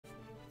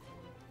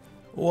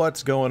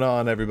What's going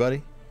on,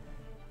 everybody?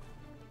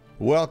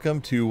 Welcome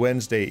to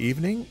Wednesday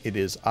evening. It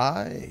is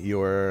I,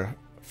 your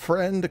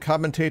friend,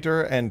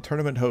 commentator, and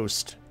tournament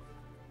host,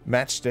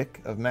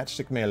 Matchstick of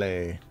Matchstick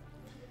Melee.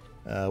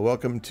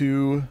 Welcome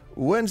to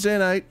Wednesday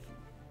night,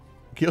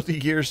 Guilty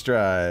Gear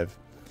Strive.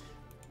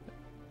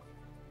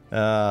 We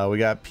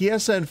got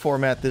PSN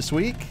format this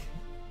week.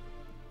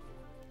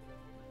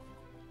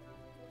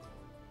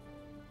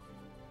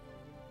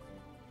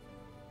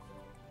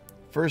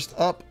 First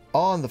up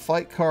on the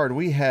fight card,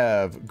 we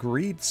have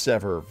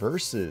Greedsever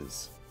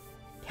versus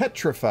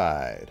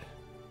Petrified.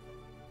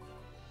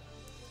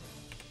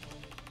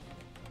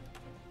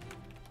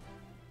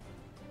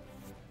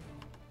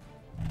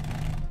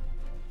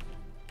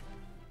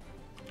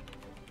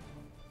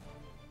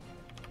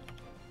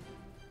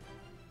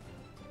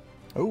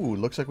 Oh,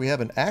 looks like we have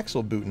an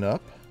Axle booting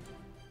up.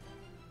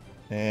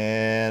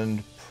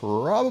 And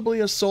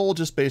probably a soul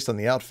just based on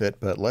the outfit,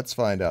 but let's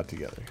find out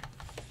together.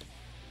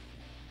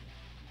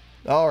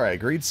 Alright,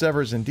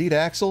 Greedsever is indeed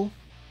Axle.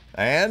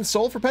 And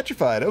soul for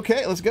Petrified.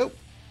 Okay, let's go.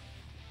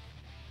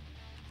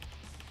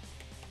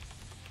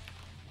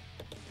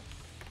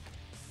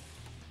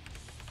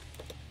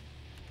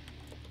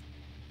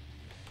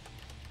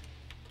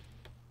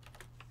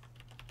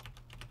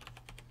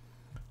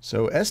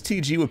 So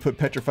STG would put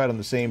Petrified on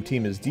the same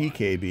team as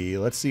DKB.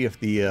 Let's see if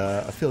the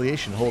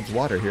affiliation holds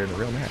water here in a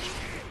real match.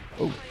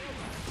 Oh.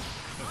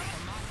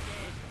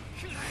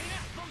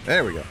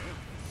 There we go.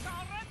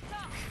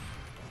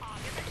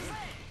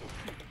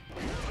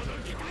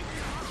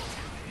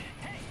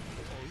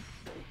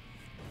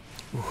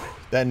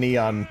 That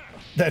neon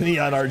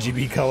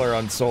RGB color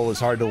on Soul is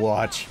hard to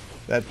watch.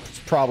 That's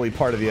probably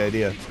part of the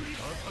idea.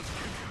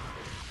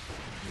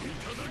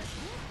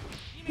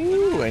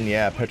 Ooh, and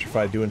yeah,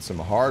 Petrified doing some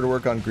hard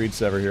work on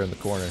Greedsever here in the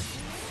corner.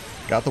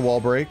 Got the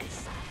wall break.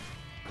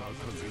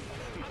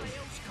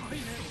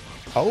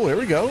 Oh, there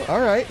we go.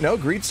 Alright, no,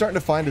 Greed's starting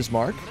to find his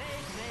mark.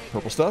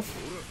 Purple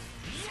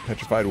stuff.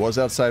 Petrified was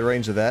outside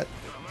range of that.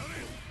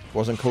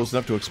 Wasn't close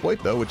enough to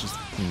exploit, though, which is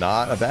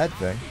not a bad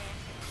thing.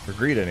 For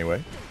Greed,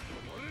 anyway.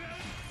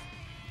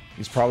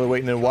 He's probably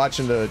waiting and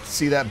watching to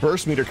see that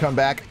burst meter come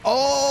back.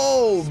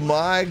 Oh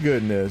my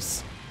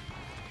goodness.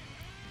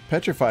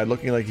 Petrified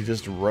looking like he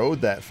just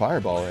rode that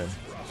fireball in.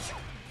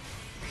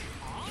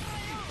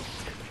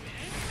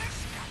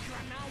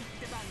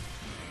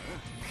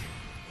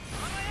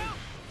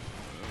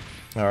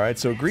 Alright,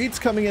 so Greed's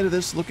coming into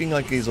this looking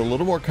like he's a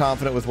little more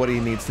confident with what he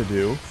needs to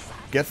do.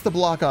 Gets the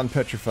block on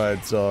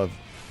Petrified's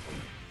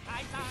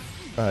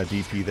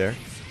DP there.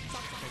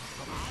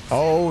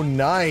 Oh,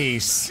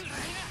 nice!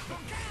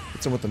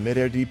 Hits him with the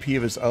mid-air DP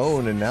of his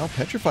own, and now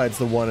Petrified's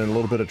the one in a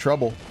little bit of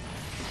trouble.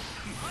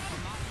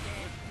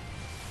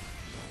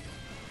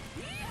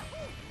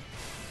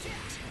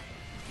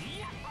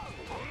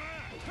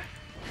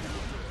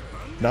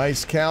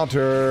 Nice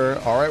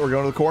counter. Alright, we're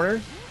going to the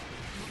corner.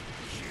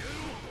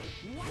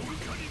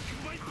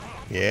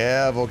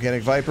 Yeah,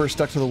 Volcanic Viper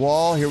stuck to the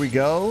wall. Here we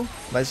go.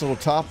 Nice little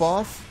top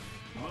off.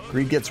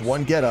 Greed gets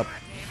one get up.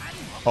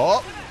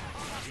 Oh!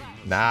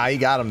 Nah, he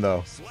got him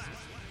though.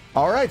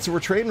 Alright, so we're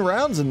trading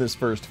rounds in this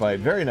first fight.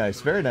 Very nice,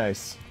 very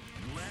nice.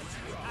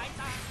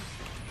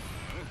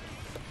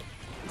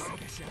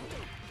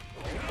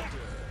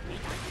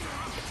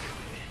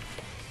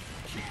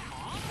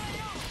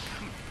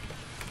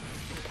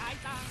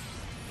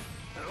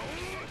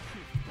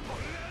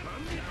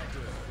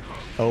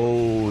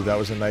 Oh, that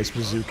was a nice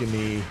bazooka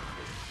knee.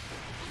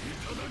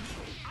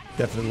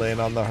 Definitely laying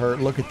on the hurt.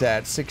 Look at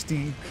that.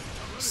 60,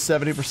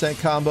 70%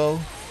 combo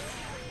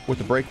with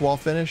the break wall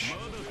finish.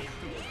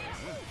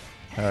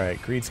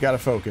 Alright, Greed's got to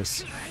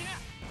focus.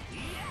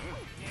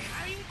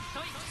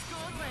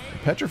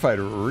 Petrified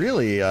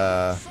really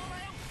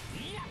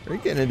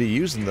getting into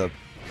using the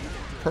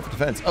perfect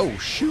defense. Oh,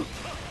 shoot.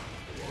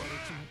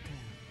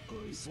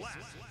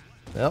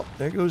 Well,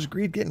 there goes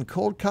Greed getting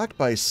cold cocked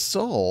by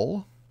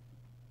Soul.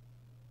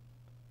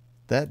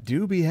 That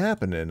do be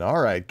happening.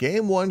 Alright,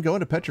 game one going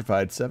to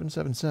Petrified,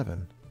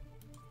 7-7-7.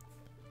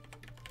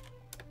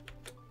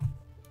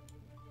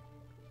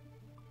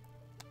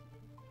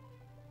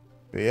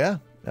 But yeah,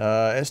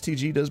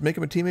 STG does make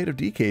him a teammate of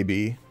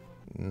DKB.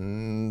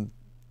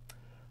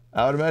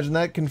 I would imagine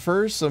that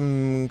confers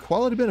some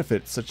quality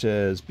benefits, such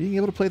as being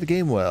able to play the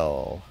game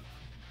well.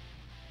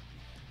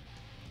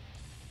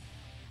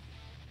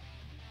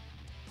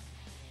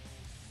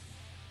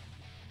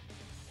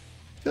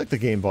 I feel like the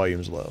game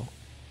volume's low.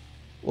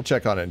 We'll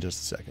check on it in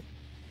just a second.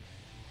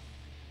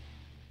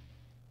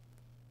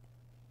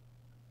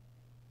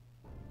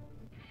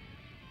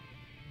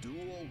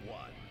 Duel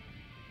 1.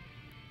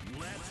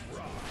 Let's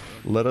rock.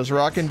 Let us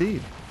rock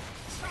indeed.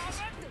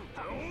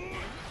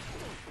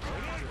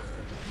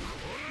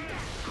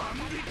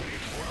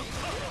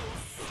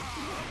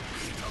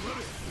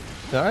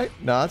 Alright,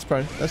 no, that's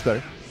fine. That's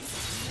better.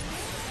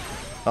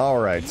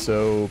 Alright,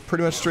 so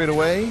pretty much straight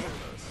away.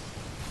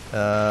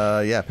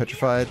 Yeah,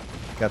 Petrified.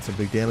 Got some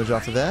big damage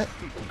off of that.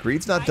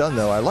 Greed's not done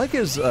though. I like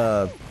his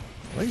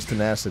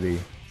tenacity.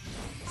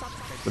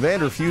 The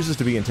man refuses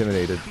to be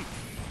intimidated.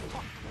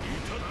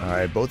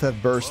 Alright, both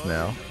have burst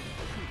now.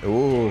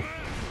 Ooh.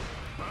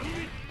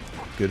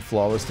 Good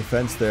flawless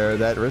defense there.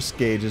 That risk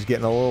gauge is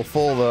getting a little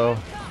full, though.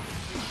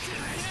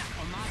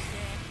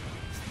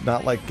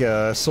 Not like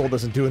Soul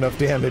doesn't do enough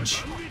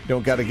damage. You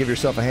don't got to give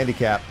yourself a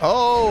handicap.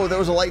 Oh, there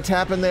was a light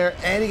tap in there,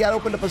 and he got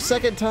opened up a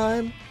second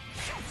time.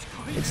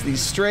 It's these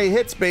stray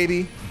hits,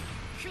 baby.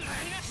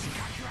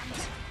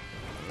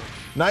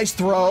 Nice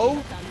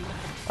throw.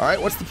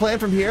 Alright, what's the plan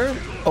from here?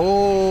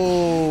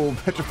 Oh,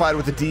 Petrified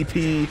with the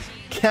DP.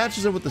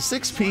 Catches him with the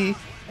 6P,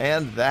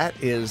 and that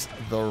is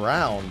the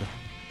round.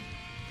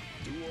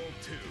 Duel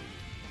 2.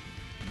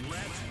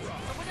 Let's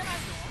rock.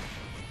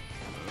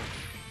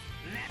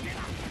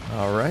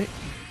 Alright.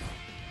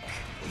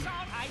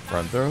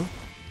 Front throw.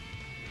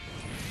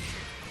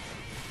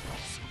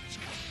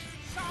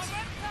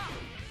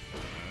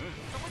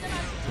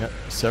 Yep,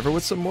 Sever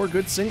with some more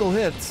good single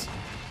hits.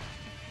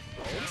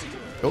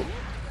 Oh.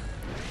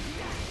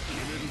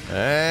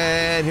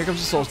 And here comes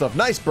the soul stuff.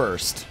 Nice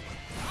burst.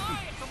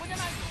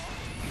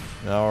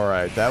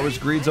 Alright, that was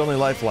Greed's only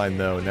lifeline,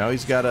 though. Now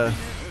he's got a...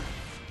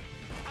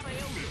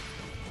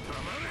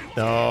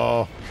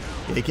 Oh.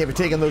 Yeah, he can't be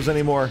taking those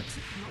anymore.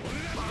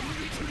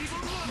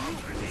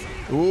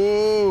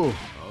 Ooh.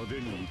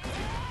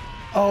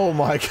 Oh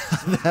my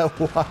god, that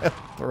wild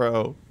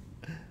throw.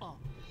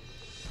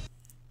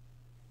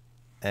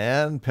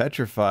 And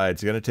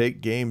Petrified's going to take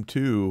game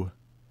 2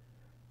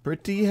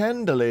 pretty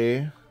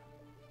handily.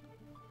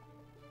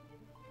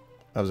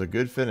 That was a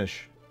good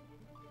finish.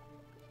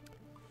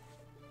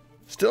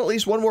 Still at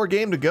least one more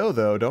game to go,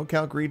 though. Don't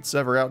count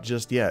Greedsever out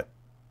just yet.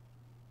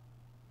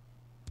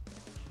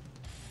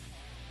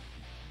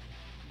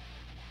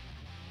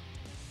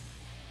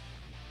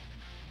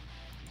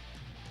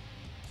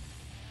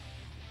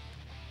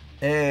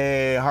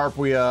 Hey,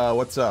 Harpwea,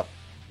 what's up?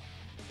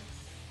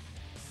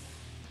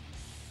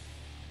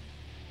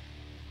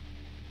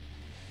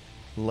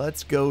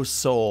 Let's go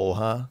Soul,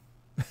 huh?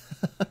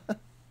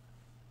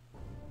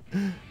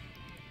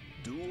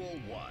 Duel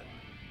 1.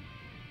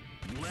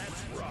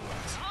 Let's rock.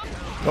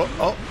 Oh,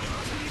 oh.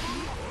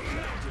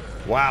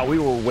 Wow, we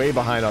were way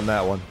behind on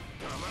that one.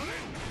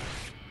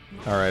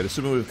 Alright,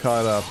 assuming we've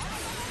caught up.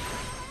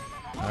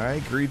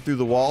 Alright, Greed through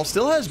the wall.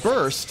 Still has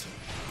burst.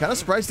 Kind of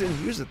surprised he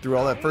didn't use it through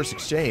all that first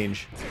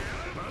exchange.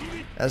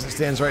 As it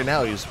stands right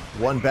now, he's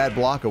one bad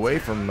block away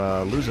from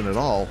losing it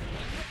all.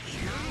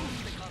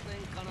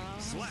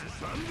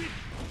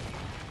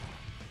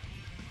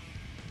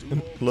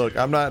 Look,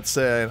 I'm not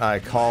saying I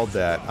called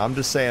that. I'm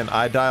just saying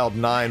I dialed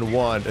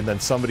 9-1 and then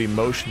somebody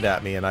motioned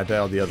at me and I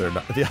dialed the other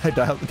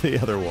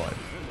one.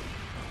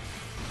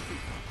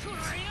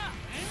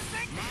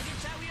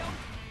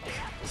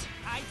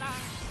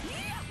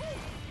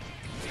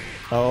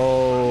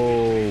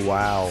 Oh,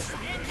 wow.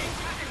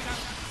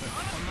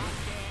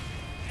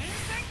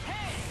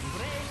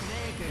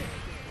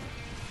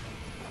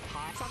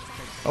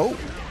 Oh.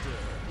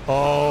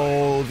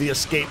 Oh, the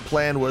escape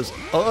plan was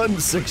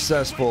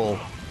unsuccessful.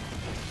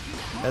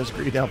 As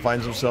Greed now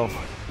finds himself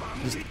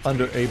just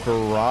under a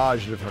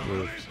barrage of different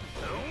moves.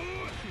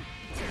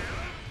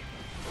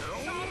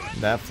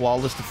 That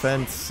flawless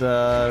defense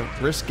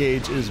risk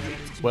gauge is,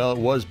 well, it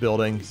was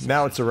building.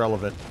 Now it's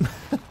irrelevant.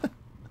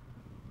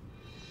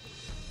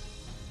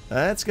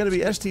 That's going to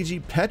be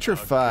STG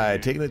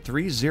Petrified, taking it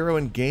 3-0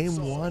 in Game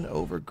 1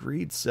 over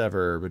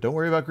Greedsever. But don't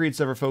worry about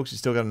Greedsever, folks. He's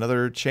still got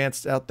another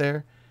chance out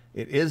there.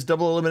 It is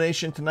double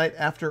elimination tonight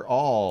after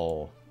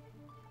all.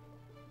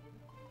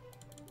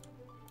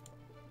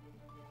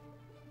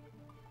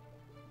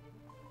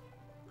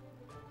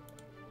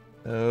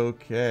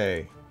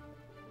 Okay.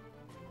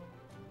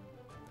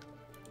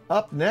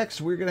 Up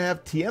next, we're going to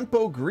have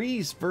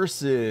TiempoGris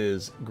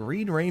versus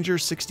Green Ranger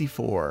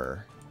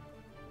 64.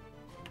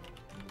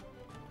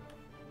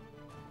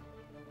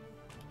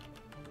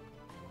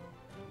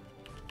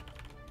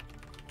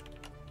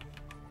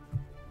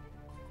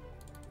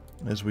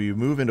 As we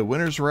move into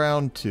winners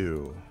round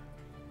 2.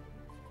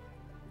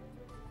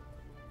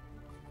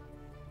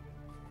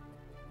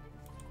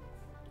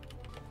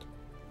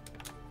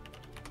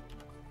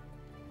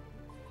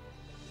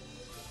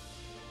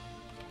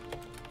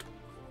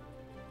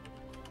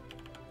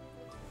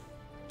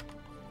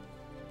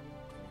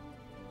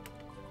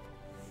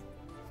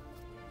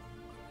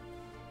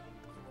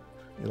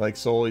 You like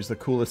Soul? He's the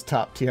coolest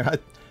top tier.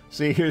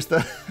 See, here's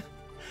the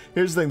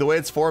thing. The way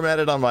it's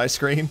formatted on my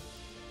screen.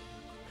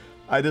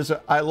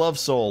 I love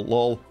Soul,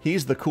 lol.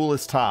 He's the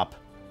coolest top.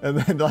 And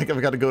then like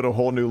I've got to go to a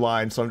whole new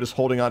line, so I'm just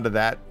holding on to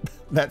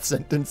that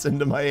sentence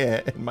into my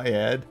head.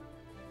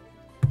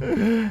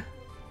 And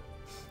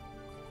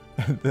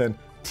then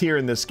tier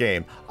in this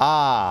game.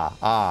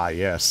 Ah,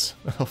 yes.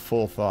 A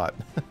full thought.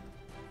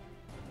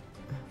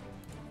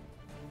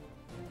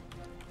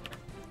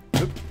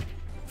 Oop.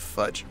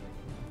 Fudge.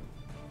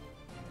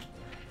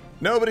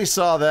 Nobody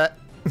saw that.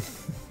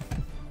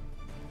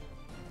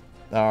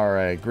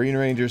 Alright, Green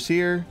Ranger's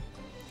here.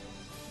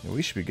 And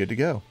we should be good to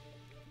go.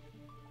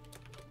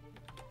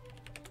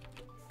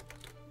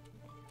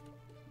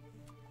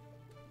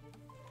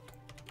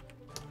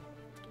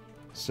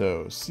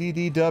 So,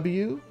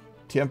 CDW,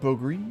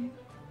 TiempoGris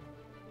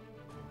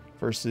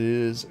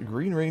versus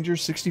Green Ranger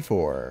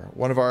 64.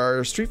 One of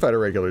our Street Fighter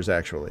regulars,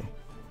 actually.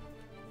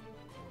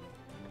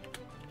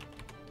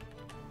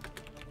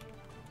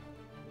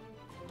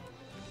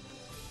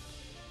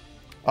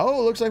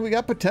 Oh, looks like we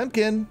got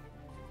Potemkin.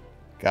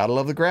 Gotta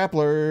love the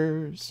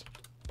grapplers.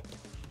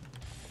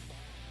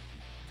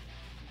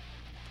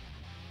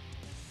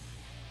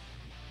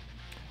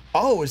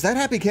 Oh, is that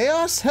Happy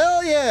Chaos?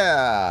 Hell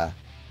yeah!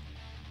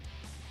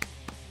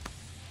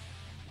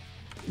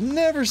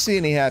 Never see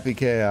any Happy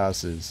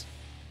Chaoses.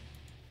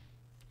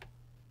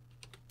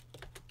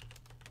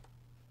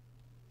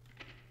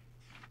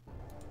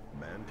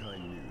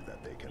 Mankind knew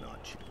that they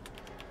cannot cheat.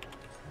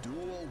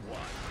 Duel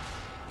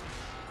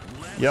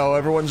 1. Yo,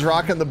 everyone's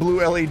rocking the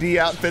blue LED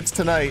outfits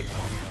tonight.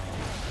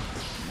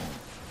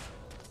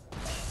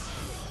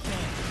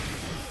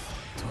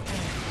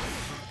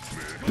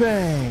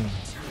 Bang!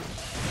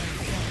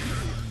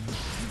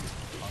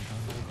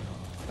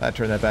 I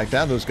turn that back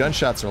down. Those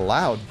gunshots are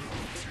loud.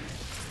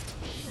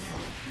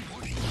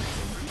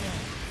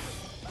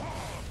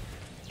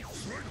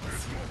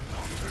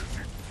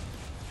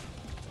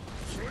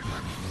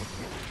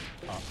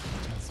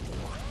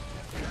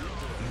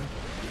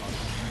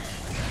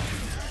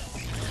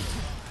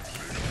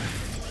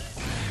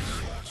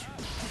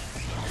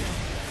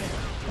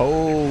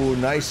 Oh,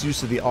 nice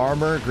use of the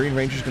armor. Green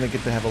Ranger's going to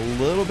get to have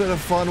a little bit of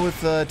fun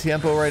with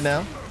Tiempo right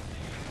now.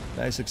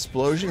 Nice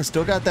explosion.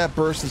 Still got that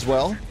burst as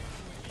well.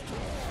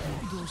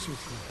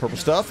 Purple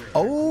stuff.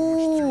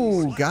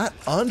 Oh, got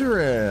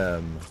under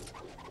him.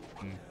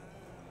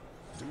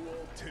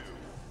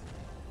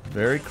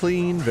 Very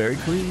clean, very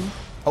clean.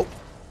 Oh,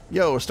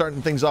 yo,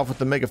 starting things off with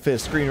the Mega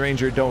Fist. Green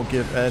Ranger, don't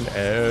give an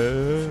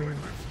F.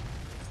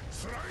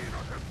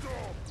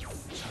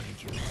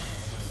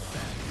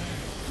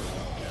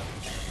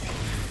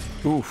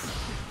 Oof.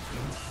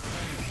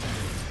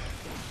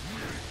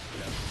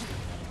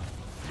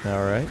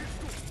 Alright.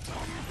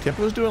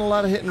 Tiempo's doing a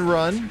lot of hit and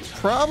run.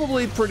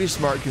 Probably pretty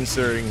smart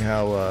considering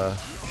how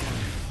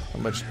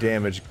much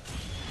damage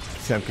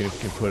Potemkin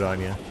can put on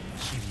you.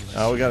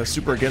 Oh, we got a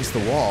super against the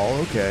wall.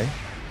 Okay.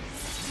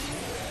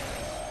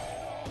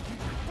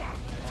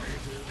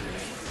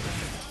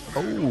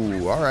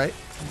 Oh, alright.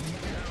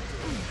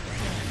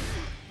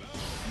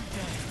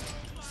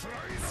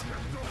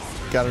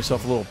 Got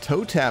himself a little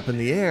toe tap in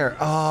the air.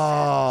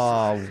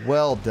 Ah, oh,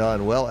 well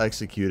done. Well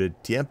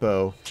executed.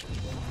 Tiempo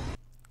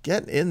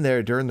getting in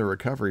there during the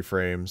recovery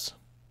frames.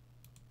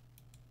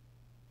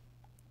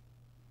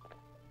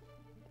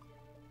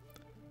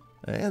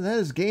 And that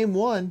is game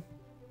one.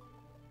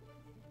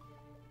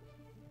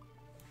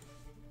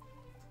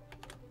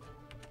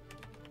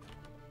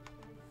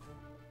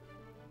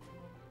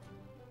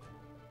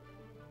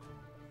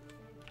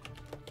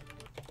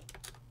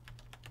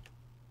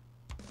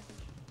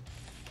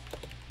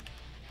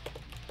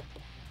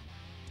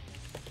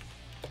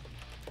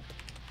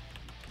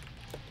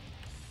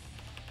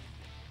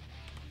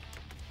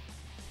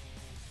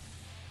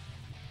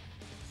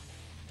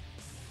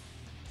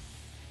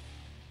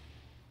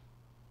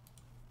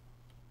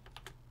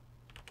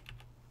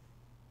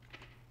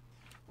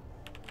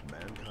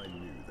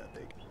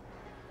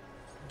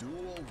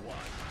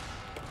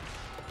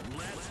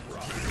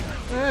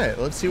 Alright,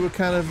 let's see what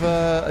kind of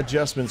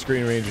adjustments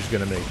Green Ranger's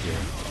gonna make here.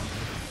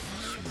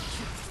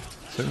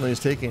 Certainly is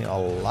taking a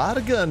lot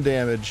of gun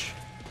damage.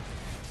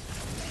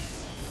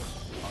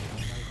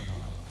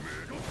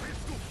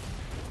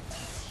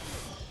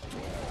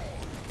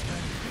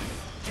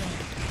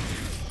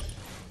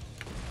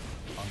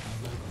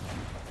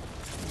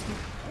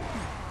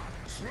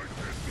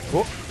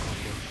 Whoa.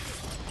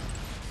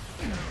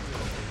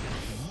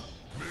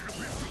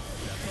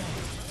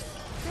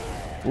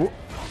 Whoa.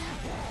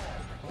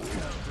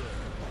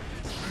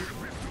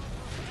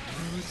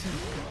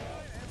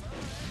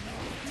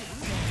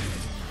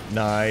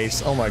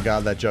 Nice. Oh my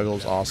god, that juggle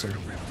is awesome.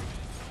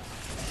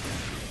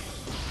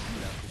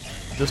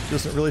 Just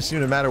doesn't really seem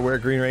to matter where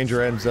Green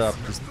Ranger ends up.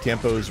 Just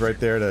Tiempo's right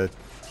there to...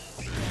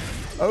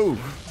 Oh!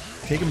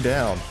 Take him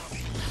down.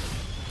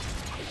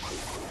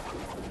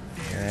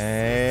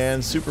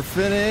 And super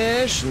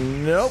finish.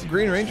 Nope,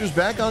 Green Ranger's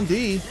back on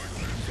D.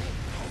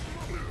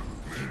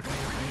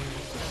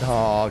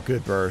 Oh,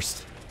 good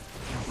burst.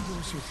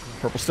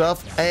 Purple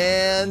stuff.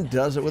 And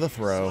does it with a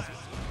throw.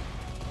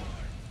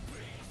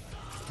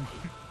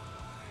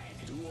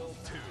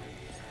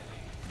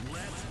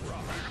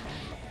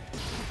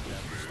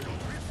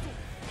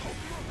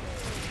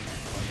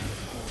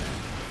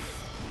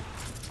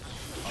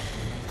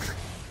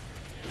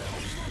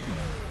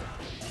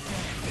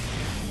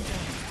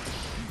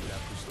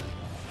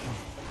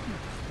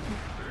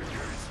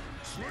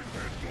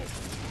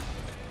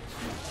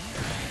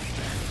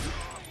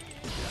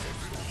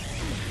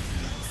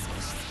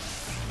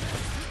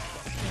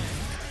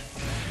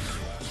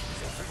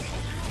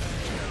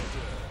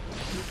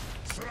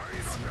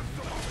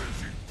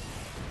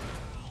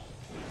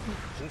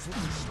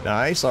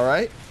 Nice,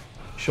 alright.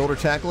 Shoulder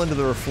tackle into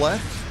the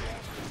reflect.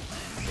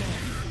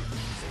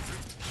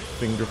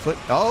 Finger flick.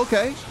 Oh,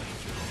 okay.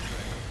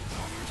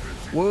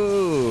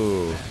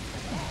 Whoa.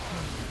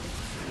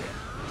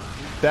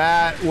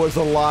 That was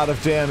a lot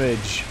of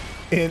damage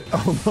in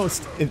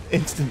almost an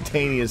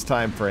instantaneous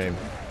time frame.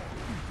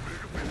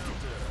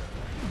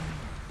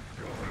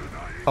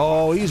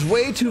 Oh, he's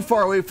way too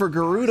far away for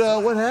Garuda.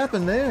 What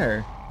happened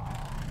there?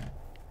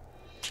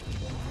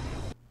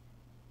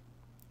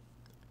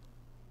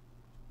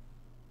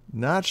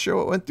 Not sure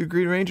what went through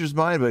Green Ranger's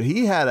mind, but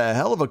he had a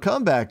hell of a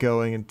comeback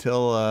going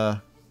until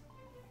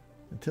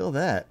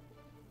that.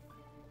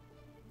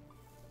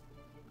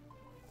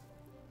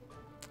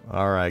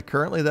 All right,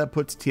 currently that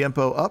puts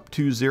Tiempo up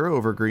 2-0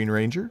 over Green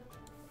Ranger.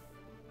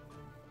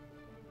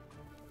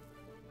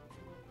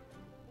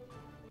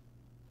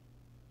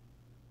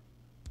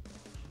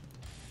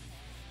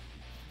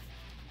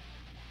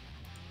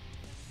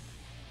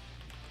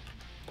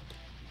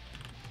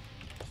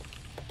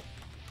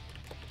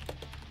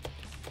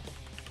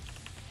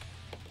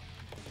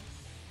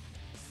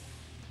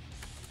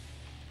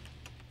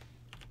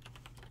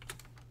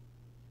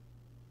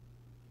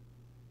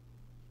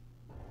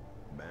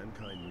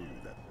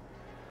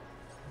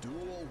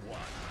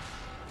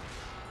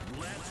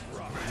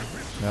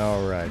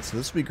 Alright, so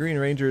this will be Green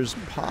Ranger's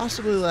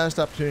possibly last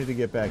opportunity to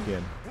get back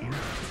in.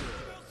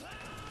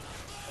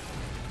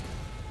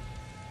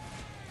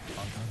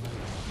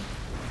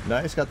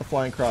 Nice, got the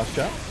flying cross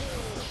chop.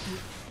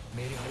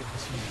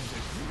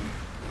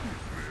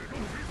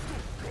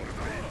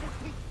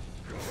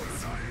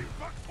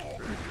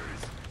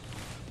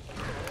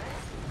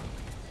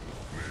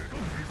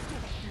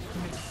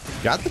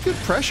 Got the good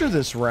pressure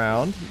this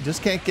round.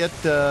 Just can't get,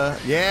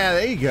 yeah,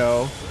 there you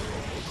go.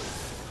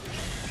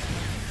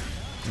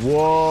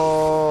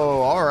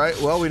 Whoa, alright,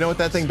 well, we know what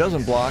that thing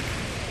doesn't block.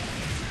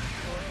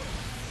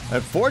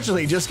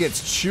 Unfortunately, he just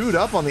gets chewed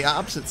up on the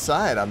opposite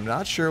side. I'm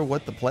not sure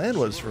what the plan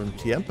was from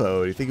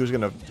Tiempo. Do you think he was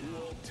going to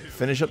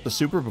finish up the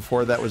super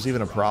before that was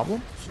even a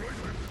problem?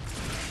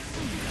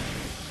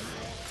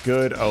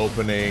 Good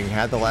opening.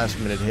 Had the last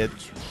minute hit.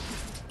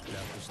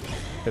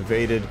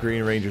 Evaded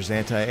Green Ranger's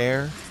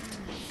anti-air.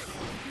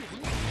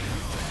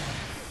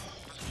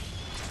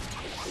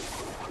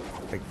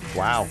 Like,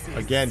 wow.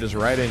 Again, just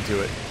right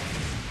into it.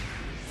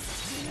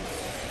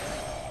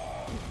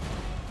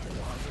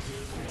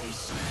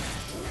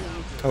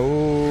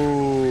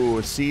 Oh,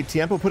 see,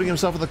 Tiempo putting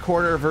himself in the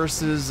corner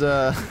versus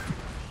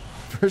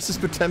versus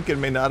Potemkin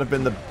may not have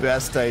been the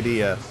best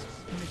idea.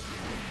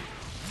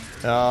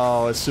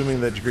 Oh,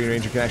 assuming that Green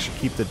Ranger can actually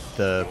keep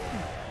the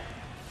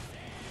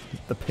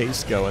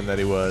pace going that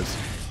he was.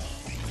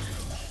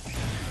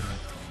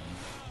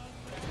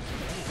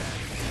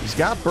 He's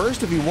got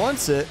burst if he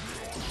wants it.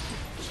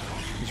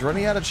 He's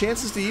running out of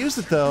chances to use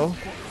it, though.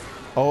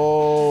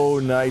 Oh,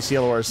 nice.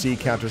 Yellow RC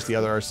counters the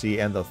other RC,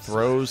 and the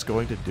throw's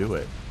going to do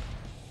it.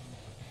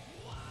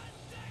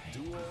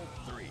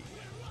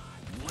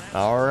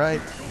 All right,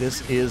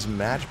 this is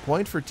match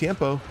point for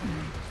Tiempo.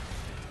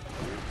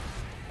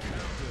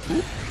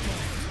 Ooh.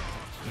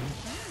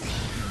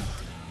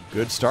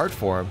 Good start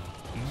for him.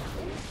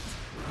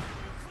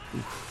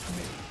 You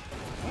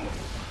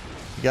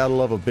gotta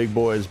love a big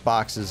boy's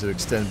boxes that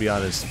extend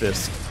beyond his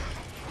fist.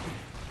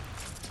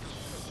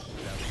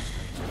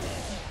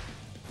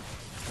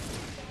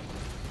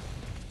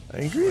 I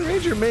mean, Green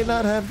Ranger may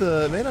not have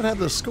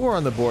the score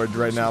on the board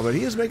right now, but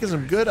he is making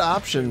some good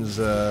options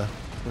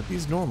with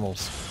these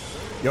normals.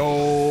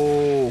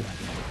 Yo!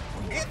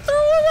 He threw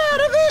him out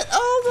of it!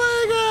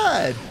 Oh my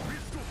god!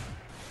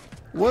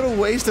 What a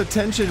waste of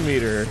tension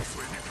meter.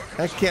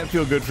 That can't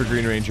feel good for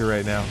Green Ranger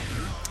right now.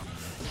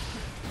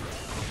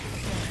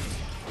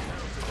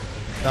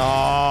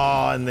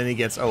 Oh, and then he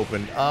gets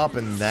opened up,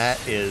 and that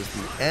is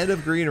the end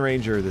of Green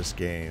Ranger this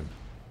game.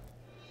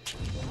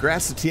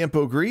 Congrats to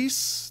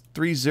TiempoGris.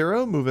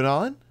 3-0, moving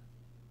on.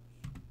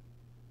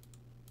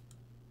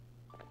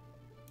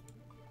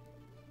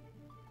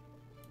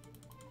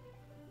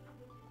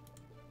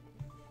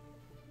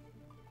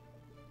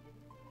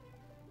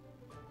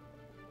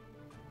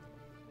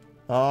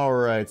 All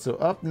right, so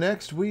up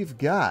next we've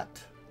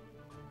got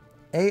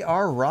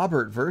AR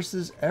Robert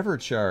versus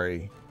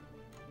EverChari.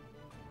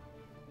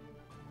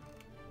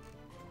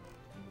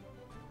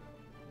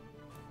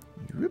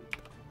 Whoop.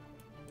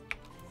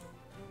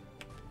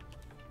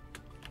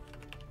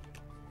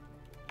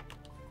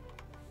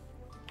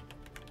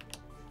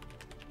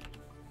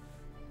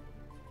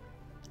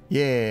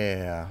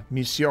 Yeah,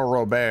 Monsieur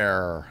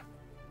Robert.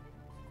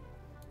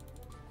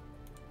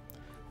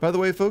 By the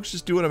way, folks,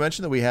 just do want to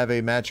mention that we have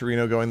a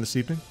Matcherino going this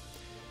evening.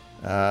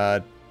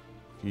 If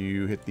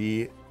you hit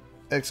the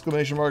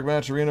exclamation mark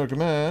Matcherino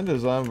command,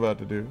 as I'm about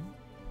to do, you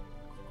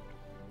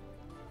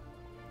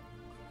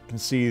can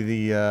see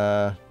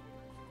the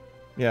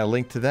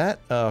link to that.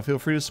 Feel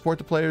free to support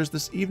the players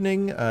this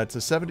evening. It's a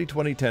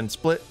 70-20-10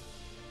 split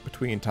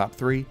between top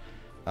three.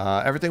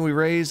 Everything we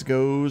raise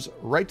goes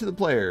right to the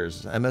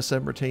players.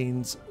 MSM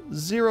retains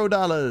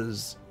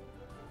 $0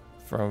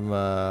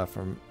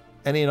 from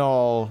any and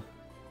all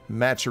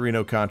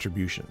Matcherino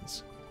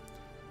contributions.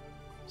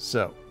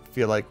 So,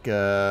 feel like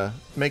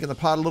making the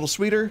pot a little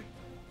sweeter?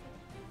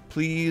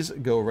 Please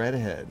go right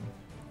ahead.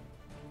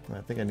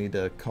 I think I need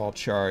to call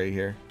Chari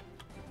here.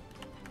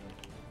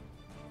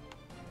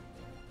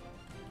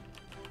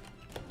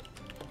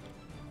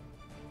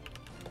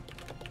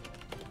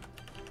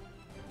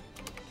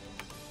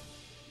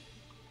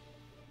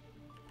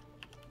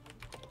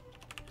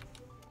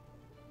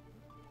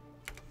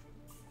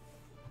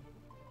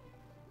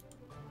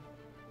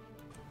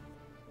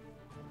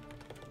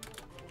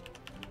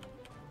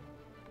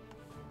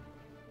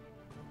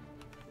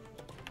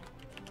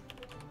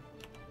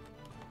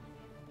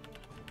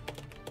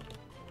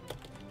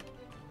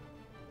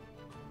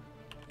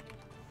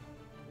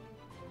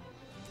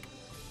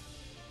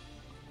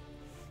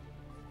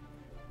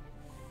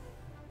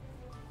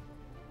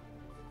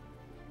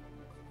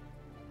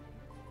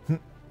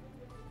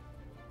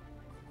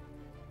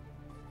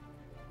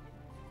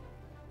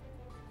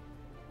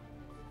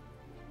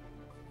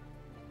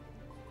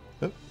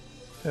 Oh,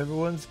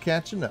 everyone's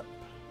catching up,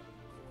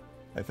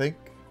 I think.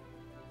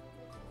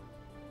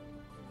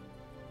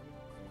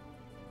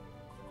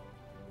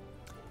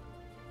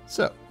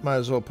 So, might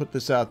as well put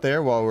this out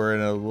there while we're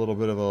in a little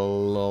bit of a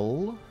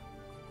lull.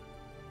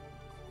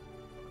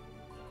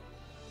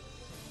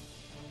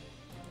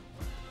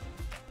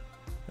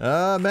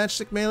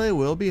 Matchstick Melee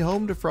will be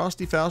home to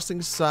Frosty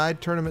Fausting's side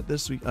tournament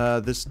this week.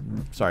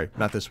 Sorry,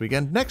 not this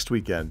weekend. Next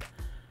weekend,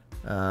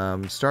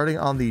 starting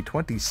on the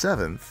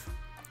 27th.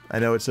 I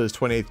know it says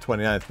 28th,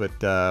 29th,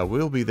 but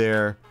we'll be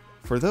there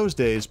for those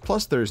days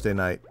plus Thursday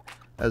night,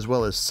 as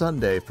well as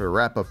Sunday for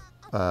wrap-up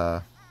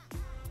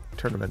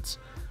tournaments.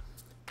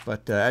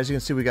 But as you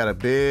can see, we got a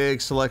big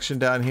selection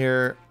down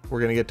here. We're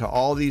going to get to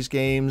all these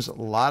games, a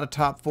lot of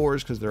top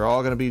fours because they're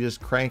all going to be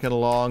just cranking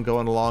along,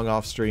 going along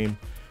off stream.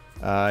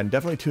 And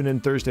definitely tune in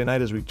Thursday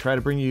night as we try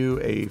to bring you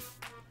a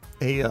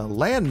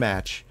LAN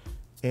match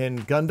in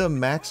Gundam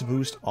Max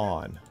Boost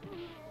On.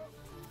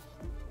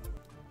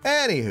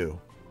 Anywho.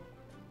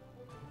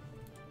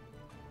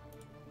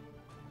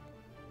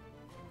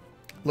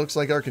 Looks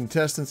like our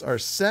contestants are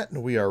set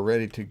and we are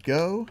ready to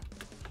go.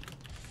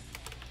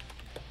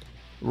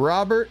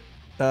 Robert,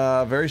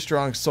 very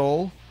strong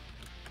soul.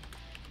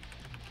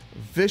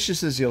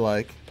 Vicious as you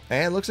like.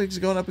 And looks like he's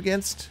going up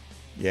against,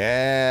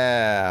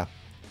 yeah,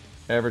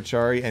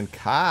 EverChari and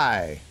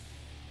Kai.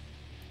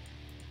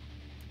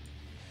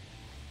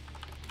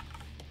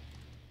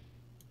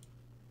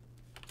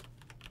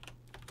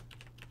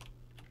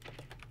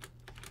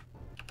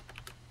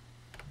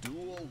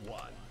 Duel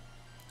 1.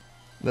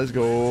 Let's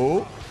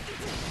go.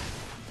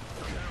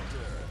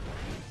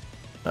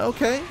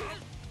 Okay.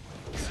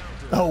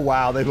 Oh,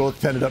 wow. They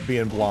both ended up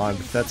being blonde.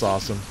 That's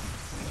awesome.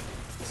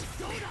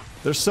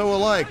 They're so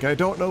alike. I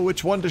don't know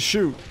which one to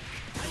shoot.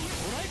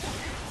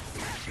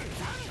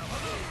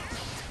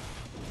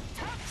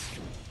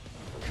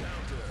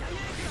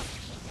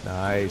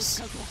 Nice.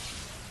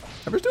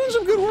 Ever's doing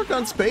some good work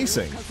on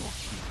spacing.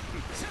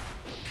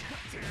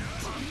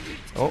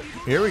 Oh,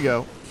 here we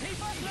go.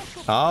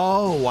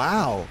 Oh,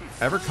 wow.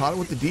 Ever caught it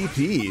with the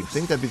DP? You'd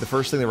think that'd be the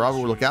first thing that Robert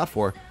would look out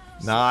for.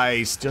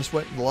 Nice. Just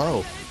went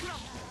low.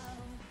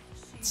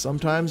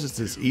 Sometimes it's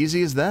as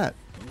easy as that.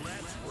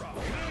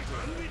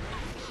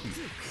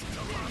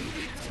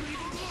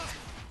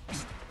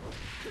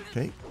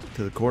 Okay,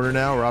 to the corner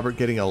now. Robert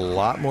getting a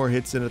lot more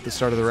hits in at the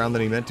start of the round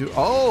than he meant to.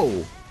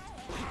 Oh!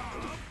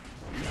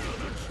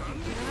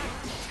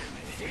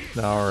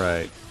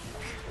 Alright.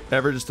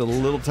 Ever just a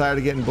little tired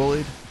of getting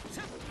bullied?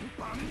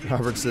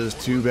 Robert says,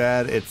 too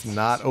bad, it's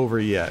not over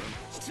yet.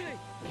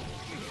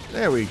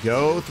 There we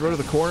go. Throw to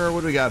the corner.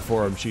 What do we got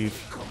for him,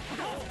 Chief?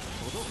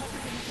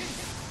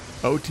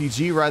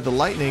 OTG, ride the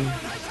lightning.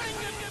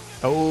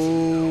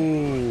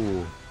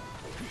 Oh.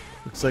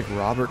 Looks like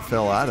Robert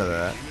fell out of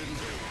that.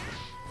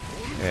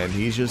 And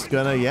he's just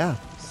gonna, yeah.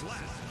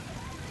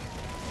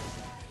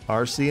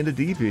 RC into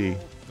DP.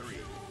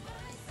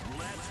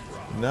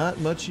 Not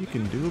much you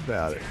can do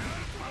about it.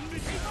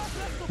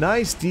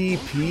 Nice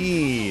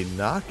DP.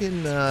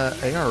 Knocking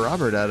AR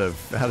Robert out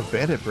of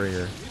Bandit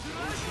Bringer.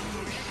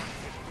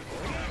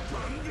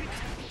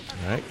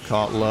 Alright,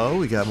 caught low.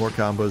 We got more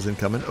combos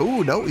incoming.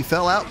 Oh, no, he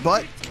fell out,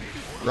 but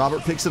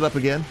Robert picks it up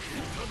again.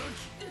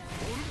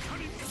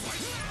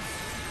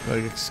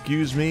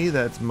 Excuse me,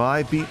 that's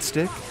my beat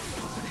stick.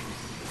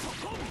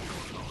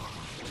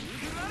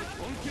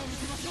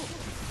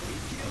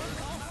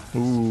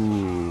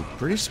 Ooh,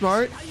 pretty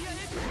smart.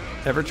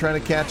 Ever trying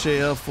to catch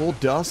a full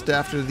dust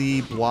after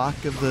the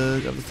block of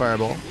the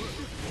fireball.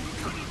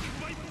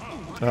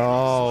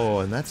 Oh,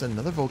 and that's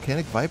another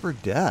Volcanic Viper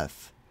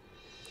death.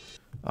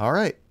 All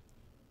right.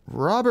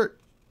 Robert,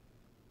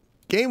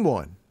 game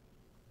one.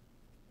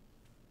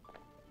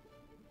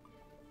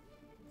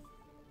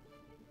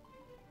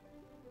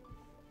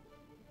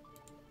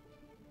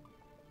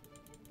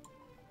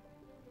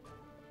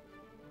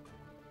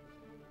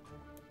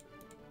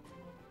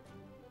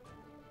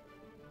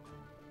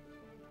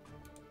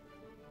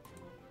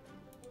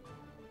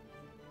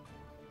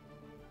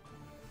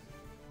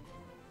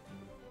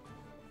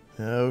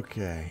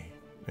 Okay.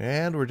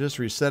 And we're just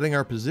resetting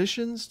our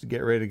positions to get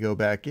ready to go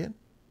back in.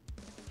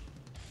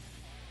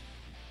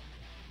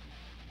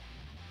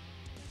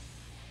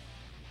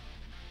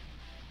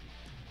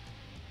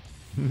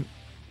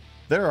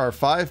 There are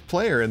 5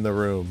 player in the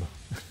room.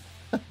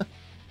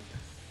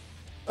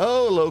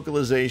 Oh,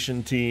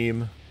 localization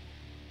team.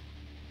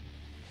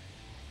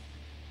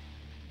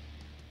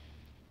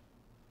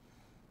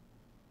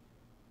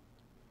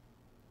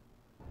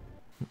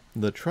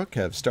 The truck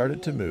have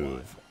started to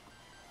move.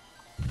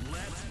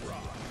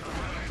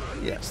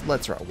 Yes,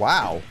 let's rock.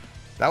 Wow,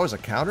 that was a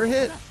counter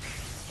hit?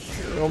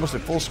 They're almost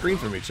at full screen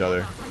from each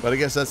other. But I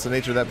guess that's the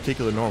nature of that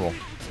particular normal.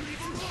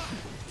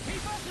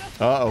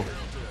 Uh-oh.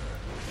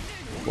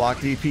 Block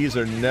DPs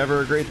are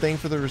never a great thing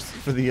for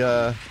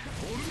the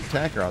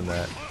attacker on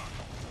that.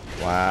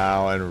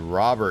 Wow, and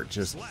Robert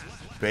just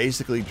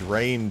basically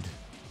drained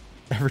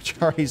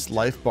EverChari's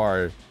life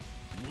bar.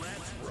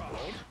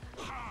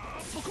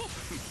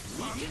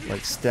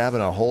 Like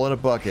stabbing a hole in a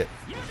bucket.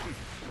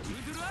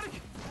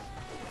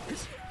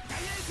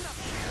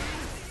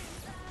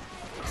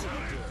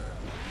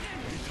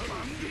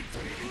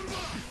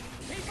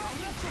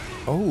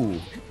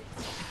 Oh.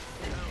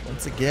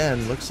 Once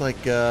again, looks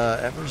like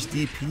Ever's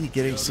DP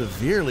getting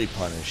severely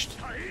punished.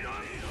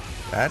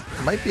 That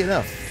might be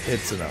enough.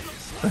 It's enough.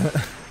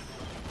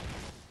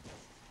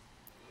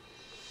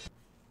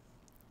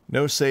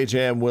 No Sage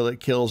Am will it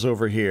kills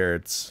over here.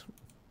 It's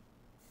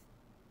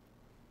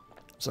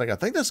like, I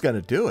think that's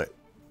gonna do it.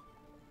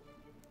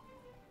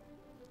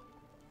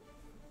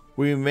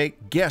 We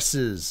make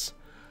guesses.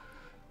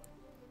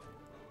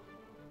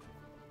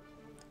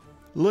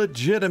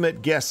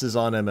 Legitimate guesses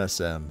on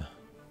MSM.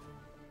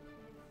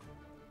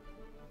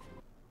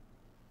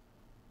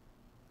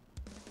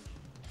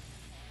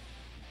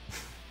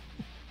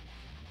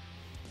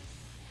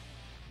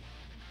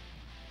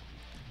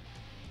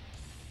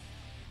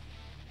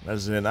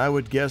 As in, I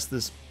would guess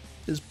this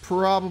is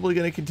probably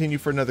going to continue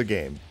for another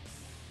game.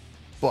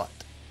 But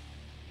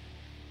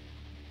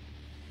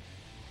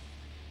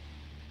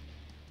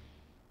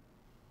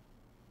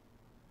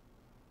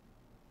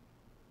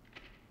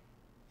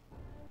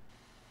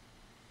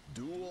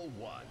Duel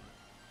 1.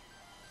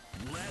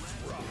 Let's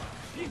rock.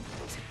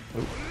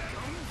 oh.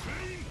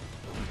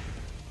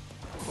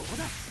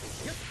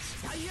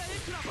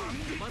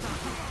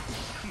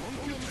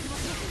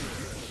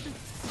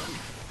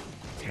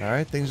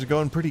 Alright, things are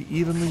going pretty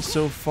evenly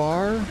so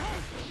far.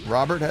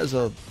 Robert has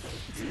a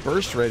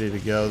burst ready to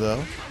go,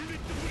 though.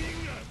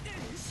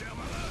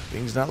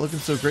 Things not looking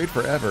so great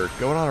for Ever.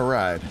 Going on a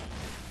ride.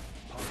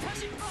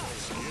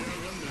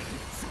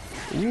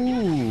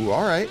 Ooh,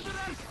 alright.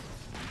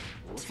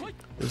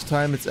 This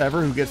time it's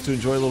Ever who gets to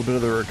enjoy a little bit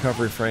of the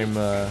recovery frame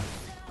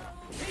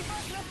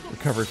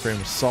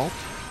assault.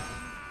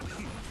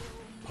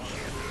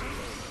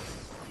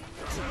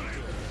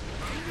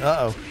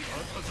 Uh-oh.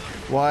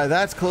 Why,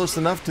 that's close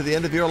enough to the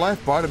end of your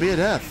life bar to be a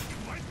death.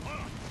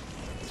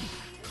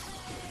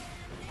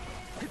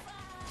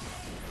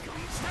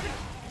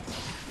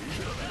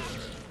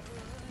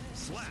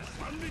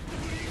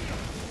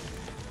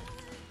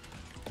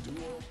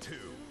 Duel 2.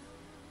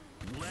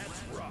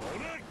 Let's rock.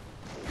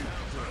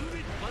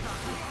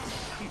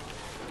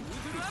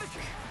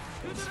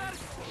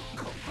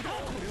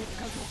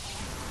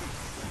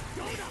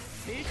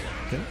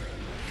 Okay.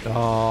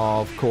 Oh,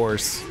 of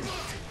course.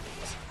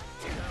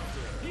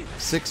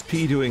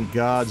 6P doing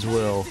God's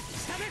will.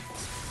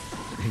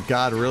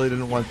 God really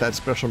didn't want that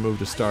special move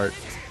to start.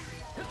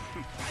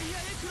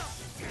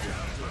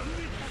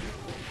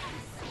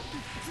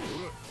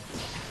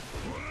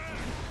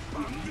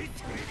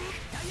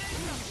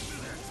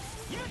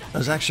 That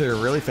was actually a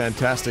really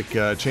fantastic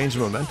change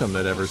of momentum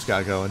that Ever's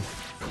got going.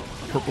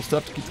 Purple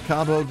stuff to keep the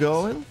combo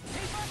going.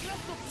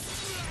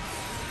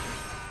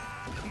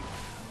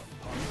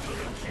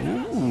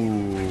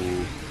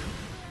 Ooh.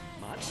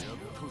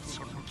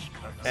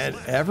 And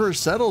Ever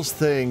settles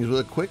things with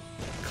a quick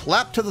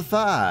clap to the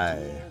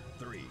thigh.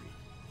 3.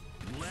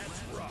 Let's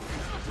rock.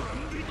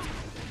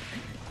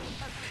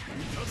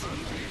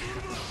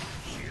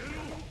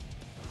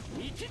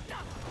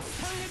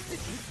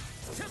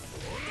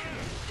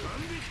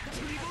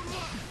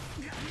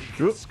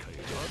 Oop.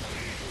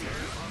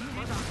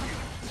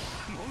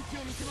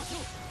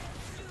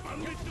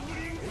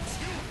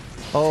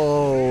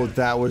 Oh,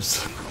 that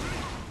was...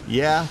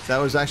 Yeah, that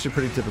was actually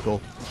pretty typical.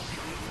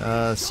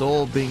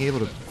 Soul being able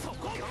to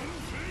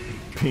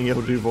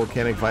do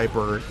Volcanic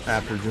Viper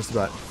after just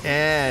about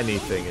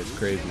anything is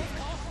crazy.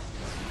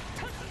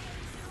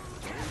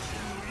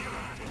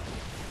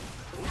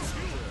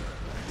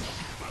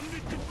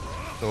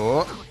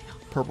 Oh,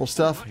 purple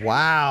stuff.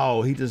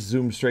 Wow, he just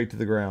zoomed straight to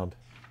the ground.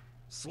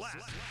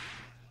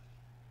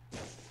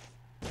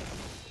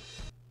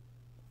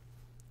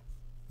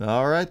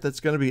 All right, that's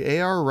going to be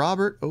AR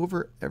Robert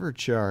over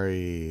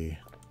EverChari.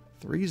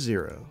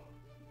 3-0.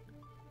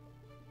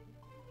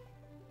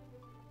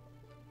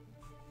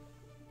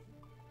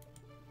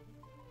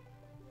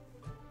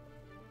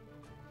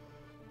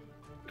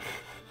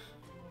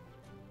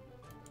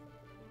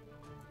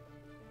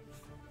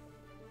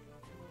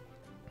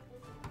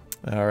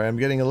 All right, I'm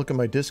getting a look at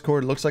my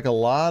Discord. It looks like a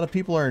lot of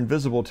people are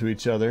invisible to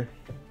each other.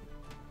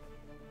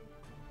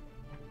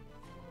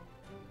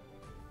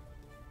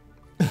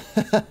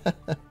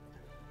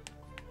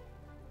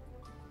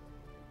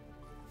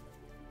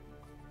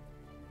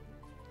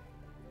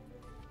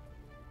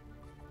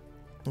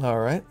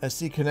 Alright, I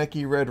see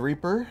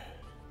KanekiRedReaper.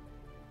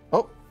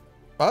 Oh!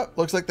 Oh,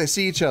 looks like they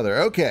see each other.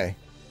 Okay.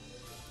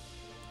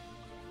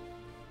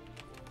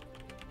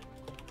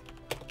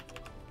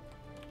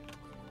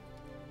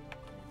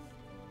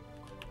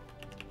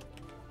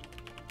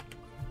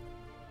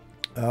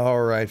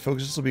 Alright,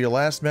 folks, this will be your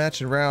last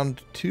match in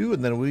round 2,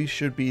 and then we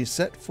should be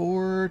set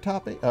for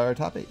top 8.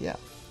 Top 8, yeah.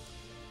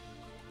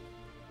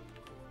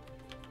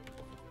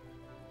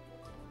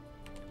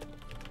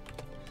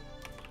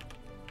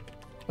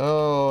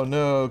 Oh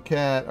no,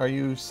 Cat, are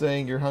you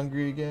saying you're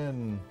hungry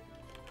again?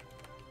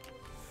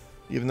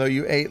 Even though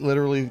you ate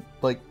literally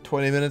like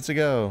 20 minutes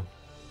ago.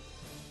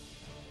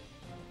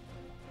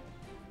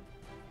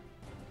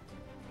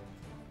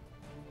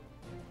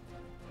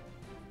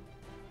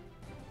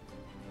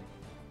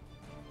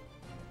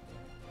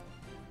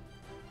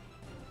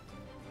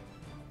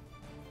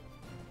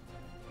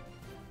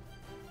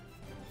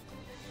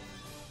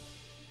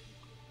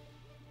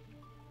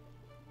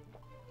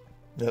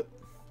 Yep.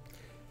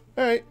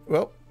 Alright,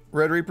 well,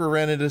 Red Reaper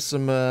ran into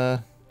some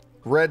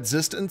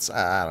resistance.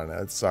 I don't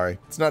know. Sorry.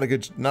 It's not a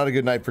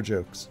good night for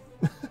jokes.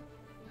 What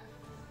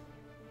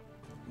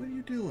are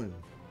you doing?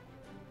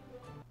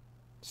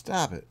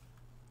 Stop it.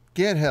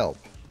 Get help.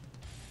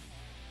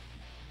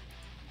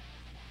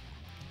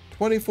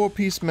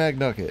 24-piece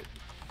McNugget.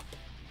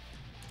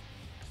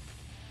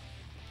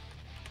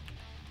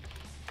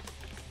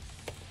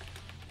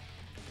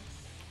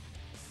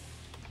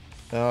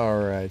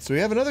 Alright, so we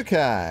have another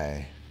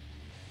Kai.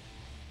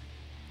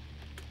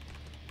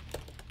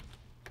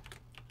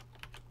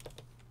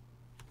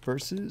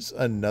 Versus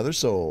another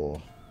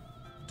soul.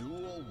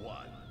 Duel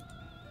 1.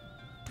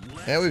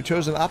 And we've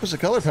chosen opposite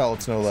color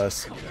palettes, no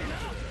less.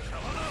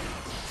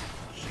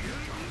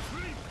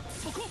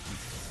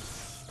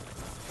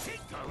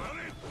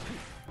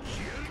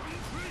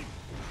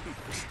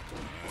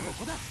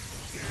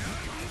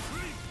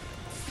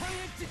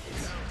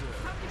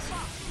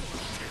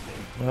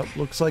 Well,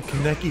 looks like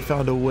Kaneki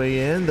found a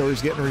way in, though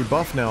he's getting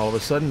rebuffed now all of a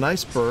sudden.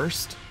 Nice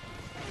burst.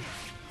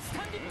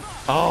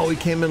 Oh, he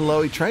came in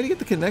low. He tried to get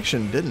the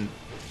connection, didn't.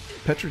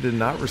 Petra did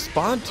not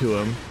respond to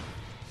him.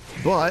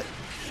 But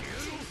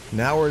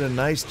now we're in a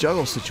nice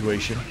juggle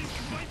situation.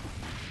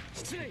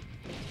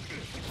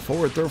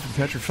 Forward throw from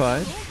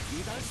Petrified.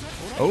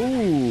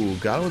 Oh,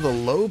 got him with a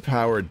low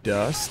power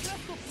dust.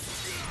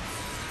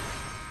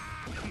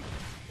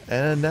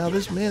 And now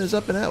this man is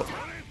up and out.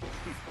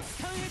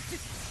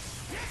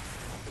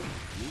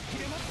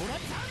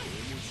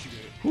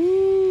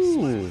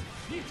 Ooh.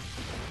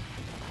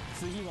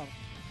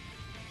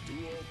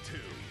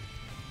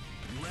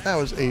 That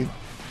was a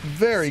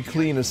very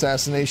clean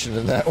assassination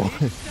in that one.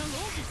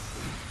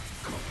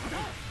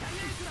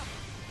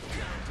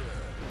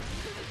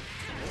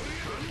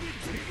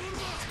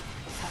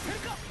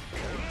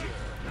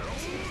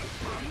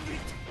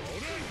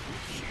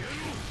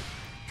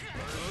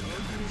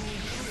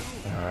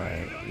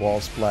 Alright,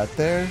 wall splat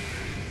there.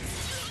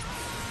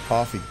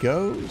 Off he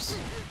goes.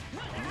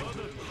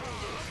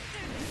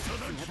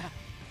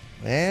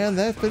 And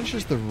that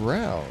finishes the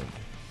round.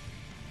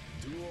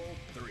 Duel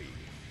 3.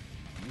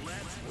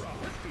 Let's rock.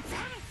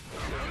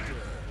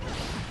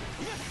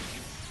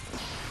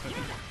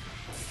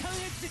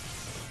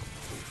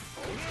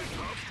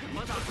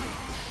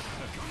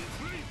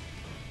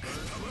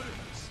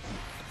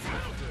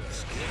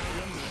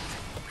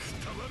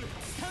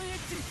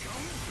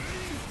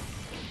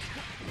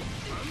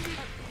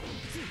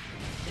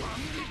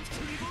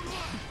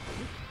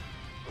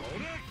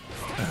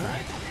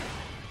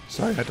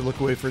 Sorry, I had to look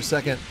away for a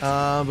second.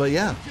 But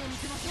yeah,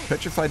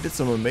 Petrified did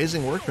some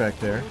amazing work back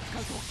there.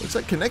 Looks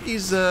like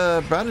Kaneki's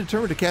bound and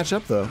determined to catch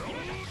up, though.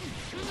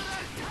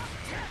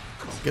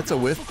 Gets a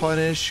whiff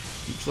punish,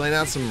 keeps laying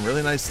out some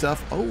really nice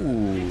stuff.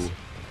 Oh,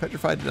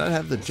 Petrified did not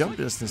have the jump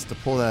distance to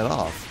pull that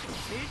off.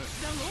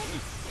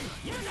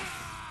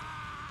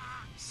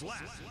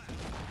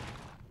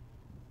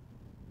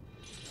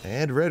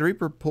 And Red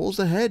Reaper pulls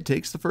ahead,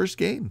 takes the first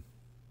game.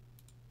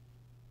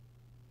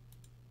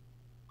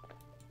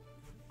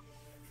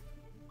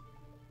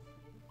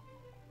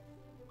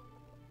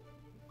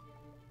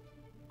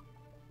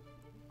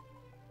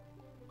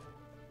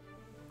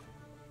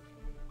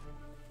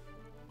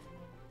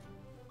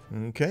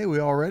 Okay, we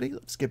all ready?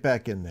 Let's get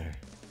back in there.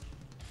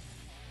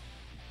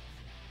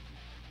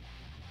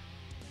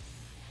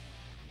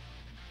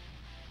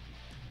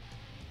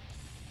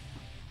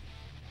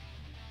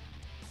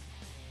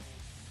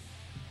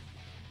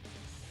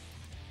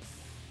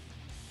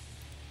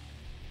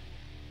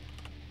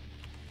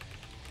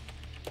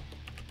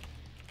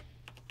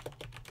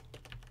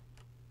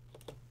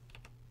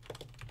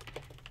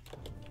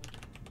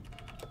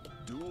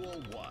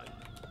 Duel 1.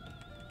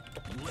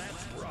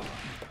 Let's rock.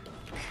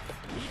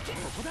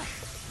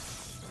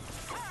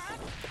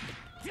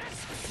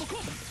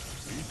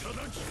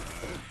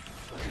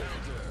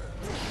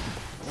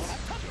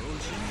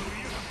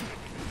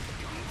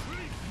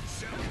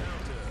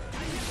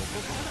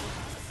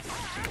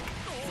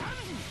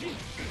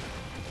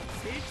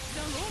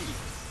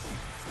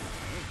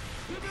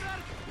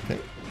 Okay,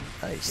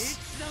 nice.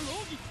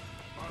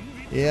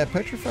 Yeah,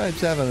 Petrified's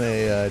having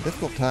a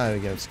difficult time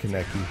against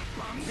Kaneki.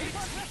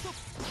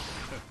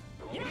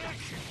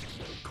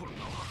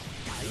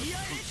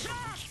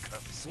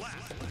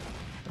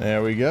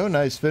 There we go.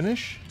 Nice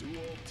finish.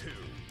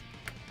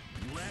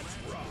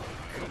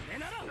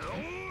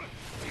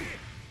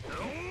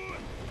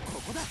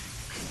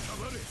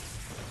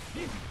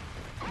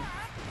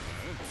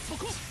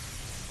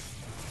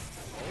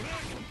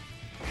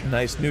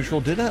 Nice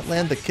neutral. Did not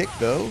land the kick,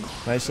 though.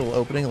 Nice little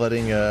opening,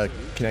 letting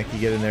Kaneki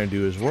get in there and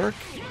do his work.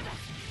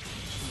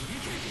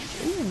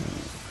 Ooh.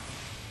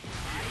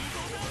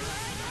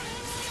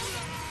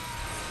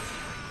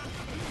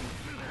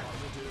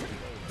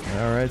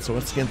 Alright, so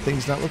once again,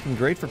 things not looking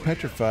great for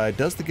Petrified.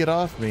 Does the get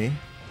off me?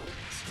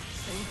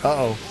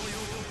 Uh-oh.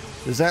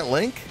 Is that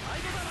Link?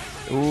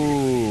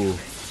 Ooh.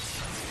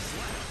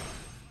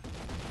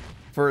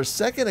 For a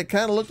second, it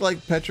kind of looked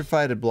like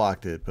Petrified had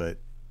blocked it, but...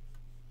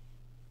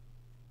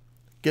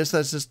 guess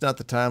that's just not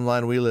the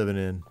timeline we living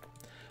in.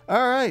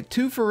 Alright,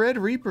 2 for Red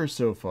Reaper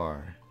so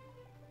far.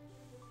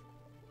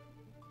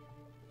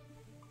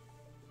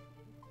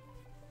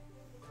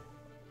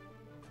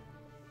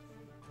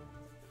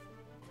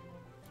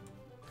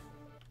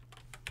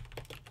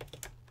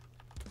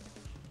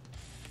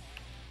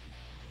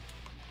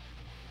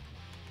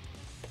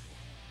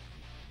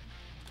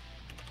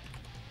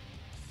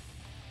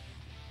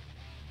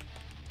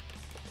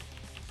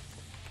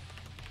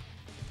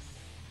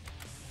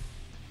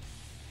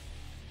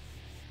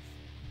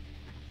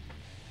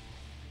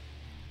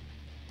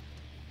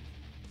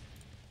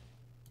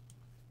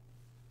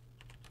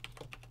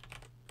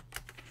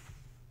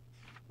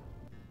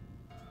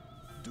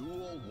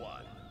 Duel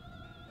 1.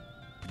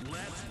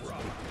 Let's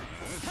rock.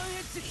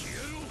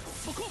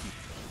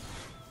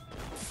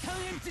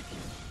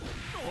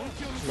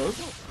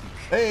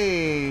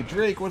 Hey,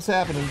 Drake, what's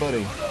happening,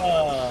 buddy?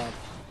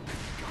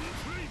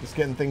 Just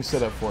getting things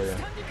set up for you.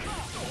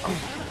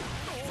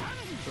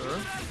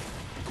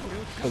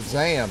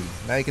 Bazam!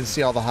 Now you can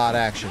see all the hot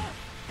action.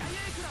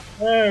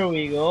 There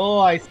we go.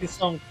 I see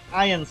some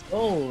Iron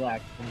Soul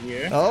action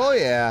here. Oh,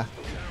 yeah.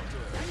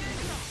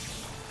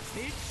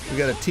 We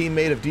got a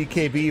teammate of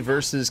DKB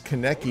versus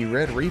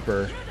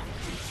KanekiRedReaper.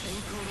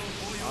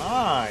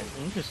 Ah,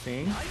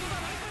 interesting.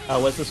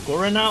 What's the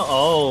score right now?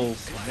 Oh,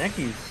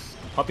 Kaneki's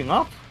popping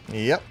up.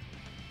 Yep.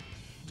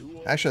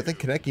 Actually, I think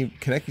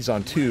Kaneki's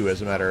on 2,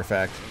 as a matter of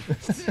fact.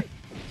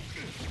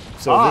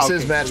 So this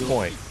is match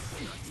point.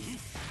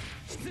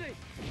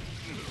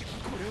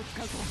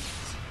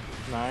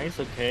 Nice,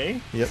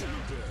 okay. Yep.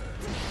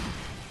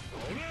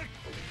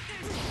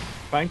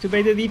 Trying to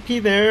bait the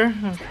DP there.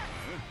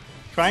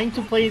 Trying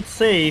to play it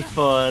safe,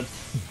 but...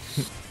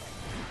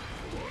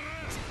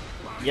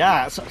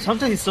 yeah,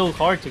 sometimes it's so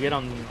hard to get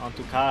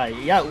onto Kai.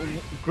 Yeah,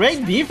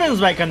 great defense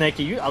by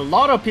Kaneki. A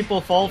lot of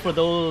people fall for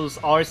those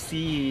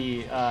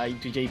RC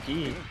into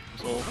JP.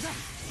 So,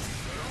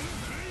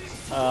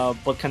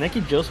 but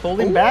Kaneki just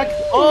holding back.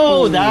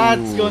 Oh,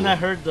 that's gonna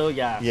hurt though.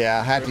 Yeah.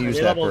 Yeah, I had to use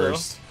that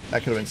burst.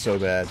 That could have been so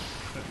bad.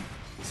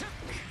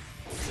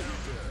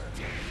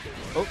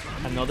 Oh,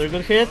 another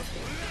good hit.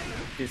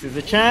 This is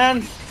a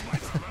chance.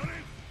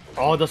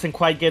 Oh, doesn't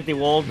quite get the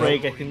wall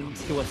break. I think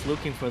he was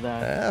looking for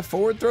that.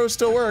 Forward throw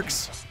still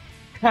works.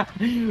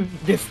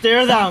 The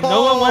stare down.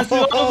 No one wants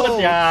to go, but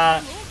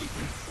yeah.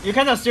 You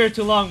cannot stare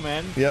too long,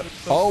 man. Yep.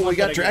 Oh, we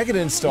got Dragon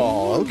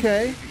Install.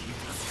 Okay.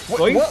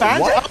 Going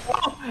fast.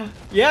 Oh,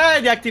 yeah,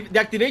 the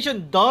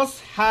activation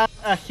does have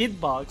a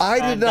hitbox.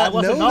 I did not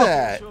know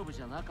that.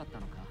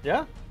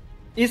 Yeah.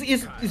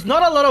 It's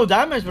not a lot of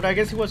damage, but I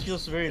guess it was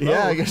just very low.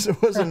 Yeah, I guess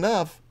it was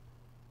enough.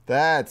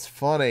 That's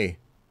funny.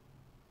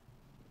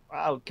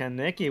 Wow,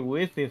 Kaneki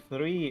with the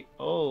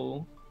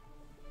 3-0.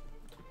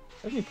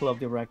 Let me pull up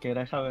the bracket.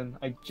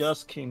 I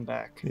just came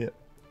back. Yeah.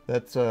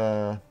 That's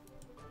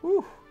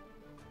whew.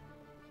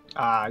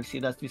 Ah, I see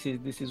that this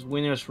is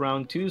winners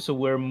round 2, so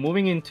we're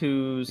moving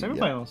into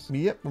semifinals.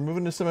 Yep, we're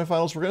moving to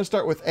semifinals. We're gonna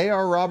start with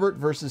AR Robert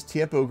versus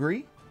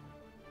TiempoGris.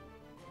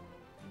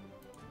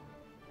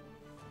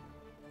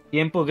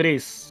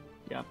 TiempoGris.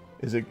 Yeah.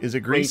 Is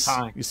it Greece?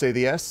 You say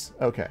the S?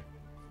 Okay.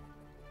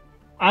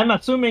 I'm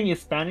assuming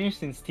it's Spanish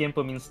since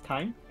tiempo means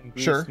time and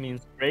gris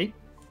means gray.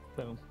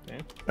 So,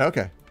 yeah.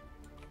 Okay.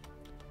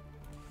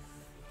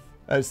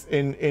 As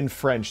in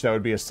French, that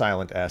would be a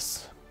silent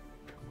S.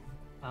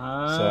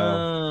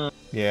 So,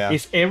 yeah.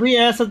 Is every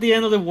S at the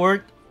end of the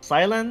word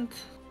silent?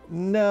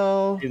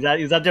 No. Is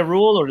that the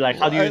rule, or like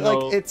how do you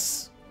know? Like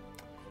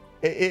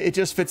it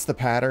just fits the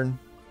pattern,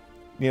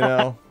 you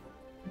know.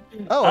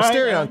 Oh,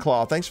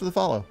 EliardClaw, thanks for the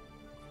follow.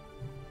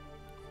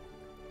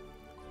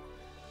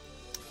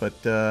 But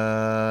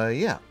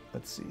yeah,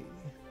 let's see.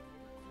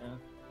 Yeah.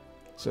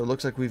 So it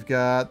looks like we've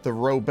got the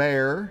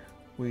Robert.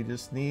 We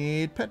just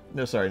need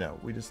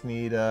we just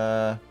need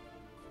yeah,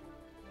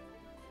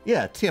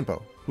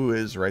 Tiempo, who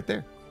is right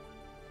there.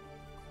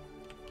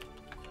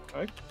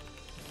 Alright.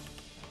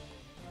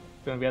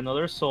 Gonna be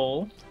another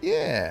soul.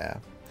 Yeah.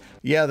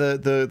 Yeah,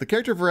 the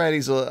character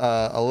variety's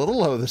a little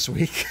low this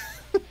week.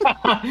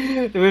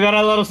 We got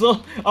a lot of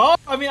soul. Oh,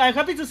 I mean, I'm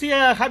happy to see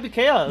a Happy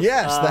Chaos.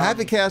 Yes, the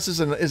Happy Chaos is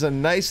a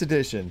nice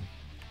addition.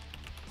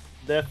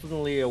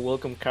 Definitely a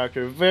welcome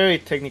character. Very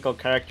technical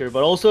character,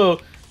 but also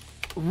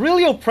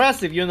really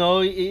oppressive, you know.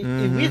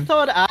 If we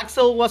thought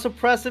Axel was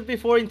oppressive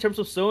before in terms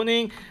of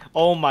zoning,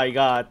 oh my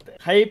god.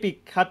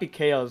 Happy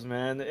Chaos,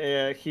 man.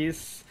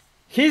 His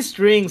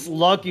strings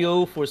lock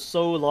you for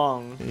so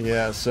long.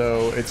 Yeah,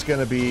 so it's going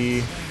to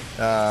be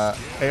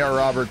A.R.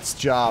 Roberts'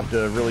 job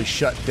to really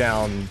shut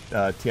down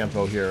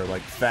Tiempo here,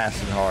 like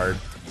fast and hard.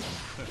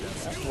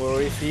 Where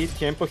we see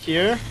Tiempo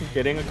here,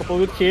 getting a couple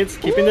good hits,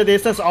 keeping the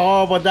distance.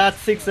 Oh, but that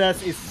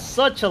 6S is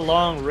such a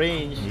long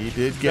range. He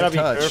did get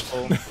touched.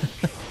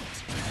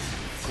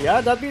 Yeah,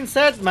 that being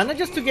said,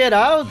 manages to get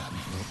out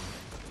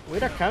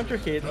with a counter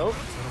hit. Oh,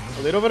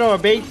 a little bit of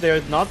a bait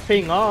there, not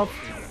paying off.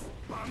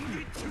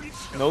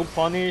 No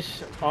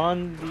punish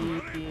on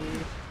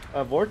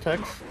the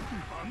Vortex.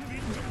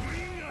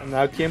 And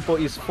now Tiempo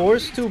is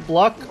forced to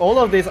block all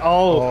of this.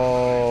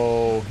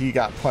 Oh, he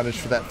got punished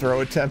for that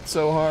throw attempt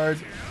so hard.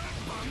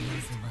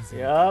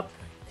 Yep,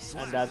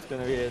 and that's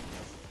gonna be it.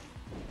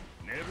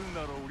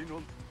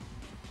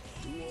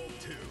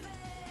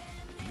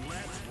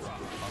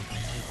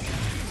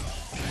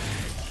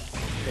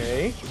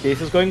 Okay,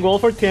 this is going well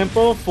for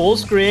Tiempo, full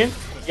screen.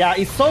 Yeah,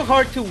 it's so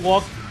hard to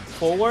walk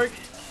forward.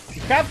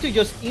 You have to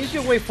just inch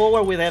your way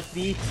forward with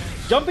FD.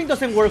 Jumping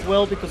doesn't work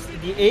well because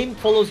the aim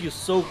follows you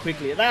so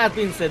quickly. That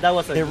being said, that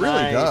was a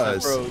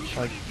nice approach.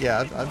 Like,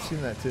 yeah, I've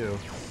seen that too.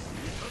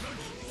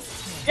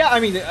 Yeah,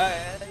 I mean,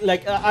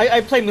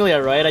 I play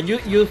Milia, right? And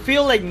you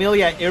feel like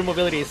Milia air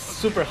mobility is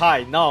super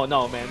high. No,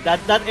 man,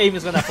 that aim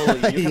is gonna follow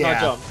you. You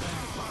cannot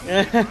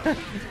jump.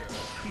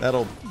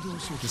 That'll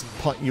just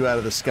punt you out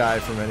of the sky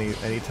from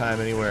any time,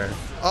 anywhere.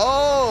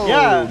 Oh,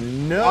 yeah.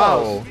 No.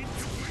 Wow.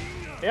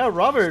 Yeah,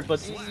 Robert, but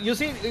you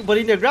see, but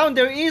in the ground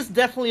there is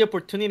definitely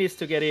opportunities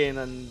to get in,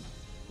 and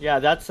yeah,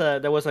 that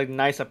was a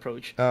nice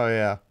approach. Oh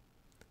yeah.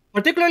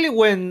 Particularly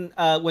when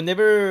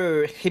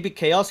whenever Happy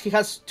Chaos, he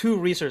has 2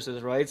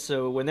 resources, right?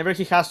 So whenever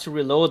he has to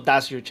reload,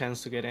 that's your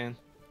chance to get in.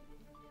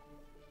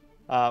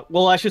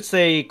 Well, I should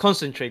say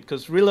concentrate,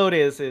 because reload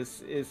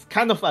is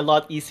kind of a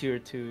lot easier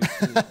to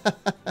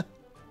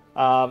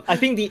I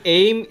think the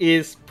aim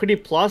is pretty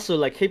plus, so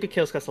like Happy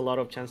Chaos has a lot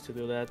of chance to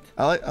do that.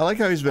 I like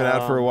how he's been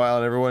out for a while,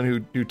 and everyone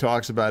who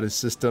talks about his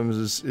systems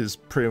is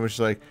pretty much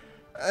like,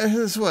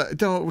 this what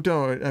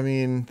don't I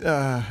mean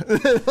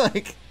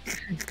like.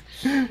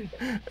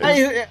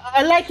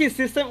 I like his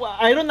system.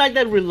 I don't like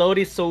that reload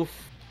is so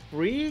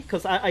free,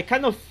 because I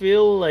kind of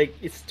feel like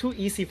it's too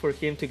easy for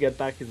him to get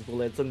back his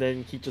bullets, and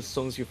then he just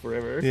zones you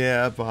forever.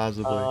 Yeah,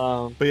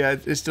 possibly. But yeah,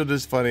 it's still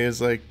just funny.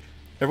 It's like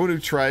everyone who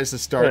tries to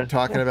start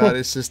talking about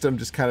his system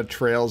just kind of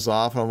trails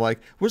off. And I'm like,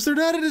 was there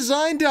not a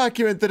design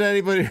document that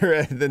anybody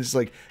read? And then it's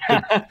like,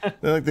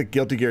 they're like the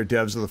Guilty Gear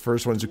devs are the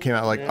first ones who came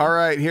out like, all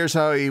right, here's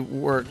how he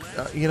worked.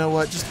 You know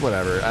what? Just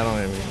whatever. I don't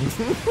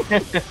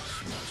even.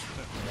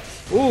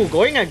 Ooh,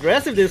 going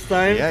aggressive this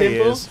time. Yeah,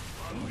 Tiempo. he is.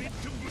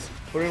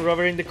 Putting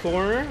Robert in the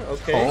corner.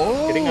 Okay,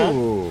 getting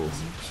Oh, up.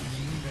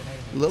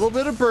 a little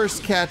bit of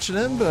burst catching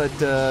him, but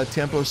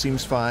Tiempo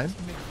seems fine.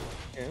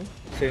 Yeah,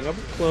 setting up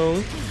a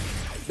clone.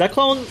 That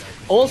clone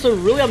also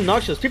really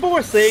obnoxious. People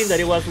were saying that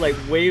it was like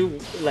way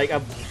like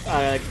a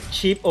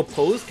cheap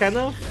oppose, kind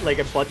of like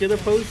a budget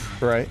oppose.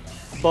 Right.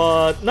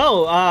 But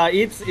no,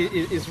 it's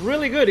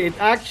really good. It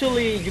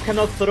actually, you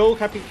cannot throw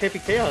Happy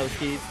Chaos.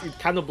 It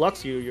kind of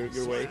blocks your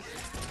way.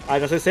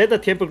 And as I said,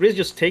 that TiempoGris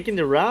just taking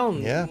the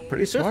round. Yeah,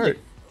 pretty smart.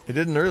 It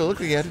didn't really look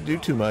like he had to do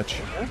too much.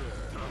 Yeah.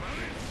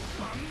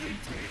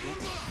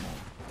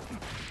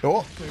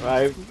 Oh.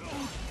 Right.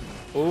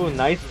 Ooh,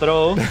 nice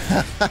throw.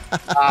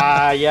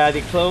 Yeah,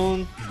 the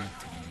clone.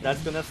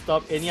 That's gonna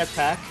stop any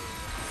attack.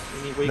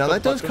 Now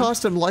that does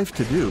cost him life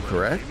to do,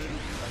 correct?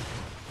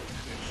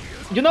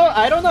 You know,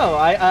 I don't know.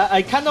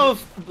 I kind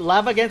of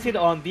laugh against it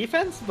on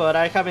defense, but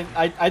I haven't.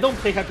 I don't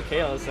play Happy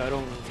Chaos, so I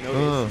don't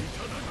know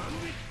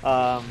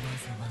this.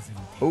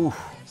 Ooh.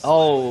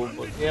 Oh,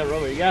 but yeah,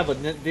 Robert. Yeah,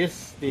 but the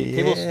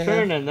tables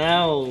turn, and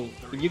now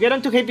you get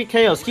onto Happy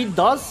Chaos.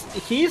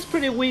 He is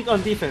pretty weak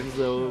on defense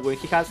though when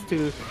he has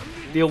to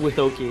deal with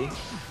Oki.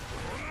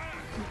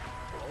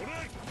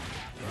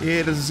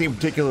 Yeah, it doesn't seem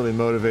particularly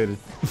motivated.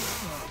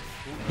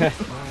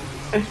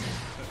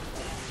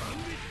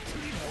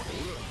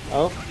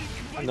 Oh,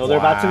 another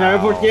bad scenario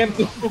for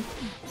Tiempo.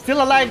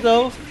 Still alive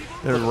though.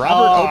 Did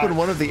Robert open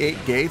one of the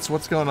 8 gates?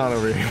 What's going on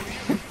over here?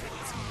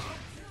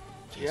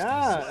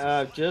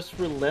 Yeah, just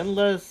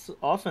relentless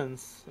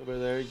offense over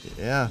there.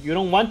 Yeah. You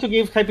don't want to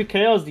give Happy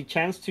Chaos the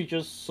chance to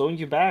just zone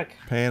you back.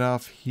 Paying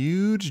off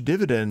huge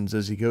dividends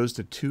as he goes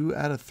to 2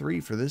 out of 3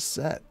 for this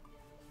set.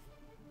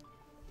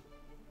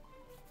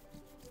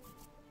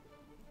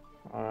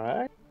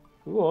 Alright.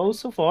 Cool,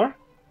 so far.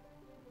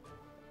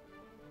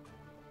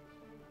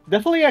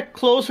 Definitely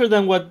closer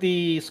than what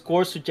the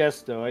score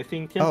suggests, though. I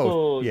think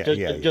Tiempo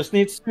just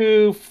needs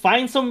to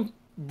find some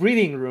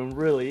breathing room,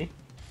 really.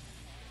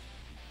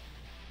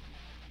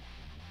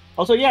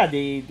 Also, yeah,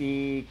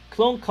 the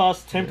clone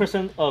costs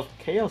 10% of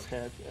Chaos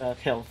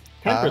health.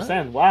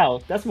 10%,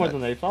 wow, that's more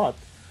than I thought.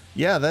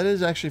 Yeah, that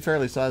is actually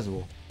fairly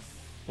sizable.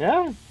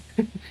 Yeah.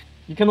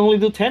 You can only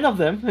do 10 of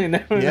them.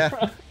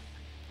 Yeah.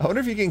 I wonder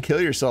if you can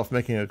kill yourself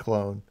making a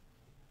clone.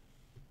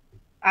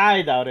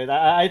 I doubt it.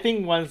 I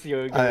think once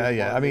you're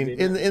yeah, I mean,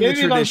 in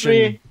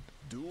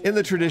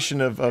the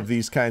tradition of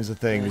these kinds of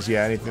things,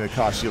 yeah, anything that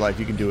costs you life,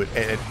 you can do it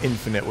at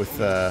infinite with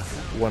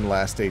one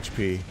last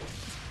HP.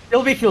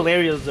 It'll be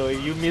hilarious though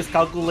if you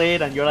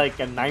miscalculate and you're like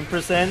at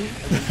 9% and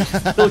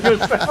then you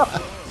just kill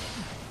yourself.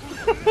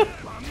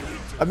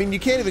 I mean, you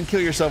can't even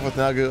kill yourself with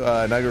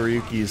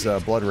Nagaryuki's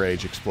Blood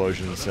Rage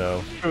explosion,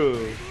 so...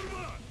 True.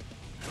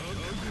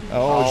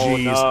 Oh,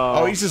 jeez. No.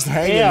 Oh, he's just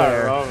hanging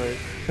there. Robert.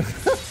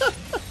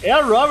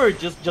 Yeah, Robert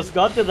just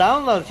got the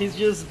download. He's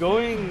just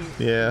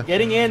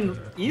getting in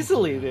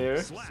easily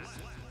there.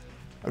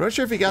 I'm not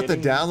sure if he got the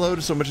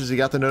download so much as he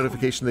got the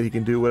notification that he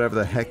can do whatever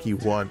the heck he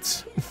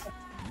wants.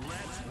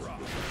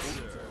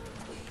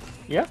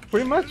 Yeah,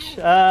 pretty much.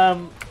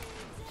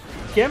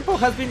 Tiempo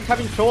has been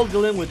having trouble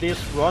dealing with these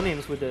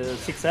run-ins with the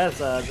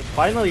 6S.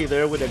 Finally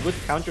there with a good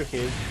counter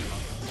hit.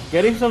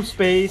 Getting some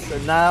space,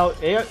 and now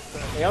AR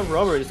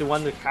Robert is the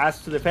one that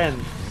has to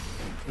defend.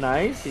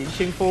 Nice,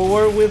 inching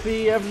forward with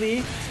the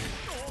FD.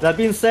 That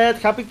being said,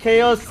 Happy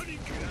Chaos,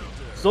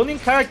 zoning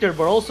character,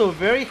 but also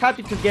very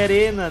happy to get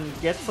in and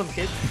get some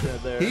hits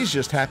there. He's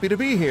just happy to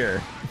be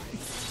here.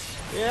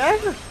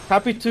 Yeah,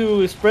 happy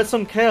to spread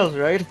some chaos,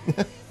 right?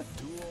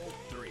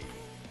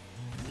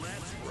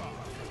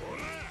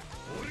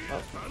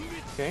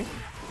 Okay.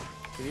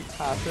 Pretty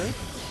passer.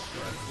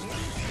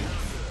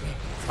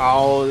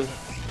 Oh.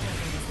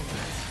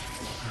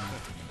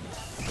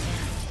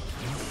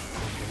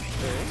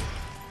 Okay.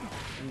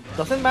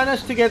 Doesn't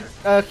manage to get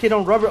a hit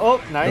on Robert.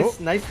 Oh, nice, nope.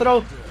 Nice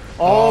throw.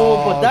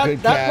 Oh, but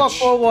that block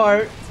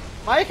forward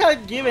might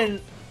have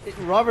given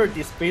Robert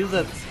the space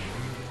that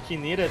he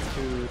needed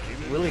to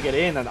really get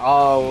in. And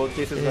oh,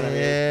 this is gonna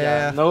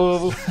be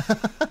no,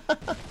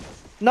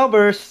 no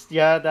burst.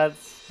 Yeah,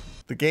 that's.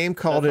 The game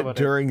called it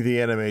during the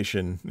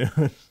animation.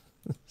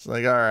 It's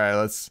like, all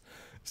right, it's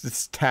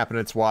tapping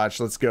its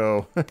watch. Let's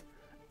go.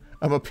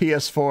 I'm a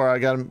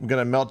PS4. I'm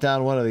gonna melt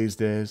down one of these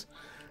days.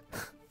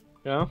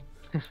 Yeah.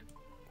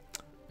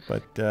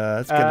 But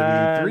it's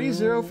gonna be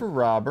 3-0 for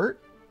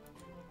Robert.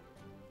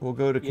 We'll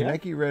go to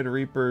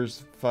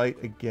KanekiRedReaper's fight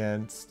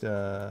against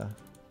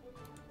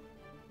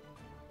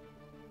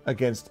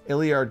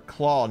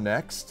EliardClaw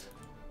next.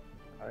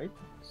 All right.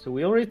 So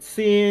we already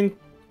seen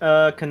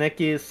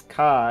Kaneki's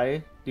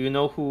Kai. Do you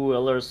know who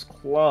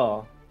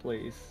EliardClaw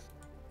plays?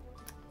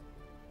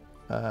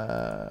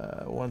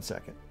 1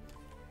 second.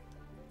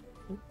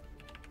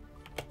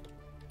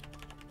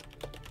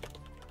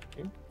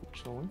 Okay,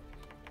 showing.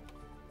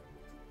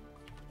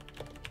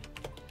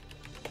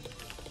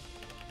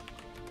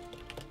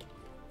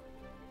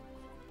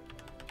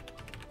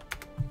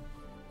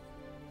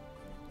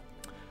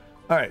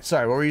 All right,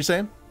 sorry, what were you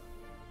saying?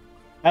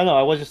 I don't know,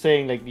 I was just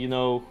saying, like, you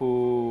know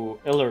who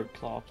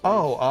EliardClaw plays?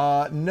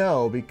 Oh,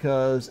 no,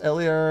 because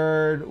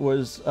Eliard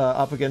was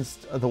up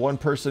against the one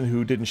person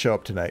who didn't show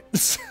up tonight.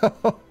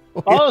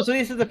 Oh, so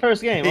this is the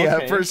first game. Yeah,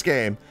 okay. First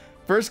game,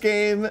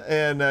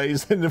 and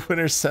he's in the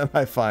winners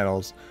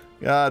semifinals.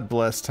 God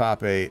bless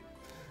top 8.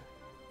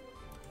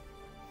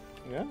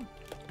 Yeah,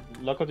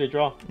 luck of the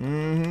draw.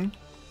 Mm-hmm.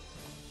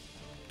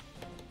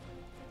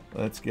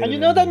 Let's get. And you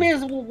know that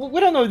means we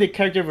don't know if the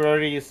character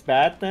variety is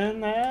bad.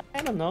 Then I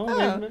don't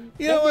know.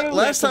 You know what?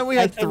 Last time we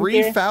had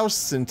 3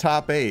 Fausts in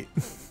top 8.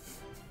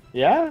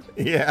 Yeah.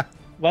 Yeah.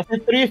 Was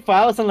it 3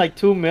 Fausts and like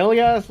 2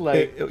 Millias?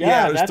 Like it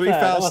was 3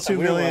 Fausts, 2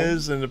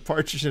 Millias, and a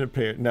partridge in a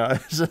pear. No,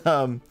 it's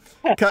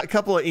a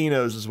couple of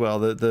Enos as well.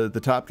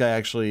 The top guy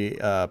actually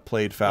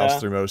played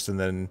Faust through most, and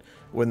then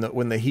when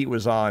the heat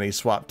was on, he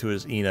swapped to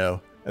his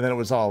Eno, and then it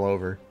was all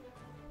over.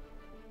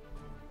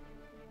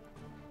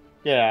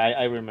 Yeah,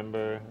 I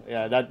remember.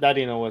 Yeah, that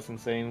Eno was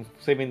insane.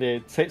 Saving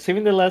the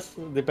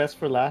best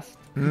for last.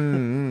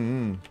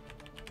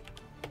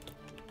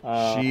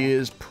 She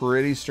is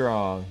pretty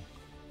strong.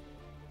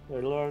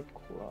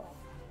 EliardClaw.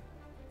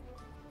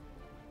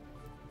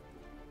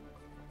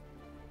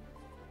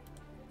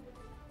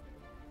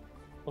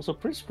 Also,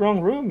 pretty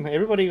strong room.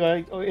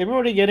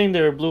 Everybody getting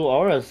their blue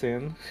auras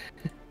in.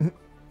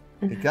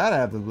 You gotta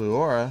have the blue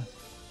aura.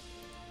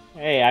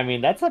 Hey, I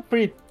mean that's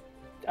probably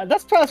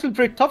a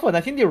pretty tough one.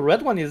 I think the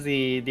red one is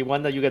the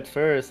one that you get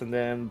first, and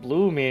then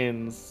blue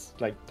means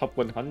like top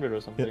 100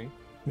 or something.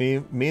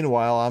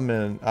 Meanwhile,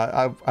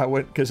 I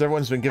went because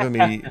everyone's been giving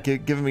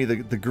me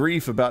the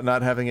grief about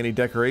not having any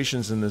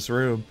decorations in this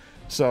room.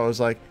 So I was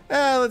like,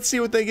 let's see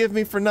what they give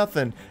me for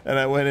nothing. And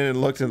I went in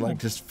and looked at like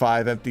just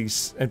 5 empty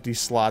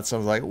slots. I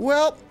was like,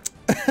 well.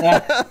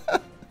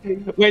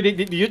 Wait,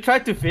 did you try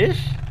to fish?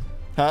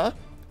 Huh?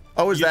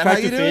 Oh, is that how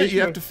you do it?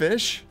 You have to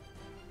fish?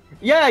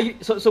 Yeah.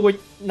 So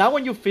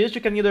when you fish,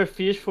 you can either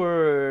fish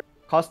for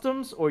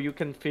customs or you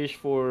can fish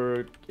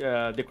for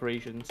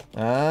decorations.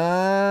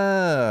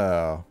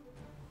 Oh.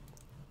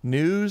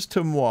 News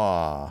to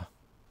moi.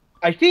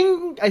 I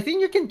think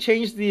you can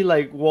change the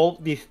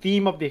the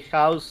theme of the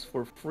house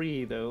for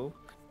free though.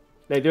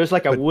 Like there's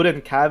like a wooden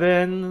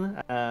cabin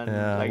and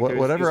Yeah, like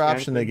whatever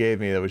option they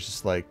gave me, that was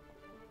just like,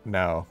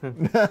 no.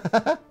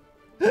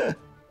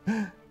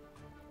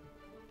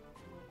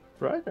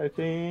 Right, I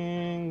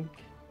think.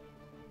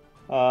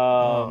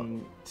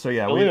 So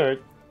yeah,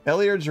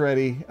 Eliard's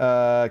ready.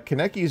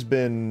 Kaneki's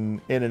been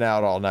in and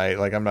out all night.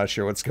 Like I'm not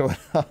sure what's going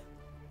on.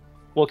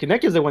 Well,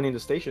 Kaneki's the one in the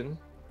station.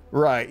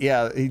 Right.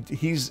 Yeah.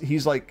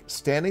 He's like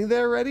standing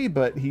there ready,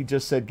 but he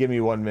just said, "Give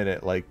me 1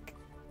 minute." Like,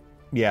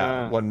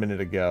 yeah, 1 minute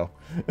ago.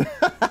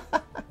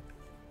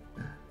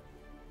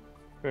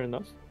 Fair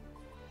enough.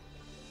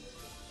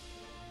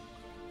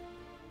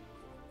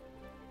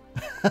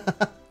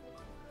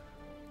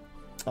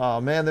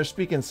 Oh man, they're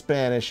speaking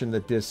Spanish in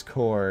the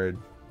Discord.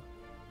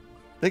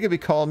 They could be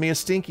calling me a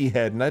stinky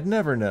head, and I'd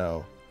never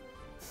know.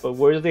 But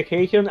where's the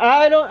Heikyun?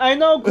 I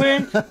know,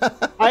 Quint.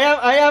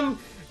 I am.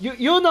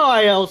 You know,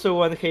 I also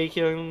want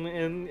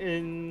Heikyun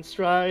in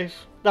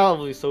Strife. That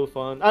will be so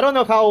fun. I don't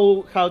know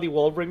how the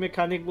wall break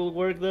mechanic will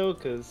work though,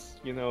 because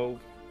you know,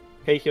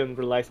 Heikyun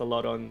relies a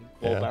lot on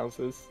wall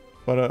bounces.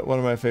 One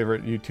of my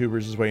favorite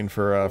YouTubers is waiting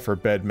for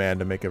Bedman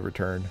to make a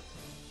return.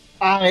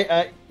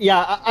 I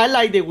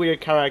like the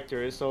weird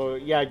characters. So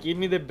yeah, give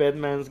me the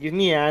Bedmans. Give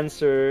me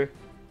Answer.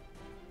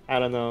 I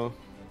don't know.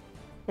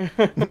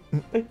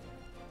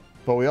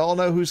 But we all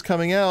know who's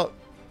coming out,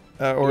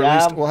 or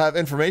at least we'll have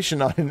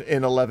information on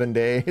in 11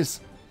 days.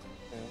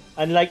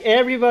 And like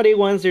everybody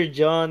wants their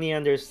Johnny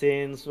and their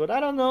Sins, but I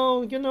don't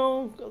know. You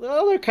know, the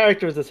other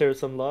characters deserve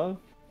some love.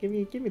 Give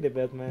me the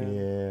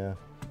Bedman.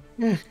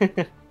 Yeah.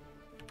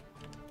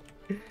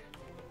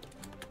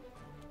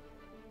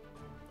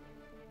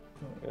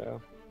 Yeah.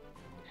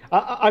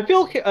 I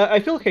feel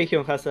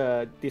Heikyun has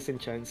a decent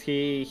chance.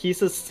 He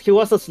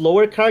was a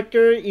slower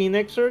character in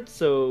Exert,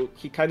 so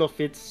he kind of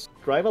fits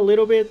Drive a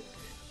little bit.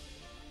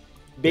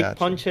 Big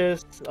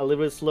punches, a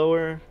little bit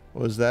slower.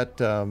 Was that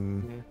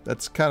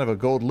that's kind of a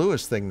Gold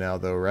Lewis thing now,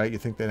 though, right? You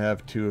think they'd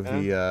have two of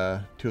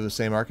the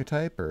same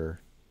archetype, or?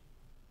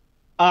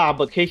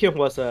 But Heikyun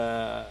was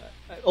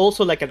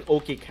also like an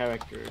Oki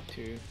character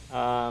too.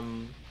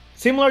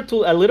 Similar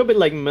to a little bit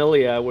like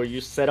Melia, where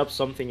you set up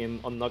something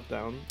on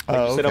knockdown.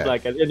 Like you set up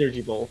like an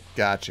energy ball.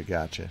 Gotcha.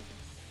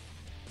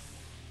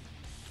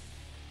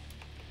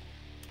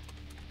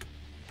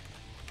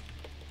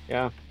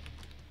 Yeah.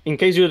 In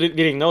case you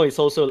didn't know, it's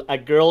also a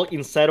girl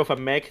inside of a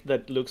mech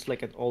that looks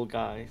like an old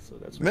guy. So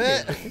that's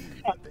they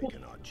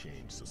cannot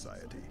change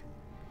society.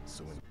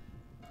 So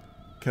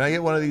can I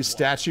get one of these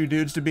statue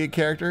dudes to be a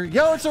character?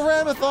 Yo, it's a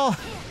Ramathal!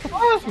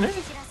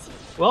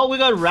 Well, we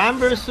got Ram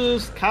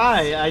versus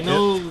Kai. I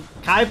know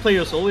Kai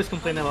players always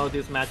complain about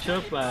this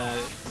matchup.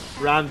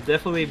 Ram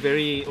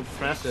definitely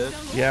impressive.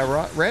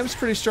 Yeah, Ram's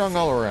pretty strong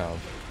all around.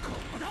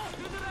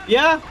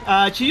 Yeah,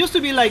 she used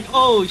to be like,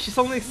 oh, she's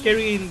only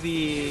scary in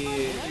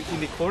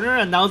the corner,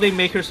 and now they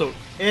make her so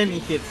any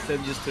hit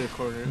sends just to the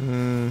corner.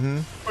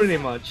 Pretty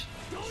much.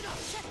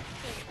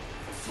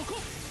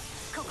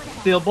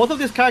 Still, both of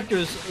these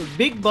characters,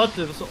 big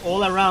buttons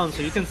all around,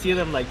 so you can see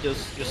them like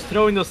just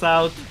throwing those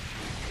out.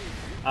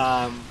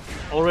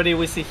 Already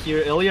we see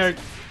here Eliard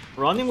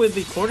running with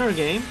the corner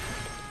game.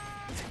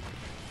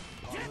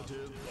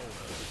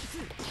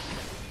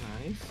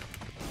 Nice.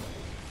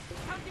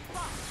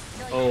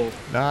 Oh,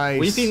 nice.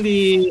 Weaving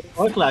the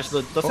Power Flash,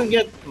 but doesn't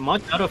get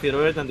much out of it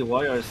other than the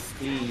Warrior's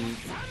speed.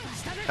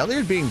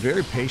 Eliard being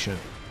very patient.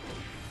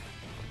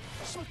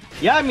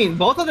 Yeah, I mean,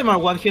 both of them are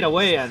one hit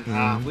away, and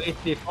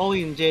with the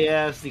falling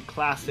JS, the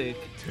classic.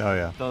 Oh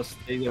yeah. Does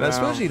stay I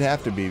suppose he'd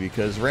have to be,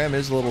 because Ram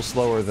is a little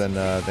slower than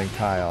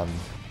Kai on.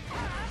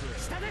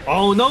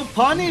 Oh, no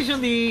punish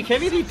on the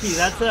heavy DP.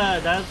 That's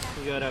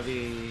gotta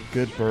be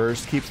good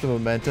burst, keeps the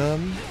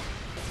momentum.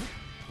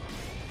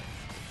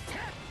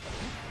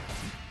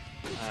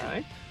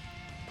 Alright.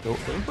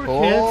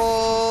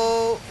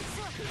 Oh!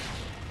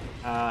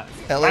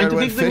 Trying to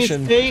fix the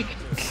mistake.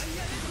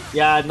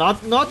 Yeah,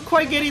 not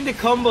quite getting the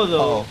combo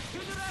though.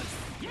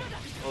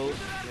 Oh,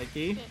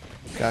 Kaneki.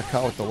 Got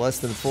caught with the less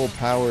than full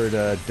powered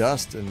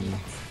dust, and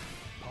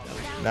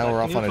now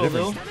we're off on a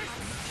different.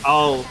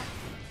 Oh.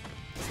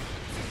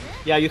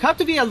 Yeah, you have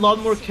to be a lot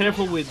more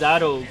careful with that,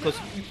 because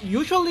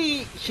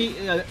usually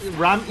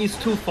Ram is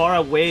too far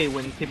away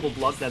when people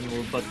block that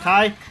move. But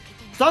Kai,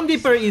 Sun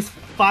Dipper is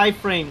 5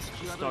 frames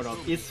startup.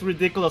 It's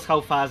ridiculous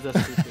how fast that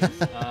move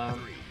is.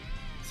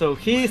 So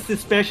he's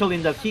special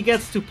in that he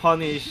gets to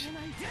punish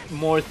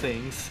more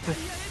things.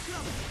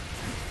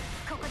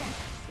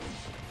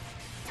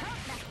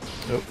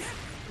 Nope.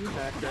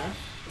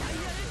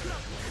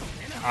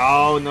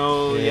 Oh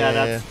no, yeah,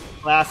 that's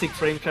classic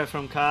frame trap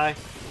from Kai.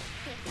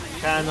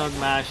 Cannot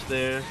mash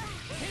there.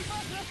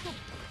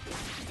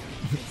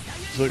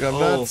 Look,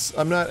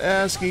 I'm not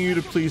asking you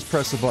to please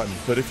press a button,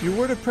 but if you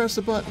were to press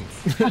a button.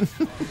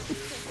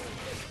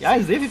 Yeah,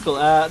 it's difficult.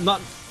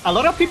 Not a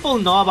lot of people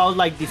know about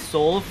like the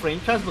Soul frame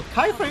tracks, but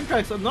Kai frame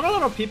tracks, not a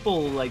lot of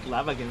people like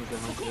laugh against them,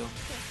 I feel.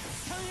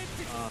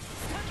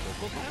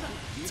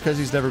 It's because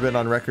he's never been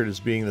on record as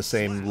being the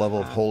same level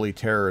of holy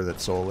terror that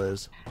Soul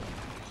is.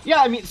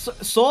 Yeah, I mean,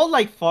 so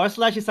like /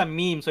 is a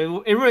meme,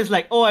 so everyone's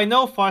like, oh, I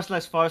know /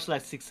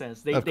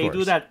 success. They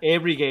do that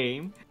every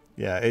game.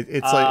 Yeah,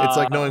 it's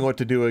like knowing what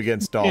to do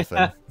against Dolphin.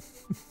 Yeah.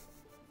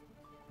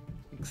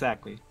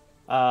 Exactly.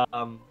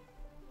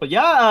 But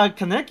yeah,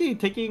 Kaneki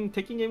taking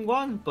game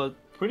 1, but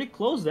pretty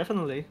close,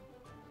 definitely.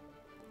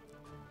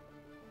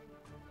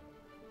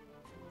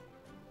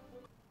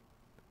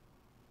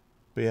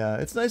 But yeah,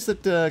 it's nice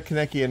that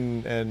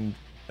Kaneki and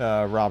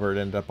Robert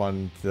end up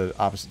on the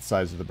opposite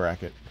sides of the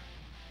bracket.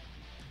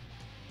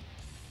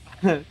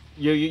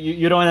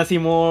 You don't want to see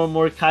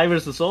more Kai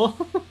versus Soul?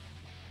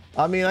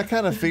 I mean, I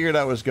kind of figured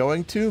I was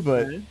going to,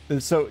 but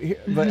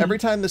but every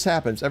time this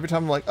happens, every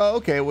time I'm like, oh,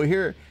 okay, well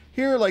here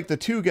are like the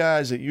 2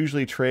 guys that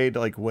usually trade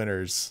like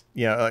winners,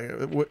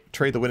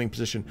 trade the winning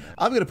position.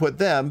 I'm gonna put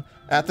them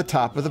at the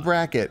top of the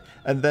bracket,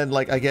 and then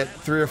like I get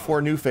 3 or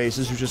 4 new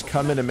faces who just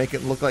come in and make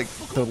it look like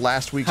the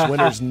last week's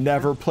winners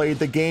never played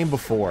the game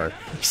before.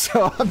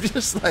 So I'm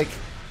just like,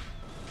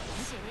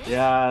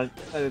 yeah,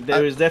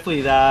 there is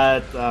definitely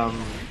that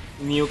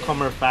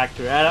newcomer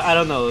factor. I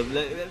don't know.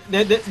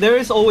 There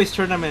is always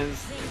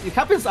tournaments. It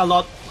happens a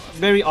lot,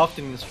 very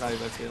often in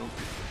Strive, I feel,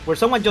 where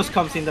someone just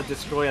comes in that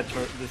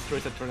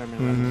destroys a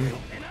tournament.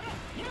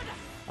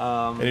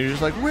 And you're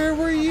just like, where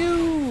were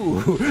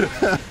you?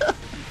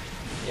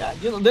 Yeah,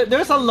 you know,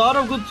 there's a lot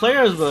of good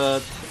players,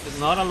 but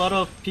not a lot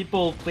of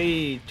people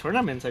play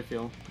tournaments, I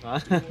feel.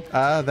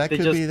 That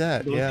could be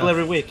that. Yeah.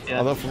 Every week. Yeah.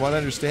 Although, from what I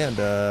understand,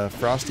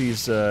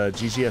 Frosty's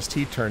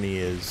GGST tourney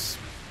is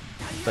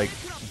like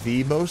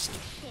the most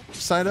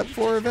signed up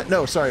for event.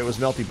 No, sorry, it was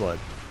Melty Blood,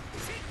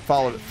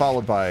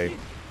 followed by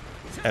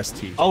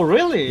ST. Oh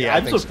really? Yeah,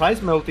 I'm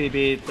surprised Melty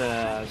beat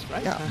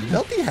Strike. Yeah,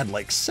 Melty had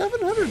like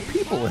 700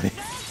 people in it.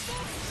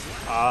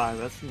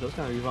 That's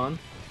gonna be fun.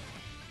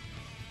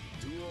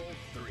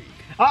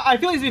 I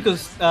feel it's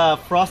because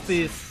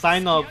Frosty's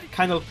sign up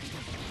kind of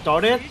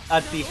started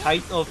at the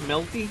height of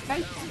Melty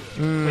hype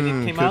when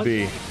it came out. Could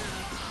be.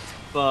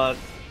 But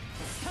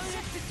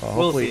well,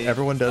 hopefully we'll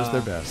everyone does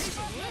their best.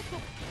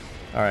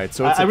 All right,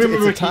 so it's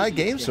a tie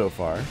game so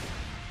far.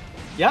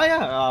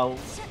 Yeah.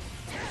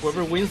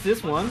 Whoever wins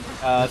this one,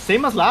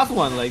 same as last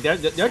one. Like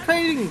they're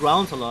trading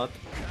rounds a lot.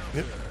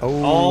 Yep.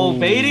 Oh,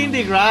 baiting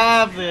the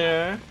grab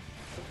there.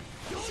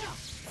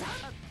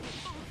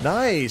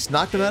 Nice,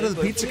 knocked him out of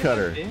the pizza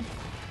cutter.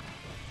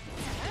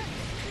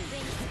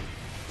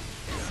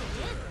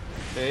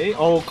 Okay.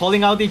 Oh,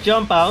 calling out the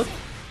jump out.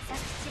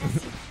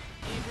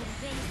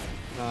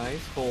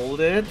 Nice, hold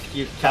it.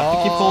 You have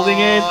to keep holding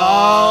it.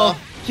 Oh,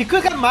 he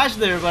could have mashed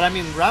there, but I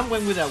mean, Ram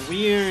went with a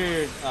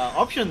weird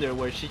option there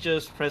where she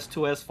just pressed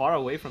 2S far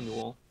away from the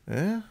wall.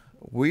 Yeah,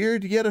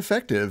 weird yet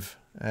effective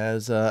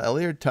as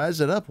Eliard ties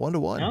it up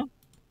 1-1. Yeah.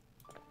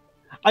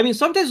 I mean,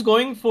 sometimes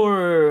going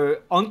for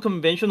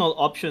unconventional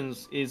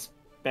options is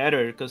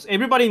better because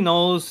everybody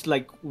knows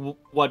like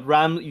what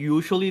Ram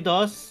usually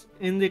does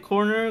in the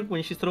corner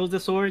when she throws the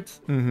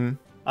swords. Throw.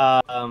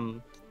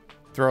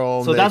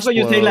 So that's what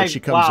you think. Like she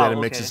comes in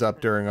and mixes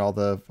up during all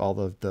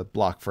the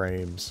block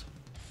frames.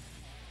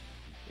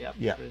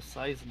 Yeah,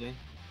 precisely.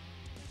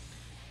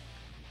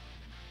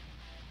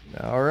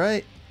 All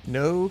right,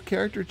 no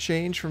character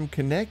change from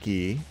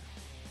Kaneki.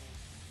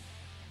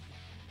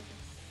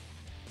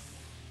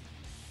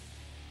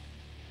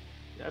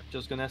 Yep,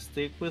 just gonna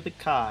stick with the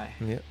Kai.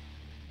 Yep.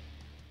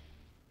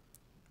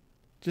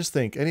 Just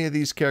think, any of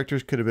these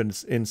characters could have been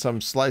in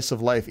some slice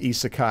of life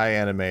isekai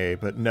anime,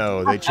 but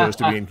no, they chose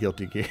to be in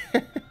Guilty Gear.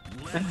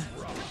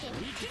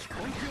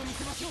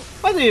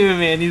 What do you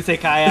mean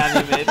isekai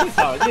anime?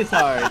 These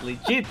are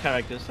legit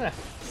characters.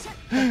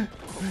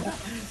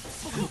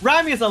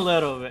 Ram is a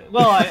little bit.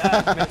 Well,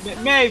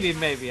 maybe.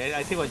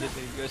 I see what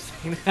you're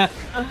saying.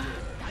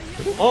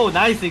 Oh,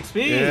 nice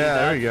XP. Yeah,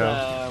 there you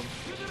go.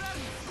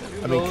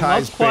 I mean,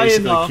 Kai's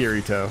basically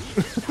Kirito.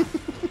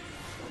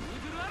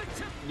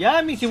 Yeah,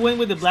 I mean, he went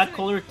with the black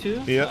color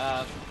too.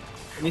 Yep.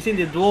 Missing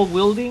the dual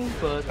wielding,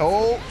 but...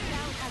 Oh,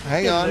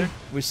 hang on.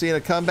 We're seeing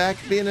a comeback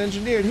being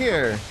engineered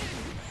here.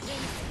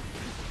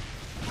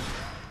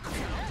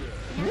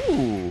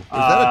 Ooh,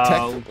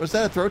 was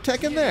that a throw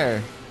tech in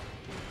there?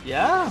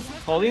 Yeah,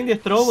 holding the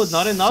throw was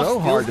not enough. So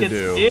hard to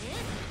do.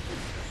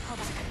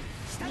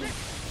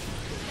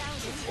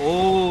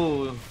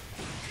 Oh,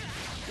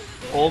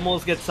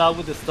 almost gets out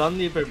with the stun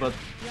leaper, but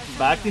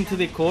back into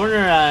the corner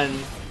and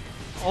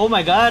oh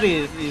my God,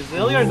 is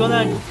Eliard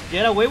gonna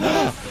get away with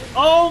it?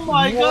 Oh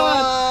my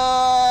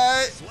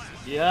God!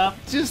 Yep.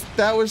 Just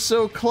that was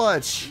so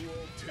clutch.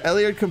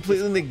 Eliard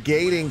completely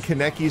negating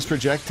Kaneki's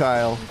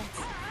projectile.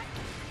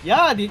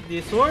 Yeah,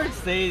 the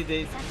swords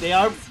they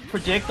are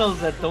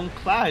projectiles that don't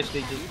clash.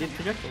 They just get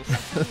projectiles.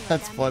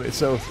 That's funny.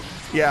 So,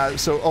 yeah.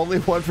 So only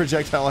one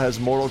projectile has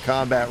Mortal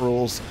Kombat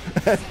rules.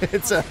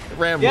 It's a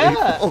Ram.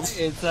 Yeah,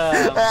 it's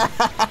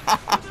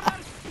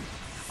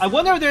I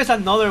wonder if there's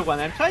another one.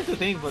 I'm trying to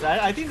think, but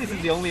I think this is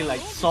the only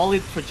like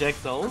solid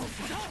projectile.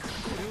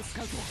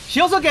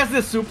 She also gets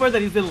the super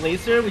that is the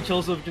laser, which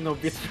also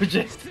beats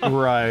projectile.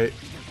 Right.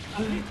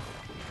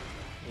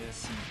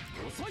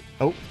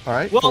 Oh, all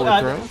right. Well, forward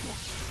throw.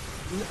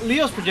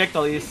 Leo's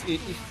projectile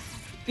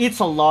it's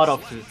a lot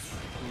of hits.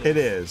 It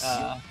is.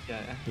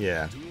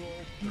 Yeah.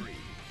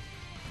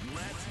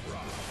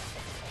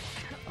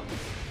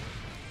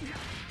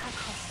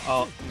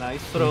 Oh,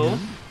 nice throw.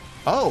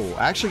 Oh,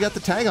 actually got the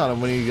tag on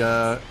him when he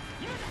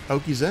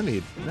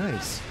Okizemi'd.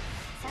 Nice.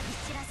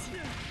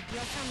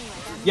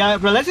 Yeah,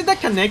 realizing that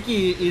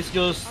Kaneki is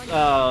just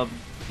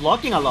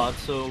blocking a lot,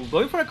 so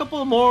going for a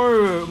couple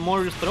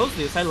more throws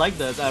this, I like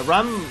that.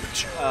 Ram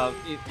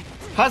it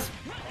has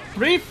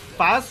pretty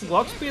fast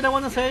walk speed, I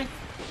want to say.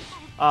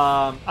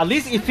 At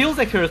least it feels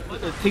like her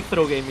tick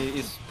throw game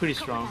is pretty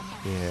strong.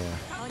 Yeah.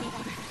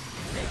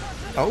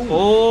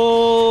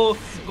 Oh,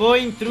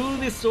 going through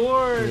the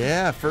sword.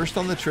 Yeah, first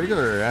on the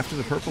trigger after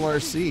the purple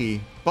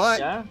RC. But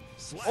yeah.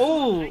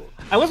 Oh,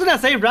 I was gonna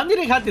say Ram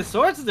didn't have the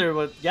swords there,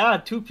 but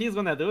yeah, 2P is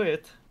gonna do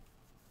it.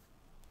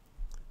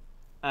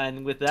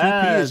 And with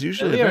that, 2P is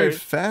usually a very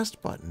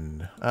fast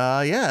button.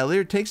 Yeah,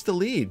 Eliard takes the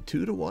lead,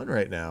 2-1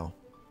 right now.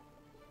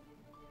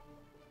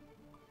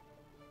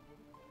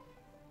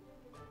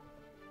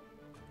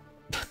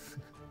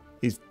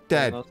 He's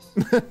dead.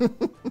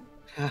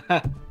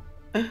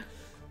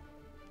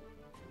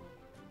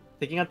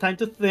 Taking a time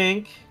to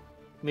think.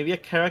 Maybe a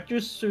character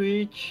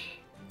switch.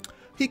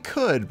 He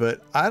could,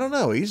 but I don't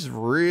know. He's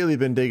really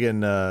been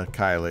digging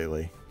Kai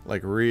lately.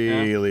 Like,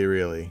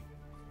 really.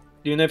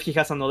 Do you know if he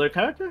has another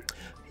character?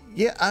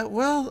 Yeah,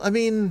 well, I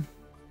mean...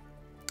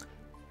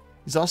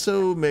 He's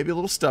also maybe a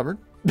little stubborn.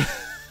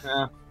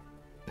 Yeah.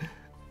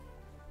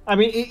 I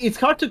mean, it's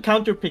hard to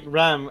counterpick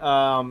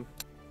Ram,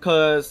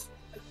 because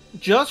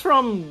just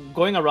from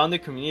going around the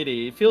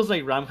community, it feels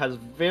like Ram has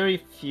very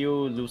few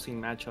losing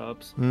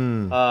matchups.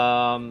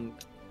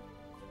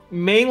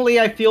 Mainly,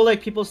 I feel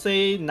like people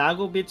say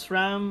Nago beats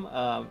Ram.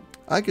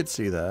 I could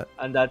see that.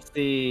 And that's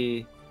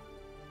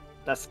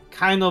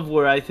kind of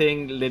where I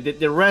think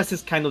the rest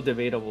is kind of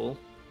debatable.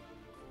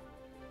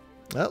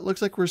 Well, it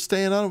looks like we're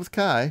staying on with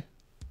Kai.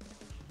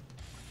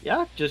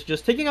 Yeah,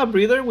 just taking a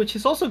breather, which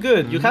is also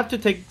good. You have to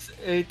take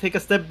a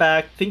step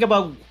back, think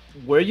about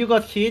where you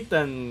got hit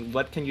and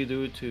what can you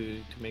do to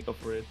make up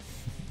for it.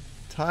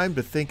 Time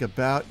to think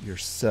about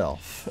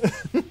yourself.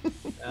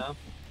 Yeah.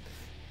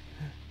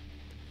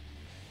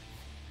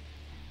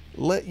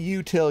 Let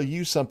you tell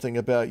you something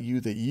about you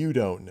that you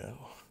don't know.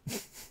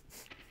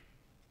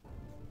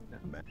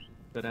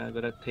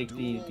 Gotta take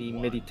the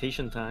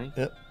meditation time.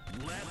 Yep.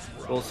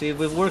 We'll see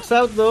if it works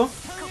out though.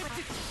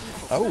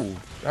 Oh,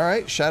 all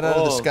right. Shot out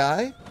of the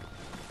sky.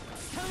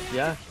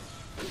 Yeah.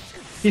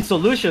 His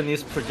solution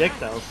is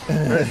projectiles.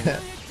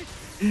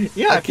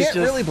 Yeah, I can't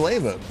really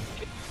blame him.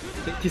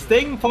 He's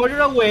staying farther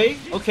away.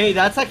 Okay,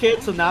 that's a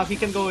hit, so now he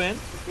can go in.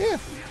 Yeah.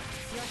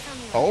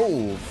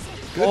 Oh,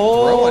 good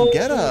throw on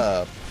get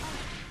up.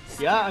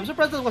 Yeah, I'm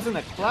surprised that wasn't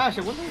a clash.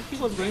 I wonder if he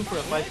was going for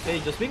a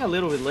 5K, just being a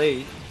little bit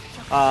late.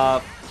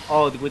 Oh,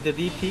 with the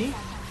DP,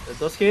 that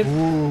does hit.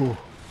 Ooh.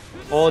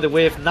 Oh, the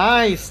wave,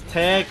 nice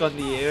tech on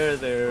the air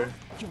there.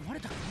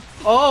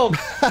 Oh,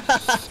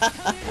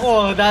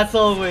 oh, that's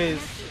always.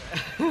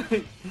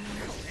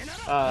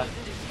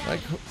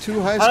 Like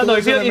two high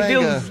schoolers in a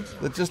manga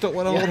that just don't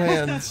want to hold Yeah.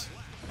 hands.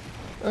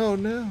 Oh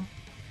no.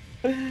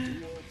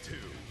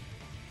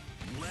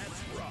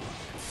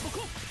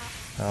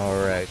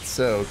 All right,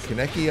 so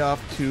Kaneki off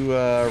to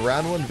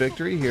round 1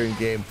 victory here in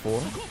game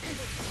 4.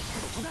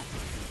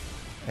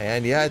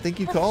 And yeah, I think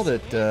you called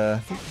it.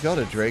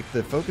 Drake.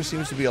 The focus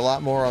seems to be a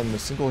lot more on the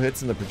single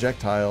hits and the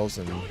projectiles,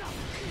 and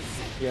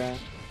Yeah.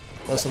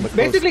 less on the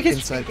Basically,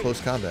 inside close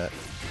combat.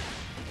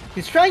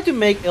 He's trying to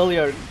make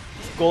Eliard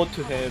go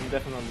to him,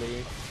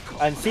 definitely,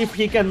 and see if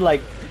he can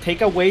like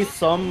take away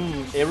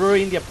some error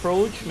in the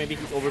approach, maybe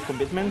his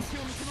overcommitments.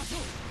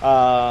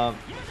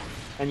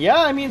 And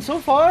yeah, I mean, so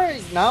far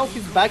now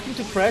he's back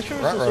into pressure,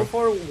 so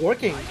far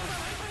working.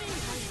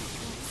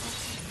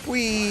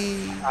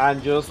 Whee!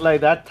 And just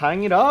like that,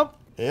 tying it up.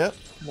 Yep.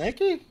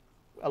 Kaneki,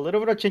 a little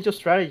bit of change of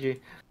strategy.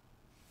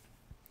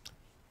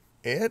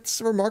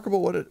 It's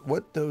remarkable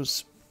what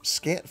those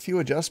scant few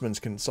adjustments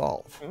can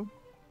solve.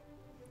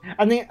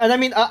 I mean,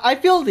 I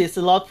feel this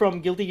a lot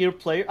from Guilty Gear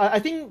players. I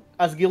think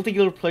as Guilty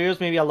Gear players,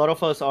 maybe a lot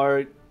of us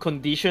are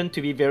conditioned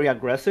to be very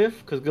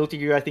aggressive, because Guilty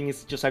Gear, I think,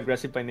 is just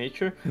aggressive by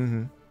nature.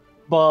 Mm-hmm.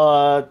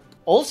 But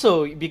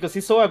also, because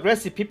it's so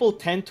aggressive, people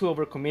tend to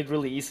overcommit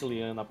really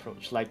easily on an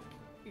approach. Like,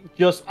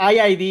 just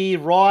IID,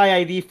 raw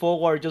IID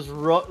forward, just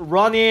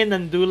run in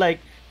and do, like,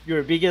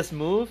 your biggest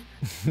move.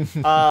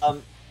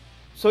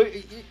 So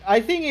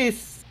I think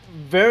it's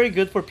very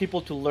good for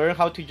people to learn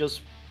how to just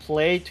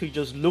play, to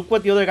just look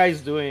what the other guy is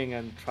doing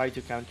and try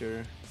to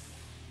counter.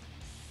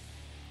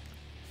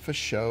 For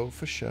show,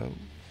 for show.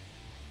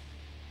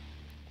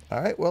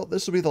 All right, well,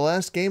 this will be the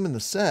last game in the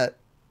set.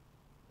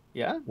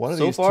 Yeah. One of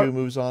so these far, two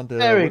moves on to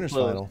very winner's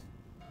close. final.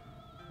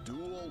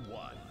 Duel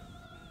 1.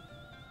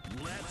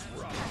 Let's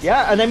rock.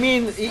 Yeah, and I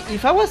mean,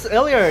 if I was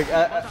Eliard,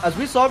 as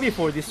we saw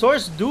before, the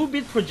swords do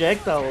beat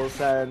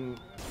projectiles, and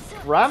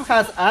Ram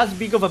has as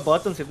big of a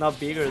buttons, if not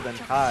bigger, than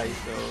Kai,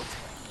 so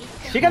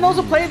she can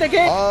also play the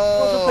game.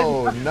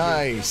 Oh,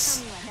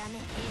 nice.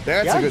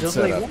 That's a good just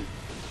setup. Like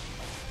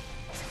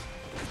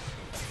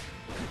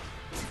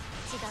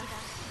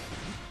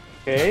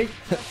Okay. it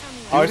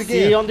RC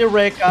again. on the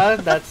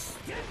Rekka. That's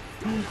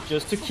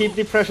just to keep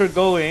the pressure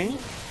going.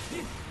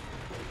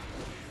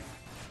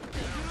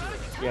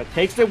 Yeah,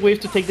 takes the whiff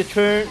to take the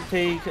turn.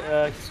 Take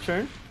his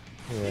turn.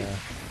 Yeah.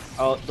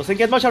 Oh, doesn't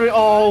get much of it.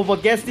 Oh,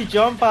 but gets the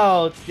jump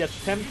out. The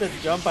attempted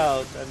jump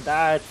out. And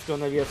that's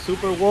gonna be a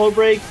super wall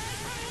break.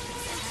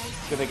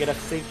 Gonna get a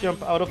safe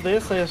jump out of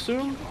this, I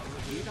assume.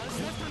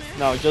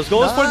 No, just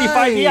goes for the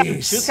 5. Yeah,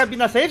 should have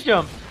been a safe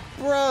jump.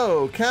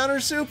 Bro, counter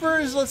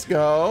supers, let's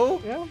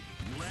go. Yeah.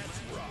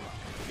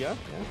 Yeah,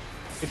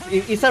 yeah.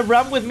 It's a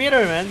ramp with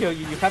meter, man. You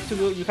have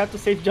to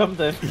safe jump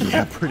them.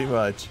 Yeah, pretty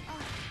much.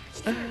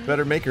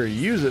 Better make her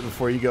use it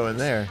before you go in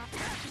there.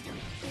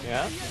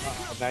 Yeah.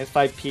 Nice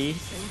 5P.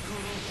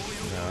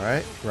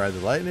 Alright, ride the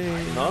lightning.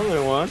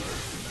 Another one.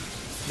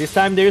 This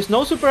time there's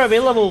no super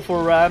available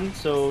for Ram,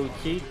 so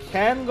he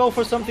can go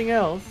for something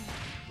else.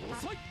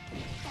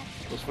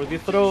 Goes for the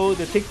throw,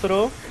 the tick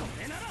throw.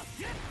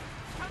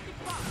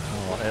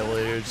 Oh,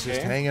 Eliard's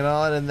just hanging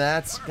on, and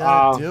that's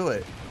gonna do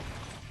it.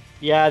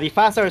 Yeah, the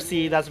fast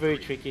RC, that's very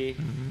tricky.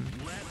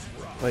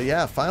 But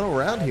yeah, final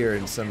round here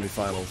in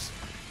semifinals.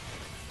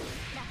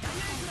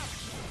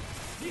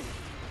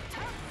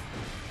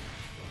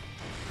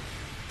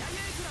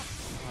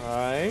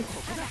 Alright.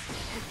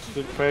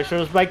 Good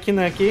pressures by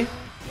Kaneki.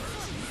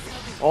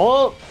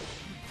 Oh!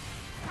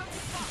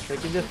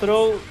 Taking the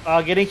throw.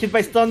 Getting hit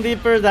by Stun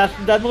Deeper.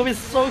 That move is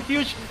so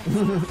huge.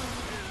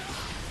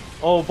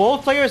 Oh,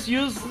 both players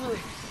use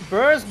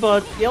burst,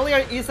 but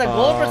Eliard is a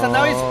gold burst and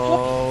now he's...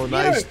 Oh,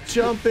 nice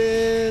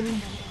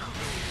jumping.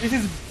 This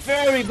is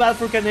very bad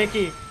for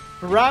Kaneki.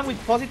 Ram with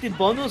positive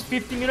bonus,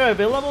 50 meter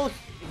available.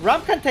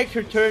 Ram can take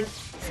her turn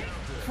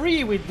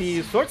free with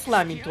the sword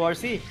slam into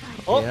RC.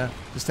 Oh. Yeah,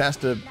 just has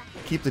to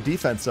keep the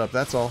defense up,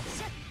 that's all.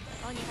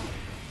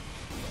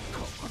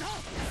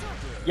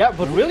 Yeah,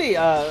 but really,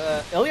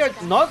 Eliard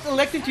not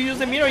electing to use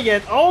the meter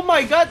yet. Oh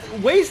my god,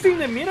 wasting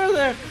the meter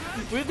there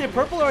with the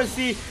purple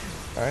RC.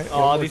 All right.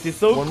 Oh, this is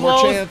so one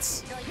close. More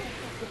chance.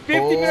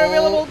 50 meter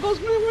available, goes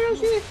for the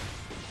RC.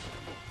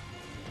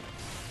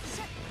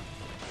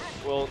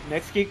 Well,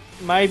 next kick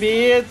might be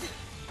it.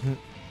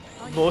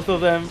 Both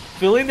of them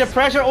feeling the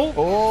pressure.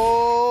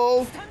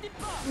 Oh,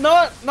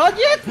 not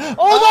yet.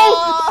 Oh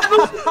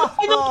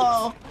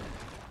no!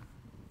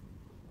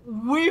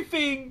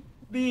 Whiffing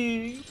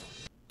the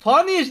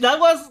punish. That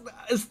was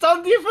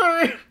Stun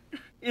Deeper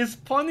is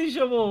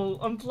punishable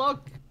on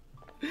clock.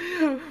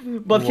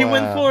 But he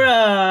went for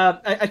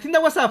I think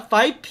that was a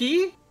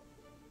 5P.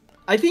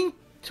 I think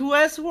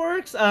 2S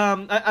works.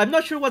 I'm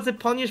not sure what's the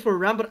punish for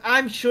Ram, but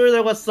I'm sure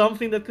there was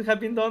something that could have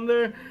been done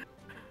there.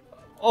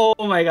 Oh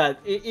my god!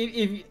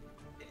 If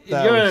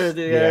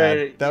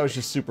that was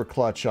just super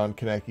clutch on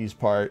Kaneki's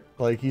part.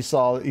 Like he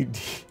saw, you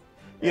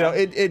know,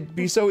 it'd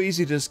be so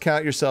easy to just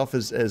count yourself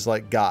as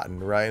like gotten,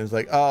 right? And it's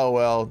like, oh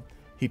well,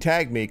 he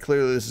tagged me.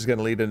 Clearly, this is going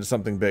to lead into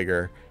something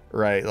bigger,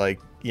 right? Like,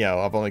 you know,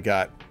 I've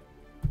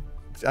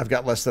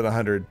got less than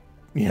 100,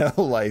 you know,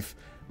 life.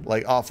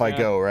 Like off I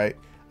go, right?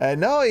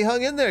 And no, he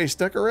hung in there. He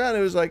stuck around.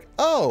 It was like,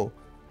 oh,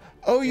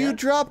 you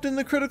dropped in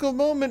the critical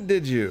moment,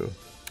 did you?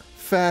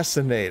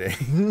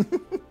 Fascinating.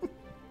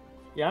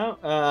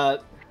 Yeah.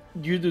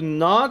 You do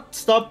not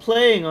stop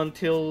playing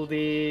until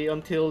the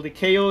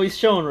KO is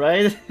shown,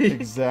 right?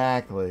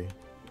 Exactly.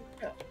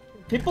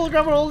 People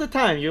grabber all the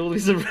time. You will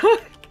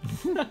survive.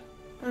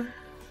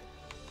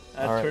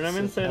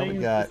 Tournament so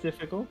setting is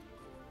difficult.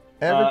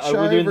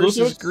 EverChari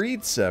versus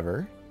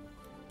Greedsever.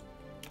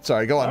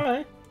 Sorry, go on. All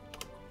right.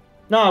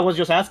 No, I was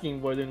just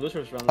asking. We're doing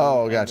losers round.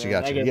 Oh, gotcha.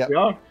 I guess yep. we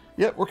are.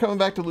 Yep, we're coming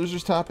back to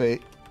losers top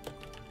 8.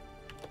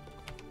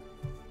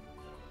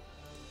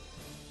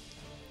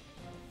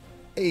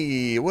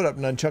 Hey, what up,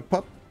 Nunchuck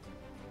Pup?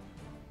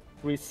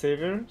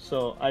 Greedsever.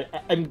 So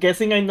I'm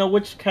guessing I know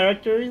which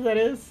character that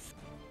is.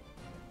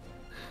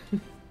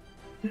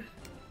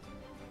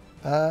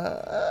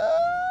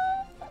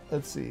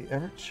 Let's see.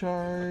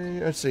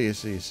 EverChari. Let's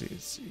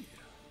see.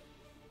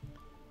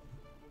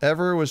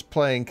 Ever was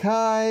playing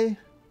Kai.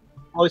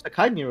 Oh, it's a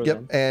Kai Nero.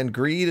 Yep, then. and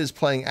Greed is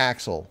playing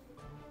Axel.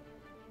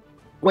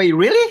 Wait,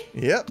 really?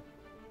 Yep.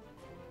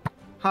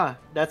 Huh?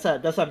 That's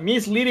a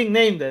misleading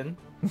name then.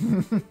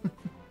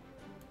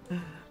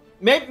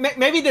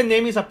 Maybe the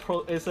name is a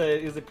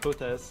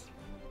protest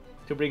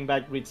to bring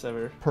back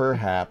Greedsever.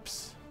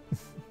 Perhaps.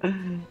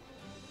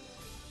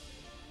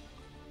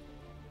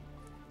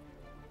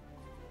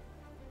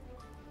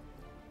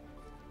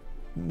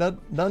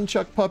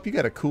 Nunchuck Pup, you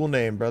got a cool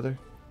name, brother.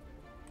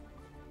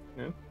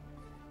 Yeah.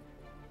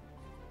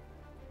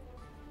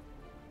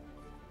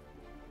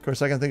 Of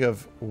course, I can think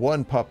of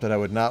one pup that I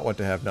would not want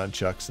to have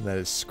nunchucks, and that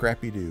is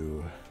Scrappy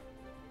Doo.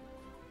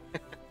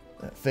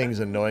 That thing's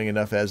annoying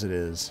enough as it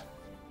is.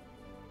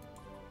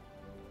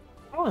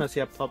 I want to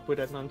see a pup with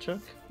a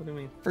nunchuck. What do you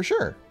mean? For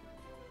sure.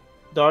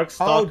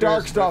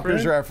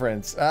 Darkstalkers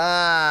reference.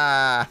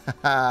 Ah,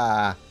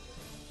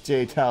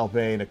 J.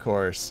 Talbane, of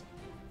course.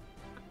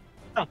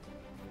 Oh.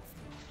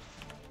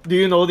 Do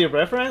you know the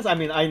reference? I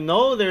mean, I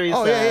know there is.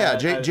 Oh yeah.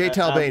 J.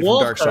 Talbane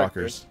from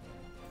Darkstalkers.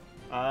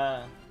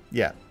 Ah.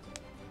 Yeah.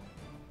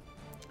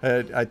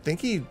 I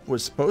think he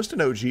was supposed to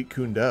know Jeet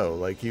Kune Do.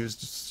 Like, he was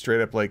just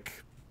straight up like,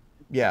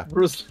 yeah.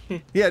 Bruce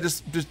Lee. Yeah,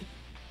 just,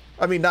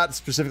 I mean, not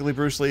specifically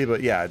Bruce Lee,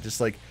 but yeah,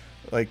 just like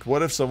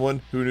what if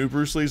someone who knew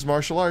Bruce Lee's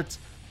martial arts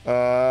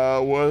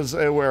was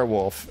a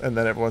werewolf? And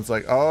then everyone's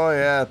like, oh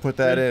yeah, put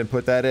that in,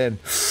 put that in.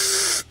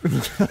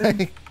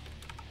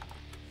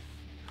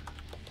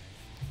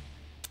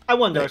 I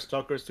want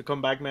Darkstalkers to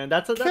come back, man.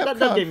 That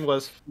game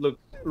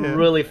looked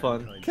really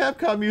fun.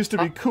 Capcom used to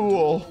be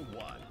cool.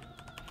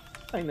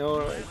 I know,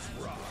 right?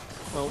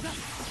 Well,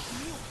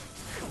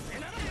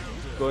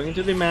 going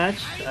into the match,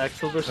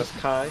 Axel versus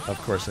Kai.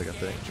 Of course I got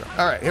the name wrong.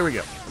 Alright, here we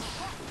go.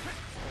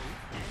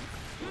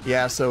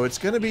 Yeah, so it's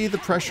gonna be the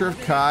pressure of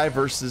Kai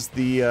versus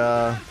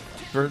the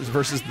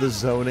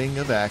zoning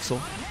of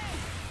Axel.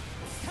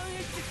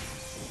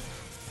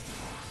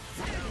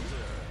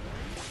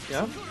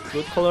 Yeah,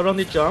 good color on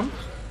the jump.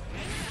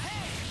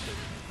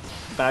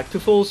 Back to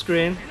full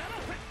screen.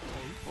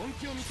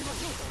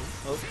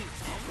 Oh.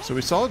 So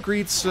we saw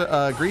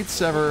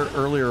Greedsever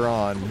earlier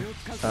on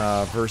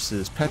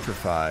versus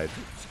Petrified,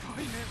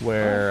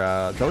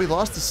 where though he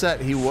lost the set,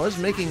 he was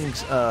making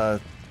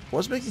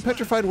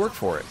Petrified work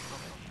for it.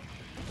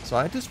 So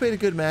I anticipate a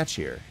good match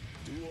here.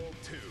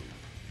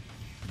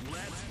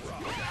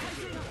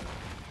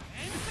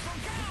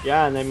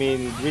 Yeah, and I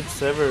mean,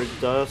 Greedsever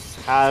does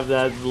have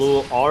that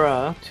blue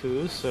aura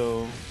too,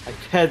 so I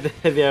bet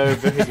they are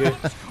very good.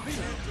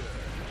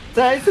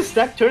 It's a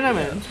stacked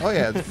tournament. Oh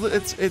yeah,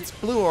 it's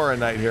Blue Aura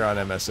night here on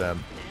MSM.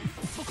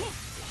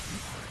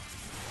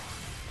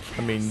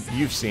 I mean,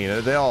 you've seen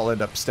it. They all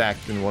end up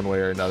stacked in one way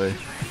or another.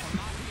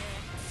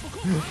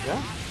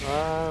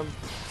 Yeah.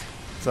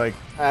 It's like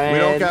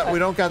we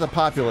don't got the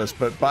populace,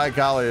 but by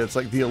golly, it's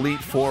like the Elite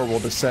Four will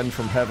descend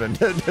from heaven.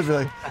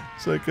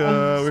 It's like we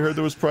heard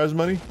there was prize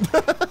money.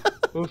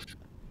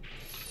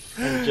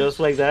 And just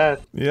like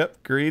that.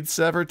 Yep,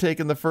 Greedsever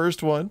taking the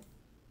first one.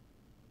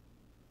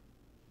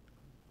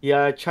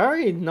 Yeah,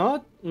 Chari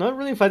not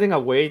really finding a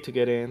way to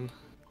get in.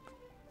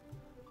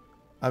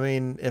 I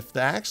mean, if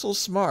the Axel's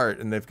smart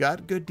and they've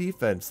got good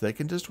defense, they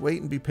can just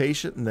wait and be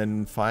patient and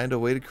then find a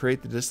way to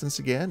create the distance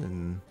again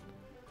and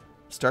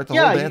start the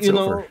whole dance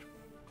over.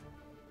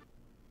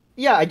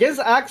 Yeah, against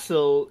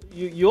Axel,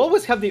 you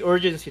always have the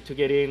urgency to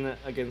get in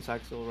against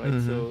Axel, right?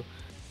 Mm-hmm. So,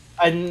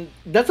 and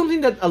that's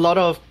something that a lot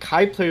of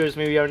Kai players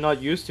maybe are not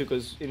used to,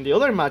 because in the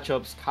other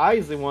matchups, Kai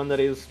is the one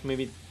that is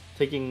maybe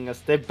taking a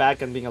step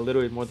back and being a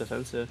little bit more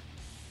defensive.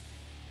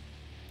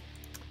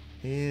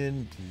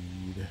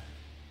 Indeed.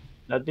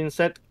 That being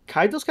said,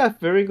 Kai does have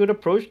very good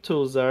approach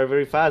tools that are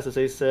very fast. As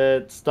I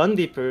said, Stun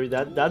Deeper,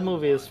 that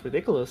move is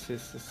ridiculous.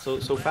 It's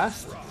so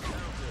fast.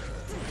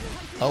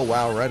 Oh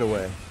wow, right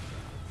away.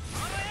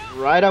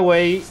 Right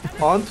away,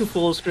 onto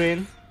full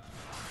screen.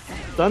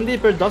 Stun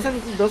Deeper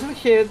doesn't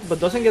hit, but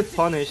doesn't get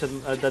punished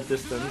at that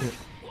distance.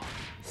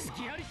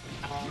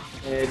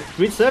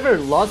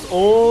 Greedsever lost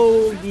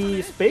all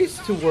the space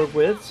to work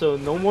with, so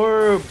no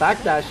more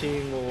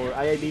backdashing or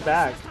IIB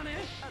back.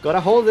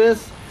 Gotta hold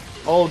this.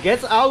 Oh,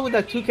 gets out with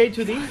that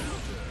 2K2D.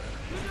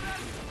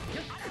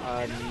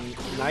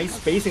 Nice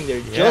spacing there,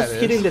 Yeah, just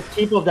hitting the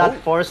tip of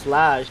that far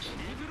slash.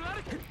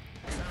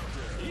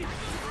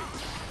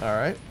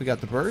 Alright, we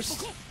got the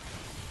burst.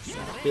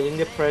 Feeling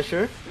the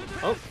pressure.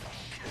 Oh,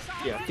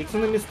 yeah,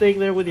 fixing the mistake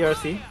there with the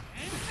RC.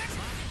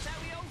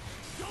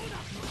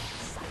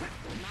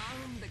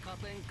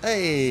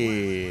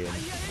 Hey!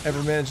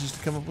 Ever manages to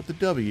come up with the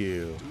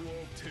W.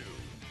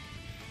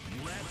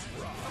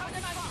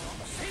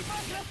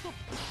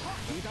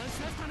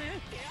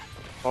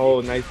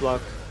 Oh, nice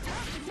block.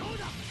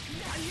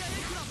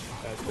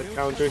 That's the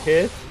counter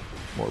hit.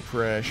 More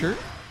pressure.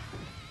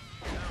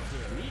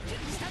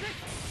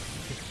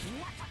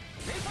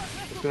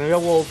 It's gonna be a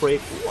wall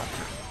break.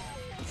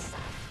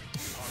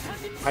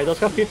 I does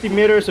have 50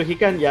 meters, so he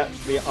can, the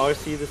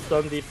RC the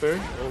Stun Deeper.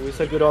 Always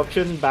a good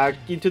option. Back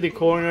into the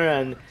corner,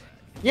 and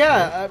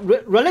yeah,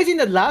 realizing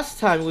that last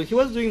time when he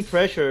was doing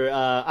pressure,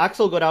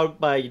 Axel got out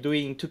by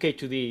doing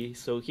 2K2D,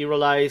 so he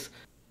realized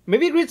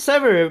maybe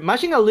Greedsever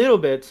mashing a little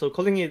bit, so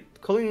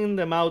calling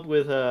them out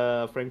with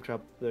a frame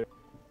trap there.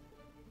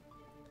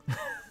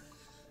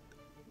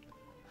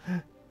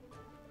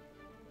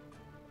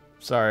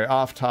 Sorry,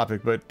 off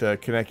topic, but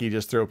Kaneki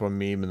just threw up a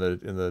meme in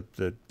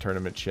the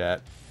tournament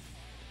chat.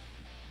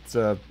 It's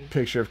a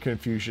picture of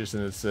Confucius,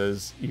 and it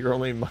says, "You're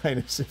only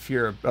minus if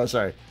you're a..." Oh,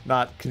 sorry,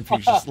 not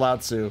Confucius, Lao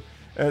Tzu.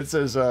 And it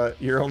says,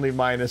 "You're only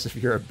minus if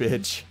you're a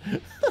bitch."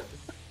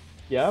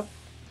 Yep.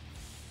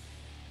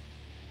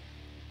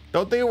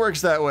 Don't think it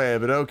works that way,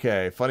 but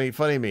okay. Funny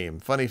meme.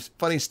 Funny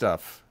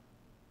stuff.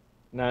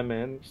 Nah,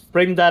 man.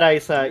 Frame data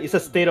is a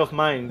state of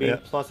mind. Being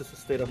plus is a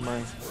state of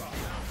mind.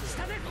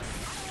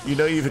 You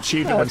know you've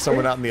achieved it when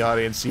someone out in the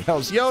audience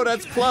yells, "Yo,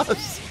 that's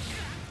plus!"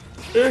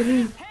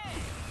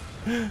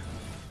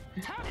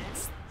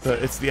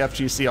 It's the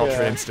FGC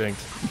Ultra Instinct.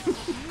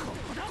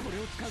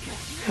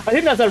 I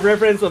think that's a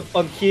reference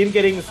on him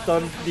getting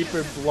Stun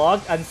Deeper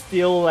blocked and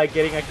still like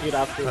getting a hit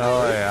after.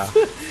 Oh yeah.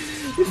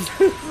 It's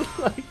just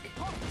like...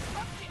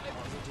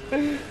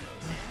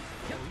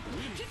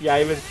 Yeah,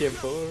 even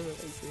Tiempo. I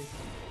see.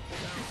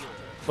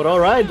 But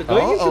alright,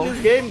 going into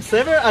this game,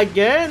 Sever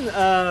again,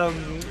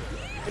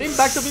 getting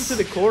backed up into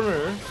the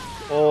corner.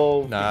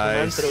 Oh,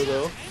 nice. Throw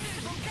though.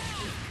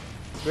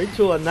 Great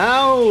tool, and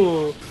now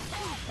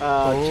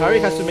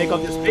Chari has to make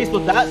up the space,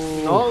 but that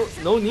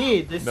no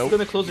need. This is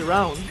gonna close the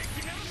round.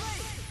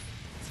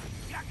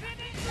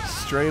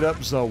 Straight up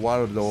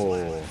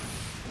Zawado.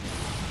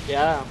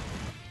 Yeah,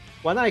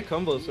 one eye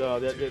combos.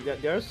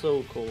 They are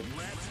so cool.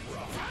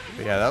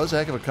 But yeah, that was a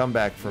heck of a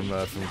comeback from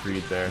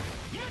Greed there.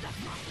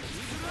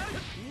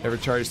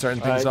 EverChari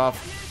starting things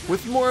off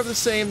with more of the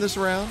same this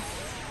round.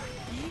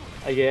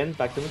 Again,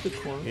 back to the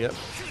corner. Yep.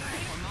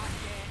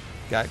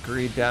 Got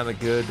Greed down a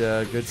good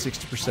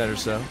 60% or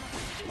so.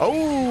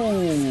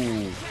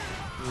 Oh!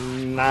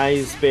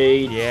 Nice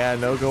bait. Yeah,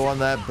 no go on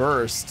that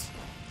burst.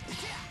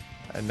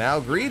 And now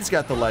Greed's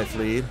got the life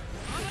lead.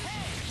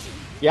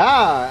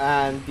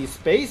 Yeah, and the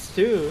space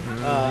too.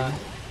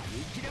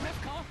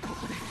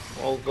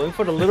 Well, going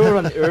for the little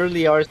run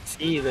early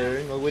RC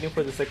there, waiting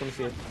for the second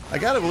hit. I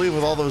gotta believe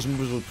with all those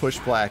moves with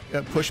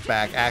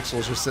pushback,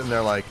 Axel's just sitting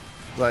there like,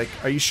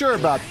 are you sure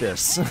about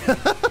this?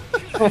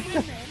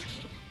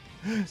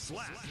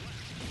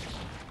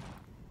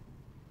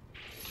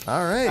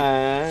 All right.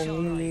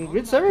 And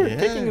Greedsever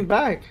taking it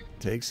back.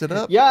 Takes it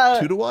up.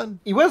 Yeah, 2-1.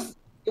 It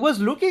was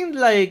looking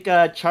like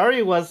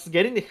Chari was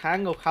getting the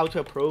hang of how to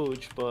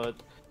approach, but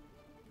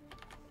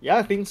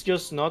yeah, things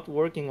just not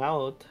working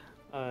out.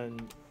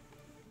 And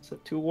it's a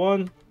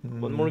 2-1.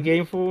 One more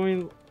game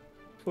for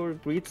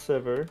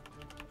Greedsever.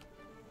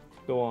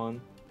 Go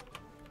on.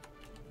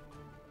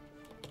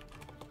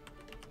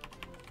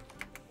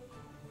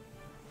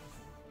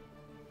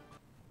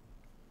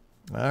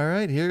 All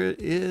right, here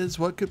is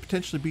what could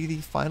potentially be the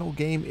final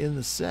game in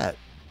the set.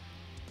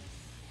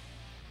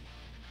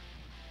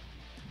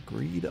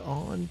 Greed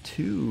on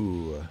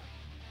 2.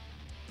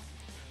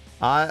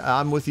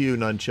 I'm with you,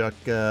 Nunchuck.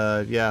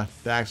 Yeah,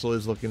 the Axel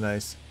is looking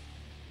nice.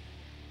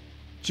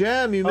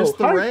 Jam, you missed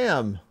the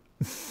ram.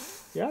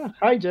 Yeah,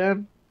 hi,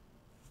 Jam.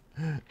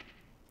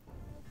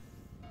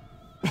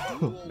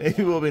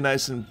 Maybe we'll be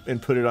nice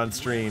and put it on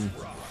stream.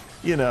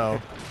 You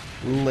know,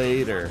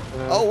 later.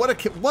 Oh, what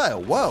a whoa,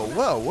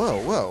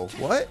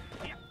 what?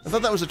 I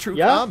thought that was a true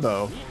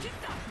combo.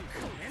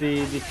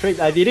 The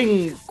trade, I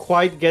didn't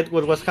quite get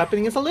what was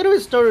happening. It's a little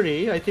bit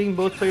sturdy. I think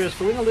both players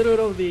feeling a little bit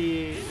of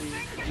the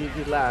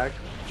lag.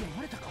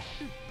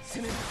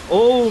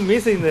 Oh,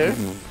 missing there.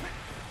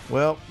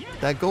 Well,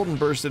 that golden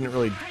burst didn't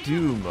really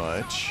do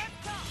much.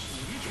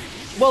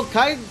 Well,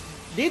 Kai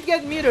did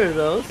get meter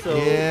though, so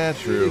yeah,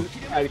 true.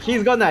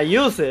 He's gonna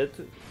use it.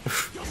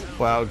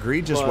 Wow,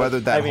 Greed just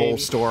weathered that whole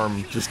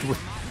storm just with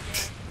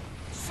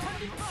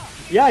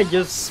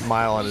just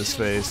smile on his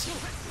face.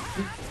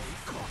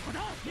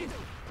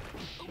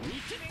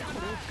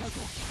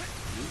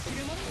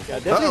 Yeah,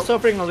 definitely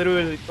suffering a little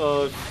bit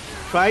of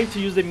trying to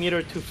use the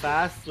meter too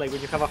fast. Like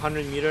when you have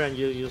 100 meter and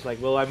you're just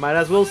like, well, I might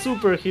as well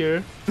super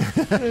here.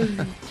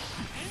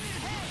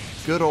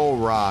 Good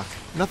old Rock.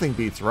 Nothing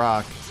beats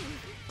Rock.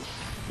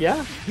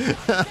 Yeah.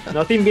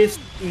 nothing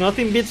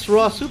beats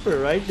raw super,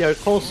 right? They're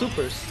called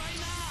supers.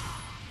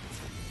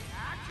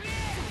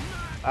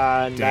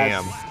 And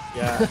damn.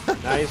 Yeah,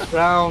 nice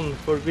round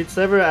for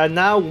Greedsever. And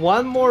now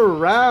one more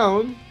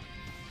round.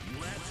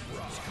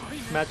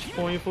 Match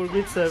point for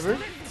Greedsever.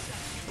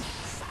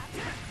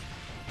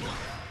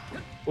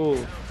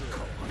 Ooh.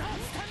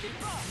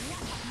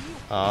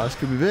 This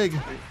could be big.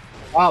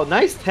 Wow,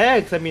 nice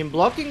tags. I mean,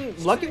 blocking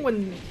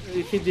when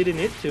he didn't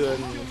need to,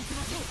 and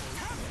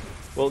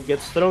well,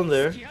 gets thrown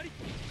there.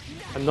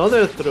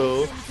 Another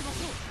throw.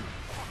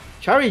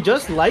 Chari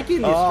just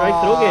liking this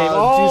strike throw game.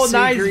 Oh,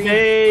 nice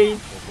bait.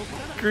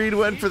 Greed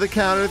went for the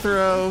counter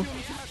throw.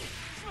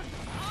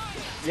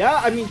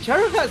 Yeah, I mean,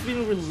 Chari has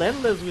been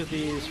relentless with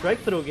the strike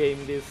throw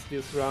game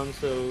this round,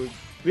 so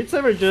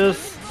Greedsever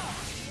just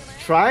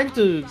trying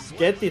to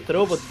get the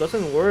throw but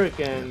doesn't work,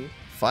 and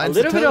finds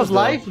a little bit of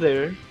life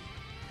there.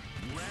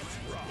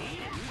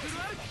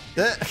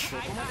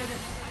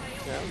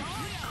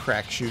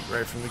 Crack shoot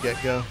right from the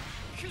get-go.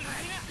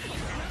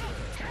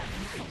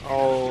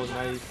 Oh,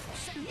 nice.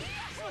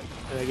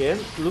 And again,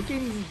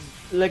 looking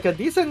like a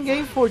decent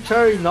game for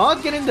Chari,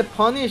 not getting the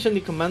punish on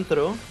the command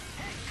throw.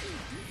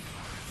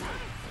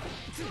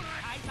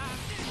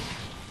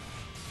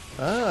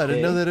 Oh, I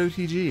didn't know that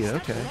OTG.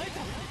 Okay.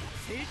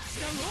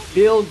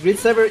 Still,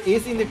 Greedsever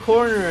is in the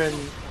corner and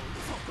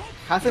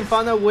hasn't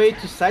found a way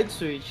to side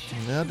switch.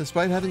 Yeah,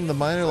 despite having the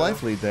minor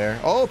life lead there.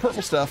 Oh,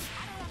 purple stuff.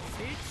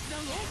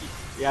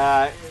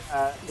 Yeah,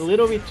 a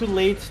little bit too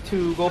late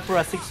to go for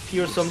a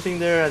 6P or something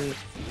there, and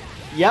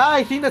yeah,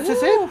 I think that's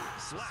just it.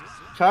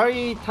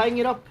 Chari tying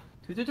it up.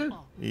 2-2-2.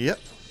 Yep.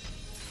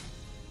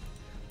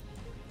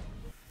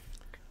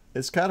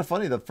 It's kind of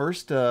funny. The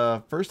first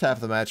half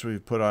of the match we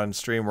put on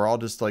stream were all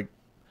just like,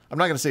 I'm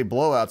not gonna say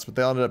blowouts, but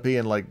they ended up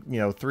being like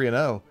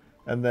 3-0,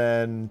 and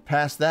then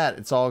past that,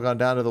 it's all gone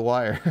down to the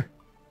wire.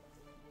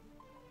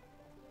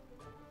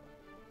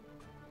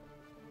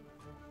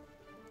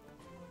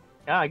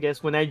 Yeah, I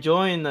guess when I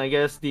joined, I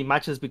guess the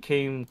matches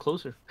became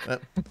closer.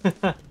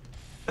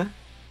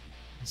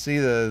 See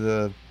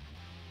the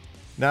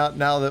now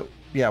that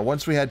yeah,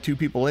 once we had 2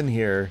 people in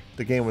here,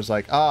 the game was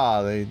like,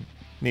 they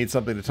need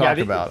something to talk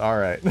about. All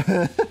right.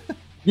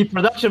 The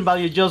production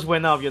value just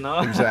went up, you know.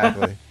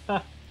 Exactly.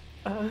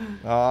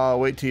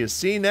 Wait till you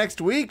see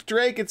next week,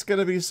 Drake. It's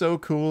gonna be so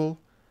cool.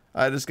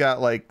 I just got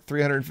like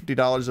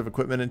 $350 of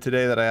equipment in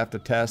today that I have to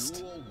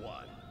test.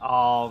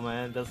 Oh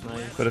man, that's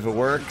nice. But if it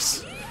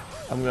works,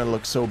 I'm gonna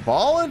look so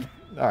ballin'.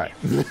 All right.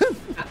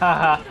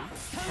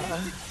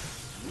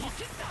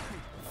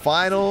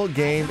 Final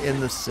game in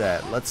the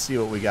set. Let's see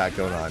what we got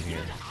going on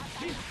here.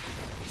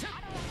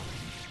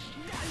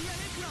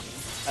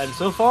 And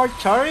so far,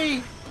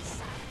 Chari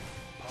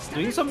is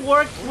doing some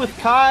work with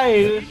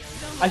Kai.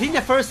 I think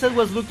the first set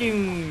was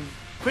looking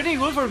pretty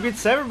good for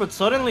Greedsever, but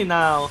suddenly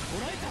now,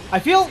 I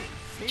feel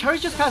Chari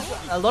just has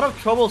a lot of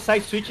trouble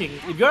side switching.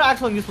 If you're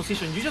Axel in this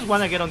position, you just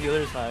want to get on the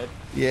other side.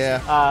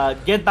 Yeah.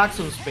 Get back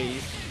some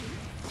space.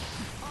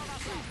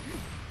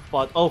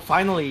 But, oh,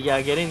 finally,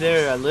 yeah, getting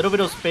there. A little bit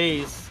of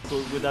space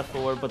with that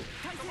forward, but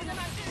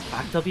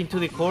backed up into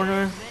the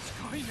corner.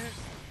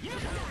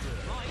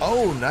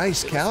 Oh,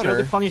 nice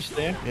counter. The punish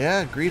there.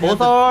 Yeah, Greed had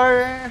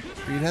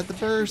the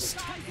burst.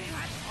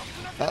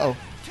 Uh-oh.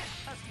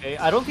 Okay,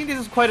 I don't think this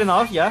is quite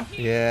enough, yeah?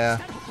 Yeah.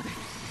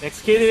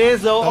 Next kid it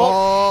is, though.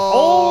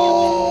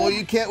 Oh,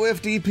 you can't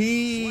whiff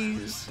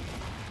DPs.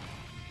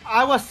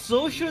 I was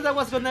so sure that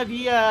was gonna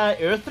be a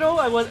air throw.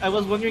 I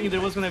was wondering if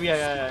there was gonna be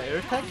a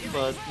air tech,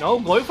 but no,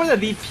 going for the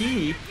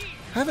DP.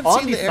 I haven't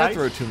seen the air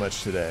throw too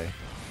much today.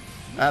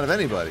 Out of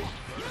anybody.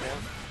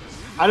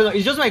 I don't know,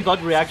 it's just my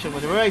gut reaction.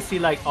 Whenever I see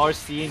like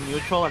RC in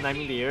neutral and I'm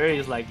in the air,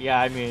 it's like, yeah,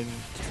 I mean,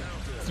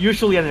 it's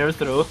usually an air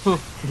throw.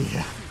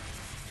 Yeah.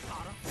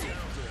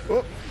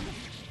 Whoop.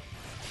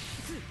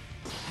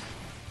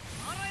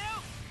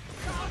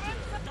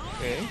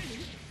 Okay.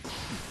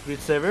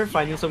 Greedsever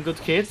finding some good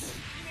kits.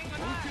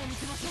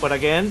 But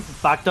again,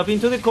 backed up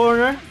into the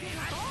corner.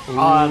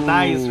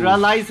 Nice.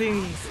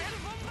 Realizing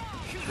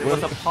there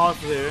was a pause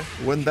there.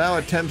 When thou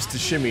attempts to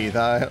shimmy,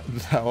 thou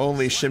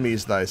only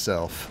shimmies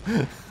thyself.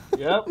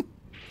 Yep.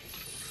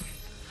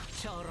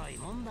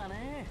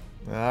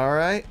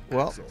 Alright,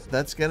 well,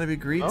 that's going to be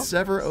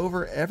Greedsever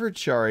over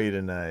EverChari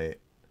tonight.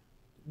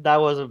 That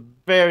was a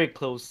very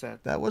close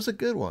set. That was a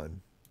good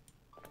one.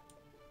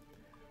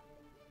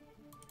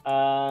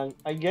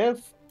 I guess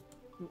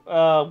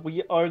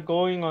we are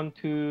going on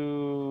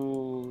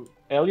to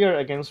Eliard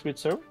against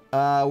Greedsever.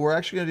 We're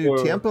actually going to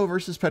do Tiempo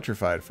versus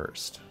Petrified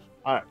first.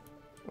 Alright.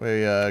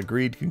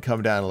 Greed can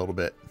come down a little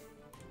bit.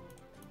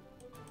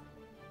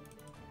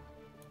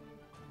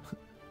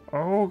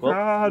 Oh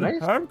god,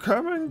 nice. I'm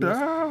coming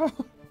down!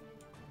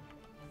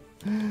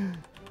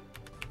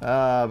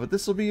 But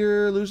this will be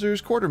your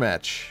loser's quarter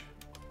match.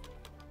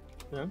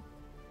 Yeah.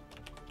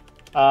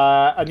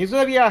 And it's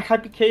gonna be a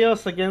Happy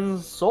Chaos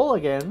against Soul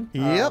again.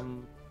 Yep.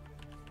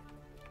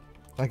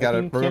 I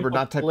gotta remember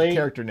not to type the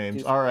character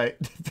names. Alright,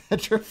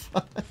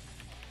 Petrified.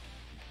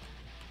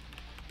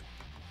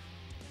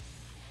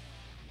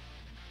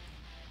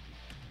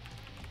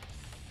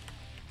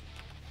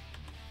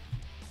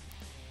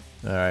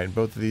 Alright,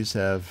 both of these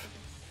have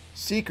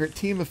secret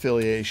team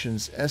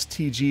affiliations,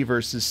 STG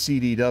versus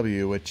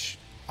CDW, which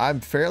I'm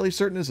fairly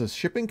certain is a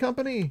shipping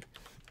company.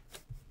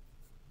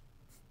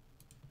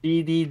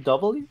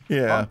 CDW?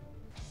 Yeah.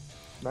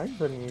 Oh,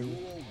 nice, I mean,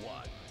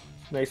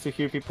 nice to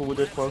hear people with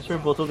their sponsor,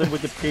 both of them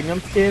with the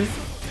premium skin.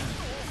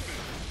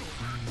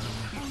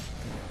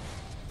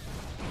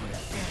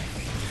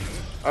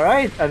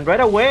 Alright, and right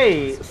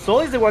away,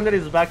 Soul is the one that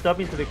is backed up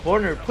into the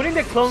corner, putting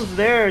the clones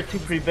there to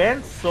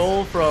prevent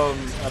Soul from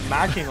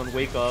mashing on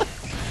Wake Up.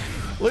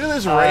 Look at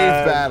this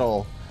rave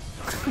battle.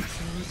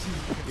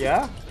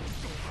 Yeah.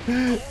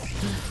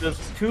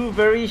 Just two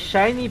very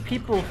shiny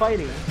people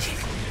fighting.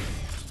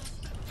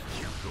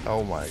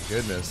 Oh my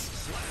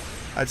goodness.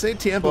 I'd say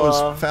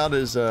Tiempo's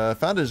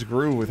found his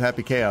groove with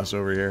Happy Chaos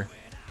over here.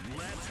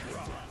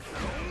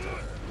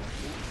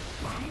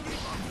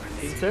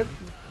 Insert.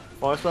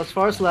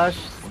 Forward slash,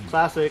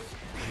 classic.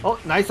 Oh,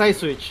 nice eye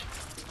switch.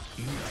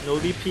 No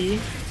DP.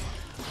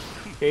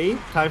 Okay,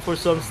 time for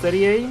some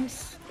steady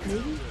aims.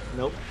 Maybe?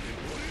 Nope.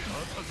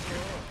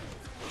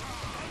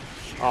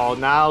 Oh,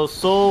 now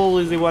Soul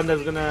is the one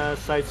that's gonna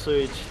side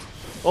switch.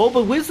 Oh,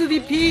 but with the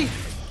DP,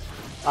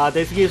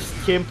 this gives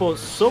Tiempo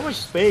so much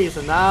space,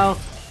 and now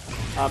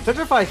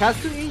Petrified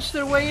has to inch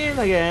their way in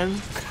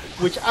again.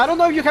 Which I don't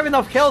know if you have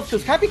enough health,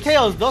 because Happy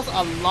Chaos does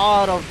a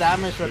lot of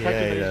damage for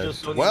attacking and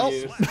just zoning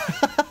you.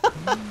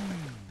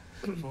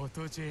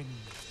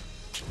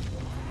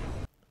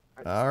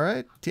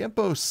 Alright,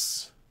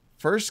 Tiempo's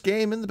first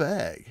game in the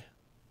bag.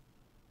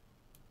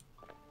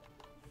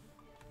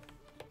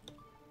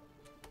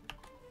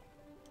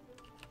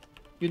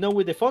 You know,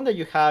 with the font that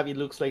you have, it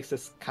looks like it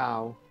says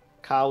cow.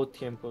 Cow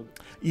Tiempo.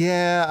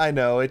 Yeah, I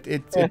know.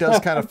 It does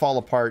kind of fall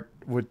apart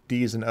with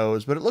D's and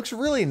O's, but it looks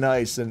really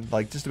nice in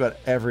like just about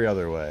every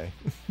other way.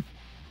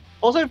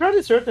 Also, I'm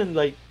pretty certain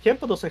like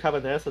Tiempo doesn't have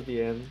an S at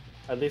the end,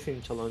 at least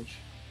in challenge.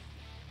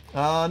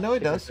 No,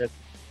 it does.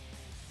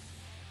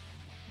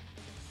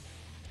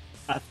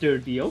 After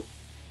Dio.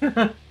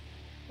 Wait.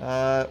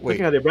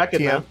 Looking at the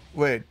bracket now.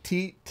 Wait.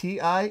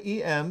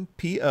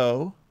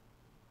 Tiempo.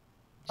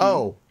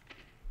 Oh.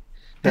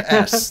 The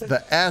S.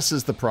 The S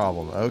is the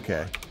problem.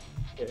 Okay.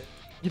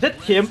 You did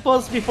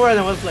Tiempos before, and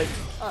I was like,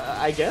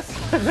 I guess.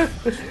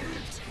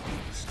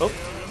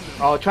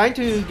 Oh, trying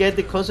to get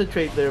the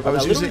concentrate there, but I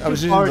was using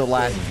the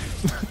Latin.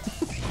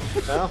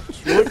 Well,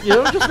 you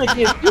were just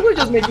making it. You were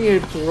just making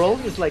it plural.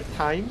 It's like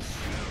times.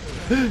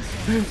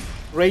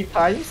 Great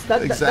times.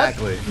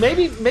 Exactly.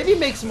 That maybe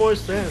makes more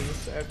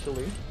sense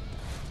actually.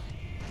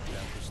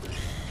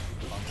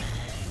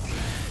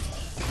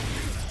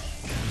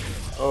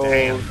 Oh.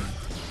 Damn.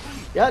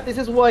 Yeah, this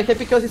is why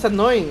because it's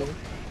annoying.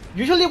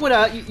 Usually with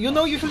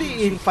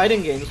usually in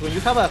fighting games, when you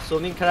have a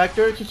zoning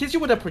character, he hits you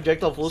with a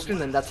projectile full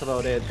screen and that's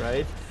about it,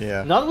 right?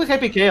 Yeah. Not with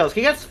Happy Chaos.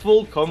 He gets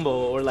full combo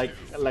or like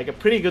a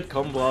pretty good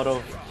combo out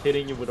of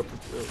hitting you with a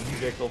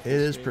projectile full screen.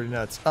 It is pretty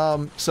nuts.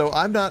 So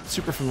I'm not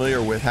super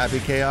familiar with Happy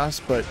Chaos,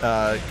 but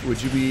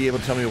would you be able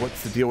to tell me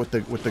what's the deal with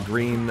the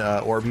green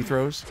orb he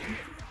throws?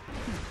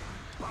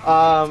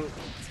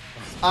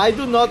 I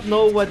do not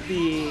know what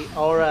the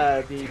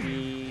aura,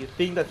 the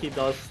thing that he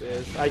does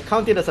is. I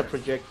count it as a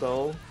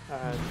projectile.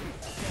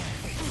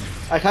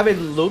 I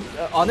haven't looked.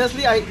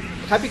 Honestly,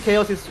 Happy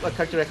Chaos is a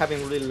character I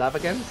haven't really loved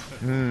against.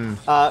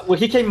 When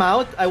he came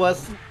out, I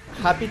was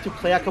happy to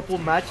play a couple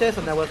matches,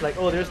 and I was like,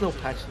 oh, there's no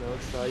patch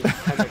notes, so I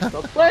kind of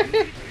stopped playing.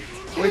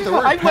 Wait, there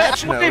were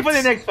patch notes? I'm for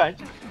the next patch.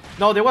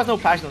 No, there was no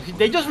patch notes.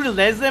 They just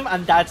released them,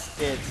 and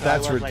that's it. So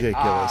that's ridiculous.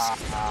 Like,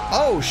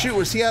 oh shoot,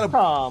 was he out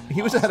of?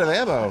 He was out of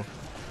ammo.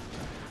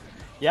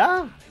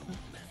 Yeah,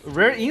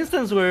 rare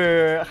instance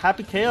where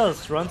Happy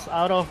Chaos runs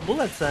out of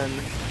bullets, and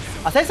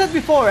as I said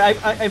before,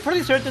 I'm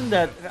pretty certain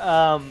that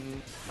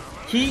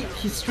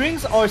his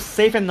strings are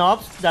safe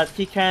enough that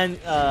he can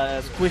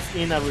squeeze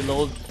in a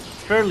reload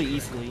fairly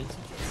easily.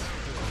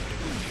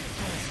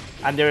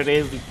 And there it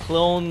is, the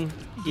clone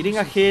getting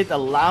a hit,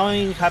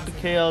 allowing Happy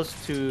Chaos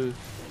to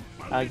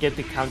get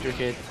the counter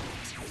hit.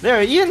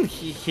 There, even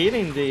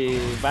hitting the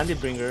Bandit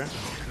Bringer,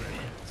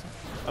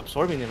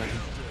 absorbing him.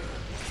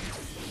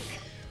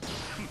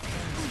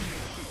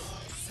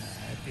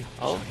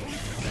 Oh,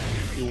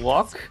 you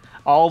walk.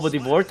 Oh, but the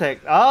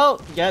vortex. Oh,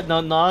 yeah,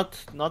 no, not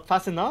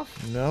fast enough.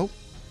 Nope.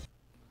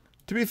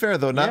 To be fair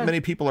though, not many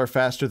people are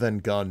faster than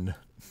Gun.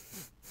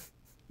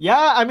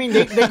 Yeah, I mean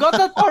they got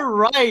that part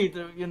right.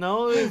 You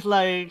know, it's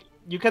like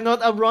you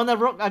cannot outrun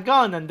a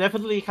gun, and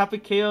definitely Happy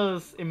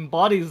Chaos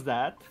embodies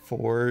that.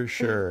 For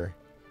sure.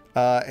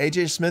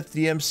 AJ Smith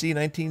DMC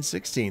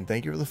 1916.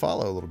 Thank you for the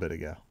follow a little bit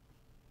ago.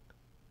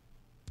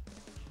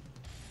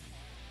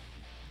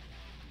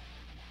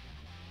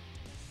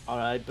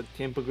 Alright, but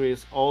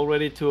TiempoGris all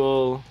ready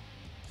to...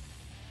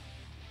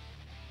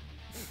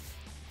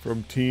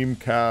 From Team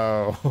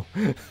Cow.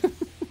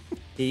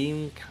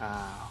 Team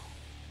Cow.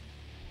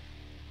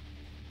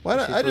 Why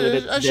not? I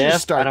should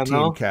just start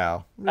Team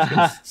Cow. I'm just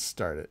gonna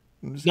start it.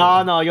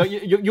 No,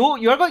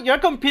 you're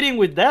competing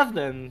with Death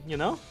then, you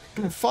know?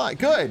 Fine,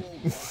 good.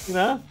 You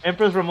know?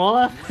 Empress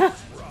Romola?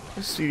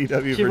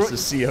 CDW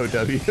versus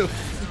COW.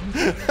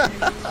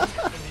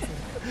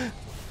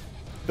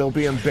 They'll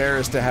be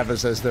embarrassed to have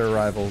us as their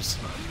rivals.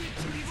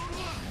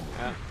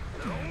 Yeah.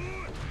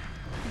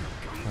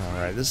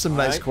 Alright, this is some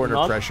nice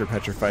corner pressure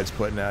Petrified's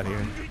putting out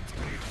here.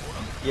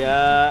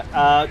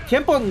 Yeah,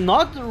 Tiempo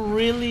not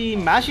really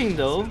mashing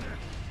though.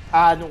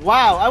 And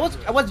wow, I was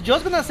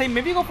just gonna say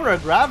maybe go for a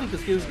grab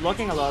because he was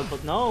blocking a lot,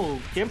 but no,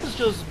 Tiempo's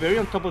just very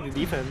on top of the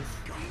defense.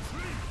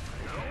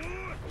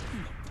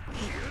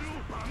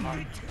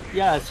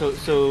 Yeah, so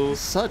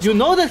you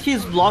know that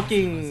he's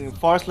blocking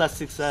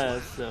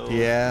 /success, so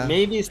yeah,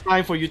 maybe it's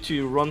time for you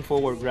to run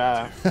forward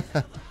grab.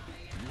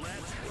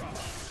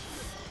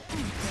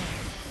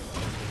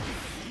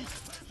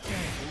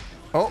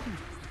 Oh,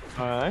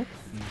 alright.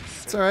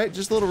 It's alright,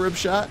 just a little rib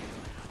shot.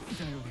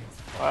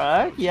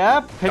 Alright,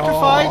 yeah,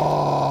 Petrified.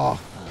 Oh.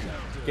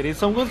 Getting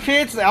some good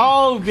hits.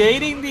 Oh,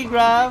 baiting the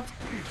grab.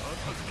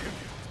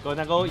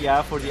 Gonna go,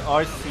 yeah, for the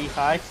RC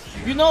high.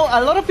 You know,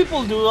 a lot of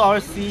people do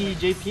RC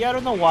JP. I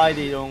don't know why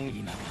they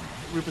don't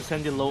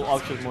represent the low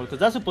option mode, because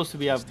that's supposed to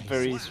be a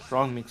very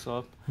strong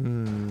mix-up.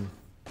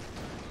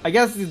 I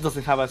guess it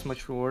doesn't have as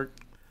much reward.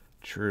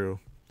 True.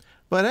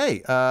 But hey,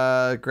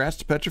 Grass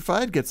to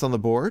Petrified gets on the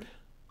board.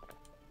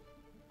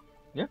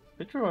 Yeah,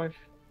 Petrified.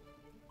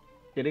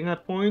 Getting a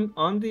point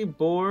on the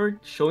board,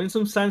 showing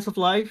some signs of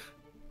life.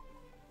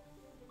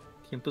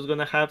 Tiempo's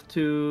gonna have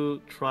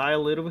to try a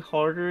little bit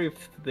harder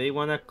if they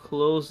wanna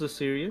close the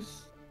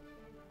series.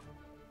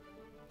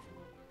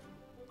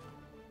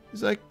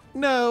 He's like,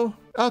 no,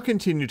 I'll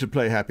continue to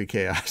play Happy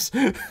Chaos.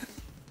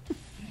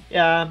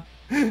 Yeah,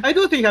 I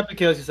do think Happy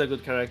Chaos is a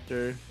good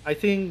character. I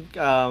think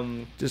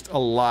just a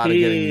lot of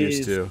getting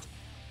used to.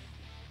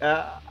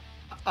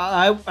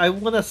 I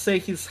wanna say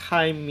he's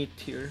high mid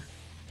tier.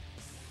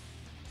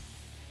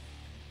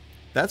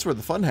 That's where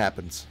the fun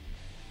happens.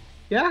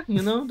 Yeah,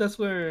 you know, that's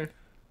where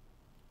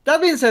That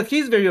being said,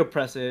 he's very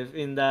oppressive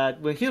in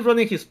that when he's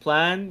running his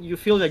plan, you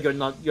feel like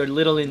you're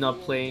literally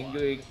not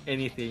doing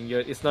anything.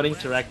 It's not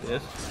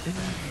interactive.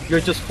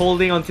 You're just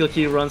holding until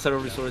he runs out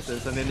of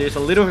resources, and then there's a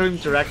little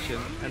interaction,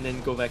 and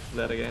then go back to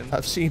that again.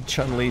 I've seen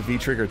Chun-Li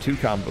V-Trigger 2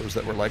 combos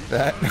that were like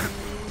that.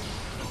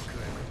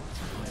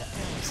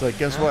 It's like,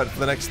 guess what? For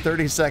the next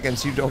 30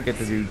 seconds, you don't get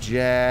to do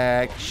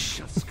jack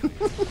shit.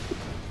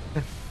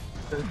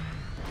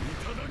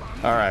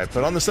 Alright,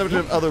 but on the subject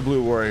of other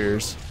blue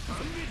warriors,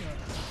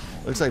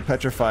 looks like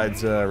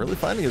Petrified's really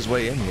finding his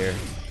way in here.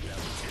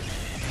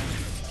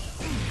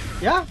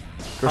 Yeah.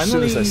 Of course, as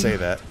soon as I say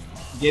that.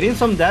 Getting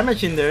some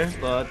damage in there,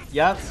 but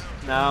yeah,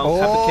 now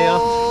have a kill.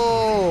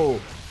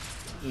 Oh!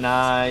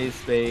 Nice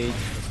bait.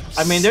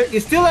 I mean, there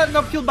is still an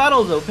uphill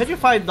battle though.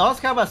 Petrified does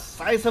have a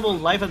sizable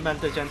life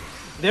advantage, and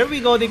there we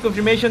go, the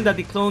confirmation that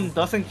the clone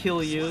doesn't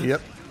kill you.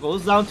 Yep.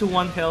 Goes down to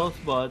 1 health,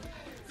 but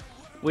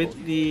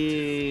with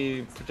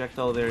the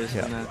projectile there is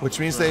which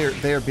means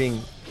they are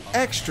being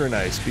extra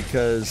nice,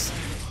 because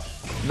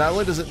not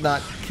only does it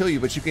not kill you,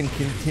 but you can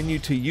continue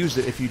to use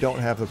it if you don't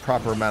have the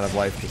proper amount of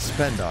life to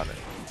spend on it.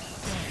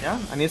 Yeah,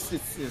 and it's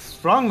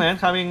strong, man,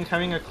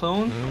 having a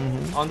clone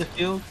on the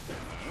field.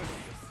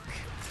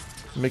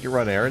 Make it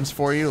run errands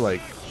for you,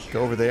 like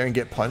go over there and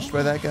get punched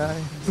by that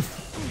guy.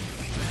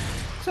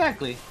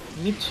 Exactly.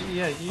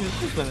 Yeah, you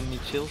just want to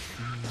need chills.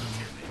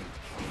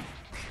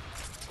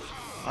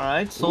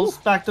 Alright, Soul's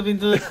backed up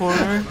into the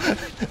corner.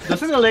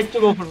 Doesn't elect to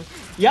go for...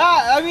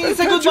 Yeah, I mean, it's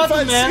a good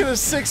button, man. He's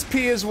gonna 6P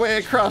his way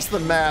across the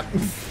map.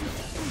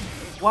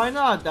 Why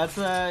not? It's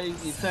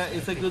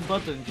a good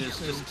button.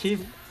 Just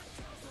keep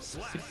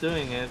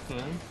doing it,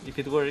 man. If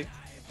it works.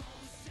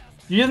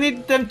 You just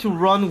need them to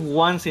run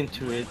once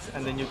into it,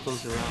 and then you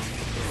close the round.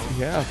 So.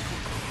 Yeah.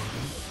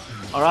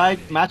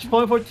 Alright, match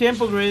point for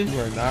TiempoGris. You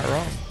are not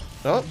wrong.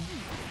 Oh,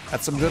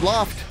 that's some good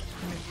loft.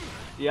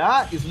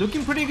 Yeah, it's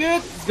looking pretty good.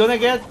 It's gonna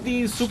get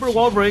the super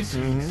wall break.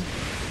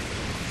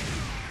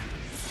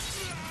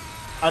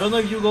 I don't know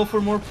if you go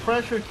for more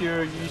pressure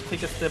here, you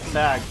take a step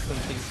back.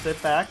 Something step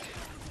back.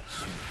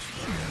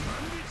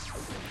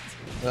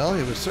 Well,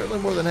 he was certainly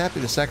more than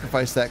happy to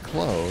sacrifice that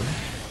clone.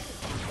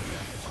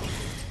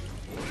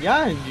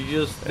 Yeah, and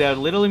they're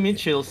literally mid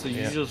shields, so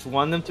you just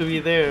want them to be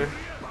there.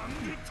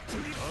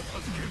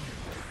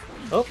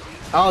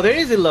 Oh, there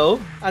is a low,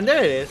 and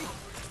there it is.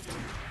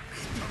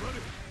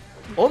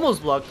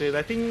 Almost blocked it.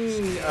 I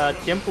think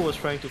Tiempo was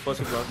trying to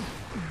fuzzy block.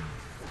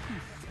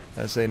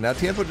 I say now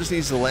Tiempo just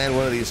needs to land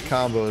one of these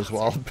combos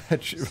while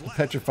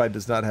Petrified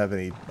does not have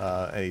any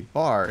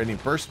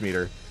burst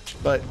meter.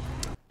 But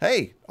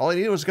hey, all he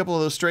needed was a couple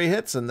of those stray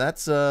hits, and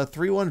that's a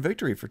 3-1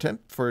 victory for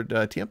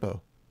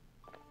Tiempo.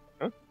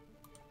 Huh?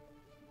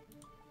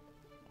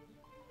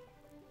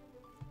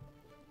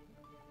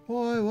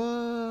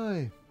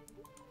 Why?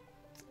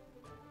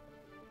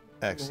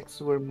 Excellent. Next,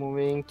 we're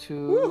moving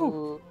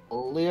to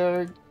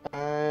Eliard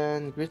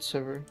and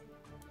Greedsever.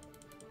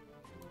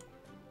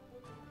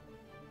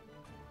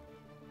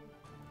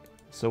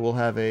 So we'll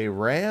have a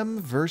Ram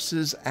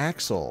versus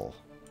Axel.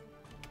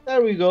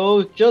 There we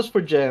go, just for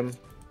Gem.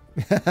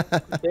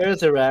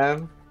 There's a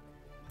Ram.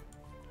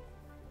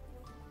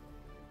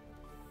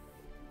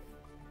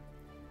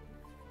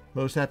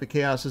 Most Happy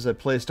Chaos says that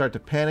players start to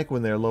panic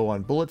when they're low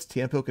on bullets.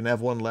 Tiempo can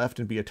have one left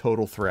and be a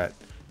total threat.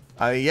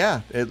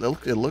 Yeah, it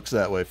looks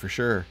that way for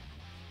sure.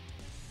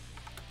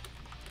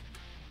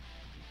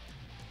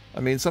 I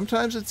mean,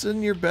 sometimes it's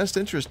in your best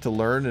interest to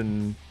learn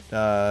and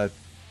to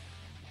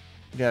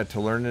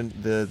learn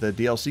the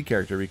DLC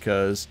character,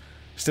 because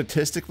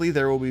statistically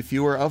there will be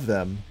fewer of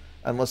them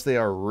unless they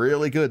are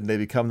really good and they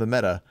become the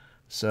meta.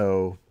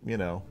 So, you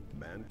know.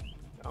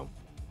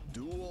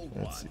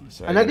 Let's see.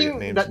 Sorry, and I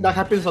think that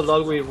happens a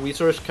lot with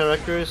resource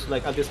characters.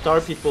 Like at the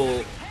start,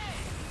 people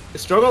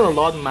struggle a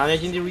lot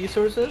managing the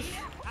resources,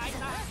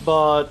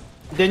 but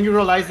then you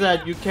realize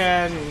that you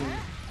can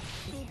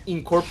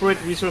incorporate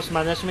resource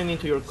management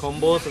into your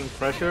combos and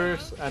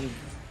pressures, and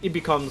it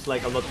becomes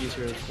like a lot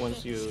easier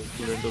once you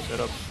learn those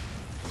setups.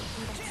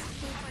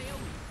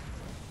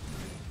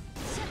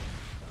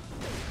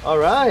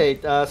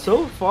 Alright,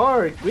 so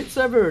far,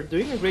 Greedsever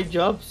doing a great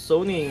job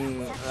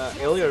zoning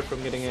Eliard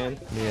from getting in.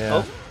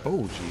 Yeah.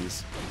 Oh,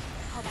 jeez.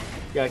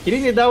 Yeah,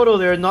 hitting it out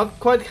there, not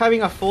quite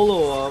having a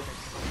follow-up.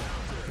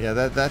 Yeah,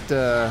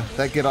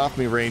 that get off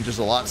me range is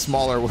a lot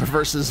smaller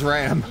versus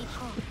Ram.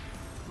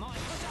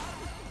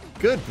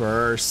 Good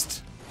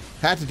burst.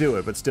 Had to do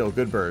it, but still,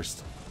 good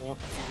burst. Yeah.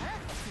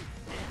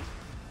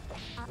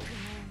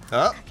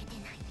 Oh.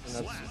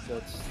 And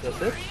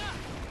that's it.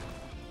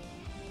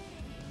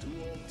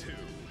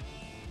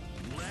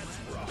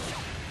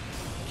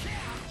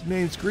 His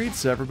name's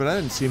Greedsever, but I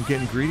didn't see him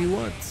getting greedy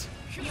once.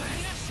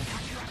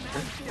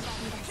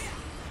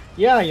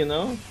 Yeah, you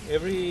know,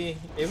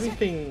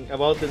 everything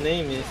about the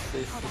name is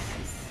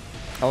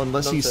oh,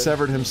 unless he nonsense.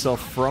 severed himself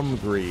from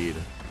greed.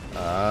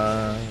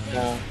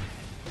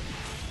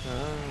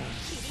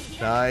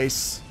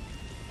 Nice.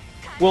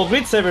 Well,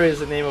 Greedsever is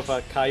the name of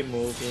a Kai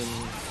move in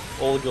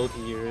all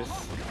Guilty Gears.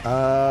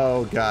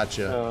 Oh,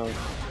 gotcha.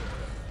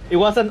 It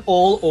wasn't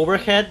all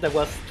overhead that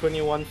was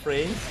 21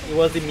 frames. It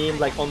was the meme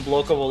like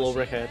unblockable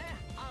overhead.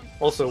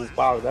 Also,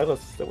 wow, that was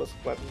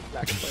fun.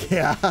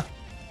 Yeah.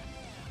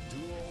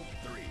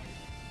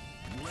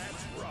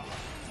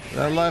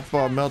 That light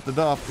bulb melted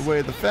off the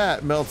way the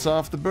fat melts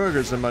off the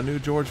burgers in my new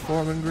George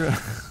Foreman grill.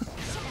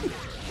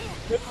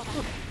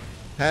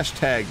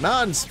 Hashtag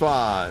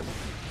non-spawn.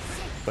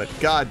 But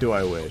God, do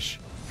I wish.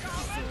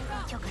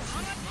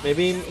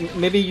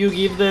 Maybe you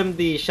give them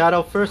the shout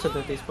out first and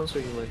then they sponsor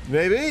you with.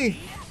 Maybe.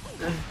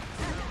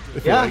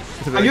 Yeah.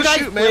 Have you guys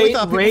shoot, man, we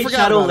thought people Raid forgot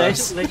Shadow about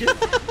us. Legends?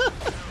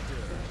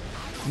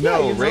 No, Yeah,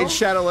 you know? Raid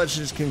Shadow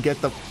Legends can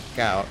get the f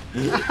out.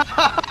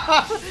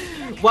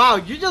 Wow,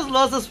 you just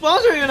lost a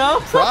sponsor, you know?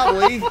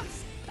 Probably.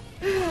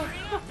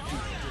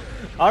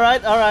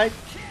 Alright.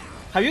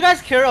 Have you guys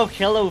heard of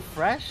Hello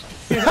Fresh?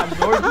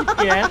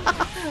 NordVPN?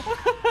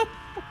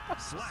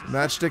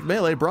 Matchstick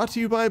Melee brought to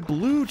you by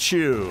Blue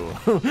Chew.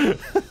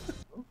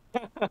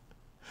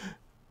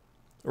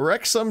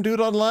 Wreck some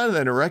dude online and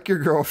then wreck your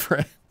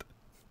girlfriend.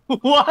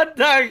 What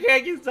the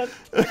heck is that?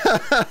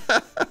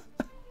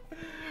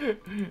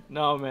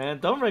 No, man,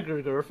 don't wreck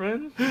your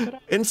girlfriend.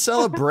 In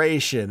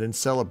celebration.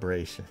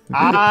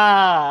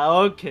 Ah,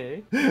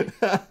 okay.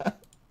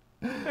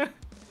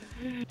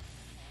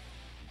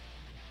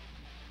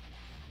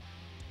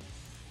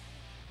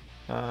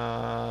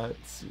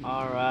 Let's see.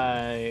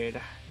 Alright.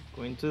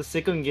 Going to the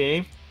second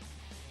game.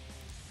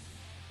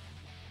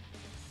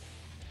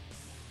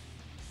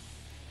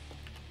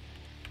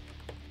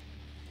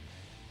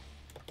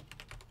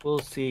 We'll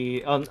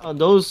see. On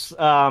those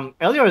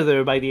Eliard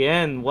there by the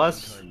end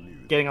was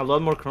getting a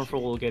lot more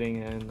comfortable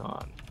getting in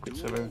on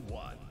Greedsever.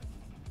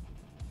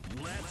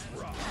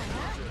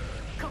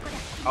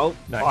 Oh,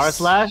 Nice. R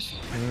slash.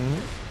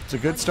 It's a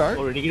good start.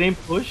 Already getting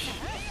push.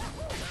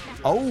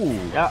 Oh.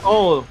 Yeah.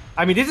 Oh,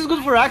 I mean this is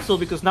good for Axel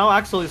because now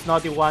Axel is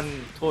not the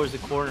one towards the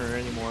corner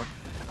anymore.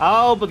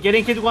 Oh, but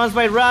getting hit once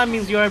by Ram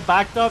means you are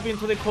backed up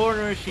into the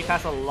corner. She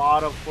has a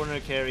lot of corner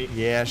carry.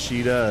 Yeah,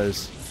 she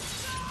does.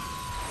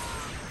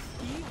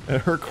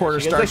 And her corner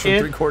she gets starts a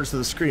from hit. 3/4 of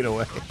the screen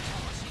away.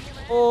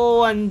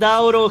 Oh, and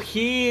Dauro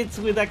hits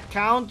with a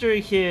counter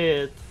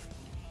hit.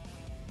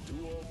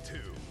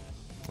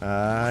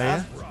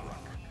 Yeah.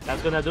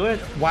 That's gonna do it.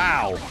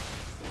 Wow.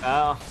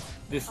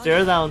 The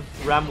stare down.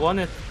 Ram won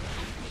it.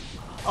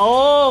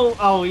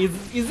 Oh,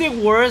 is it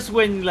worse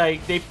when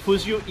like they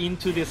push you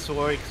into the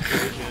sword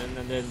explosion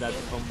and then that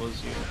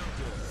combos you?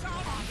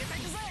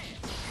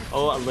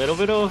 Oh, a little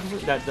bit of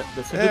that's a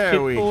good There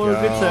hit we for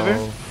Greedsever.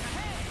 go.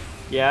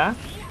 Yeah.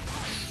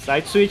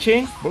 Side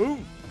switching.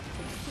 Boom.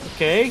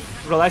 Okay.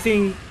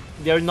 Realizing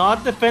they're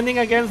not defending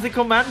against the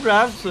command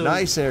grab, so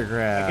Nice air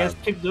grab. I guess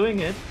keep doing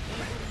it.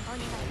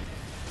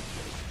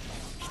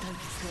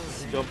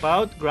 Jump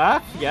out,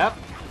 grab, yep.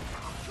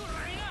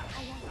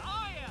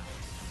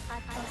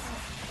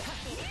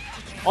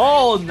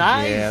 Oh,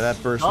 nice! Yeah,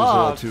 that burst was a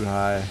little too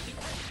high.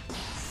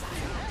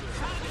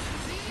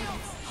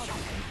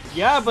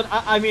 Yeah, but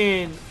I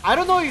mean, I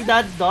don't know if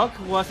that duck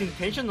was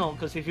intentional,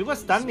 because if he was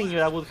standing,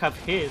 that would have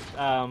hit.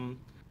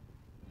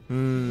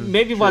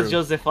 Maybe it was true.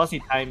 just the fuzzy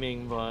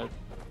timing, but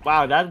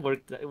wow, that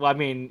worked. Well, I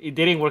mean, it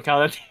didn't work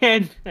out at the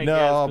end. I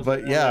No, guess,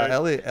 but yeah,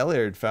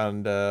 Eliard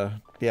found,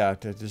 yeah,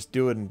 to just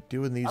doing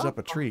these up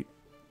a treat.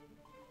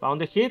 Found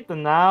the hit,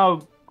 and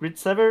now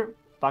Greedsever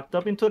backed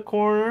up into a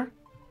corner.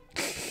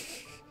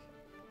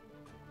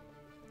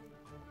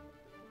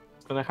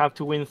 Gonna have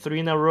to win 3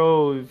 in a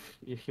row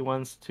if he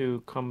wants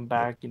to come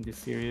back in this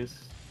series.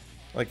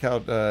 Like how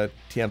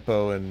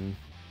Tiempo and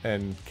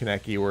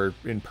Kaneki were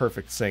in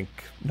perfect sync,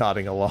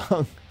 nodding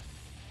along.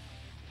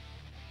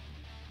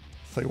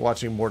 It's like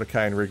watching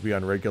Mordecai and Rigby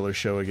on regular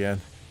show again.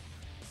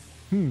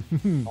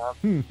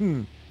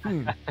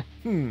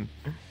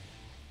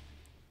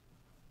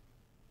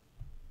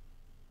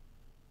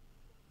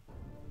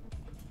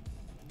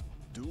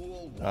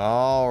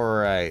 All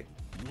right.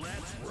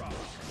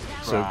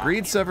 So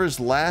Greedsever's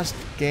last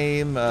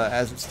game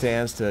as it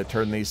stands to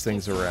turn these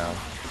things around.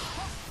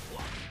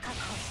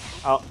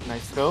 Oh,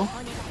 nice throw.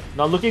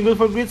 Not looking good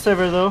for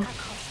Greedsever though.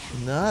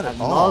 Not at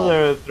all.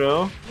 Another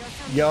throw.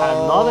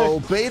 Yo,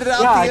 baited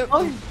out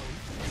Yeah,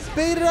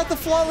 baited out the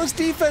flawless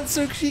defense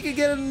so she could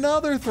get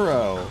another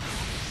throw.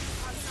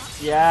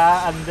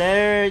 yeah, and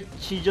there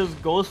she just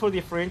goes for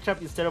the frame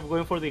trap instead of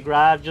going for the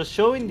grab, just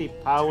showing the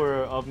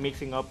power of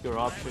mixing up your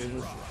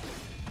options.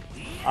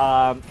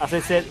 As I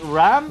said,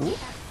 Ram,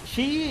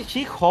 she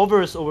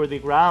hovers over the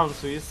ground,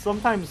 so it's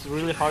sometimes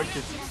really hard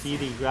to see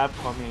the grab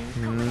coming.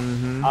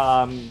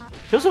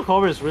 She also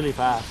hovers really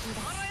fast.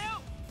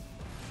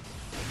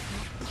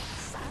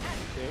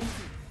 Okay.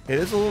 It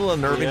is a little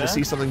unnerving Yeah. to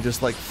see something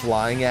just like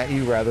flying at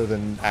you rather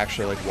than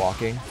actually like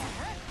walking.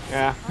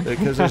 Yeah.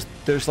 Because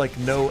there's like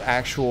no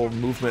actual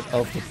movement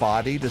of the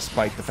body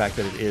despite the fact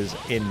that it is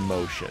in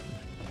motion.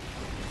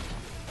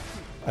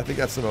 I think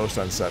that's the most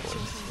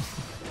unsettling.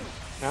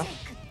 Yeah.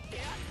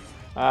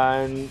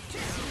 And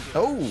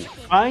Oh!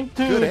 trying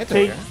Good to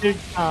anti-air. take their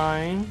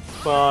time,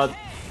 but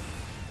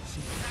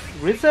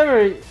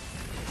Greedsever,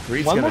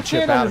 Greed's One gonna more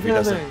chip hit out and if he he's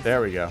doesn't. gonna-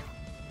 There we go.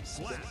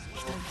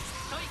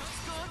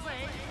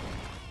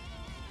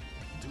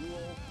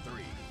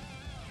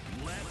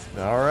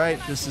 All right,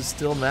 this is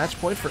still match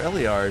point for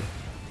Eliard.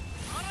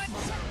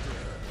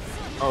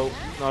 Oh,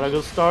 not a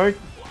good start.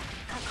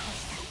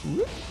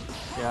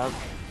 Yeah.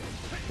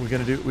 We're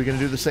gonna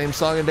do the same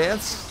song and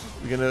dance.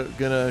 We're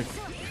gonna.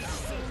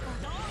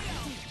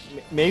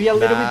 Maybe a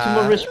little bit too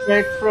much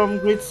respect from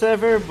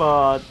Greedsever,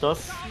 but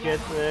does get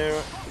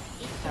their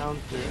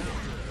counter.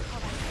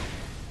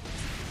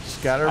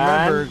 Just gotta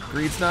remember,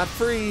 Greed's not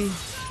free.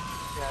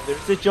 Yeah,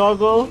 there's the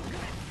juggle.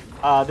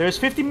 There's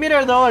 50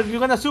 meter though. Are you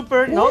gonna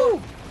super? Woo!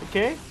 No.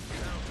 Okay.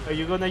 Are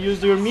you gonna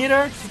use your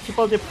meter to keep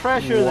up the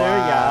pressure there?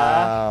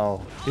 Yeah.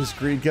 Wow. Is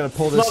Greed gonna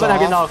pull It's this not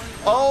gonna off? be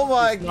enough. Oh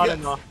my Not god.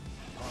 enough.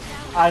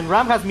 And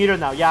Ram has meter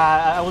now.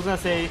 Yeah, I was gonna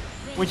say,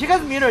 when she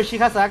has meter, she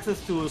has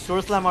access to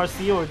Sword Slam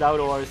RC or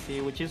Dodo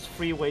RC, which is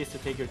 3 ways to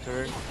take your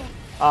turn.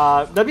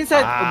 That being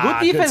said, good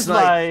defense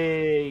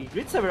by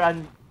Greedsever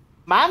and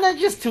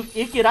manages to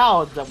eke it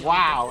out.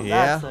 Wow,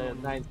 Yeah. that's a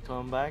nice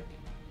comeback.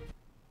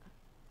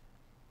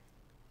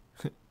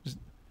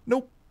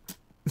 Nope.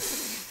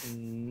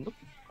 Nope.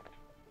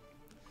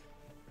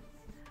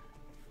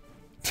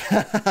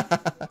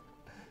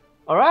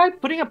 Alright,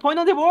 putting a point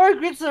on the board,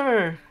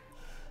 Greedsever.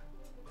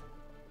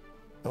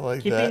 I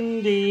like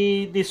Keeping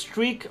the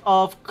streak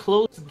of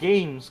close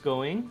games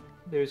going.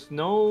 There's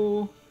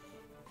no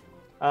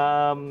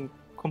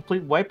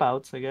complete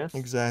wipeouts, I guess. that.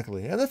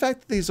 Exactly. And the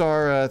fact that these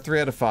are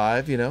 3 out of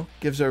 5, you know,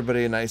 gives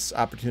everybody a nice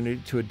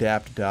opportunity to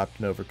adapt, adopt,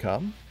 and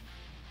overcome.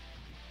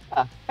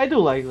 I do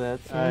like that.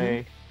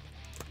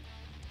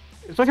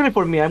 Especially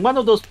for me, I'm one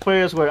of those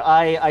players where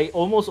I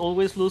almost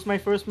always lose my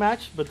first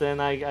match, but then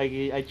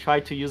I try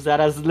to use that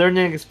as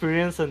learning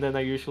experience, and then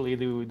I usually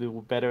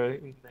do better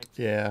in the next.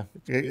 Yeah,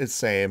 it's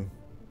same.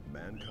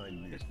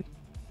 Mankind music.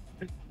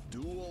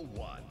 Duel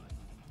 1.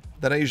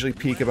 Then I usually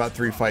peak about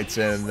 3 fights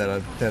in,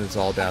 and then it's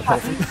all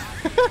downhill.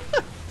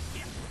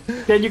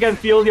 Then you can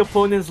feel the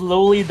opponent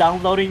slowly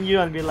downloading you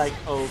and be like,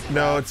 oh.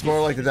 No, it's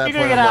more like at that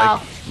Figuring point, it I'm out.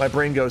 like, my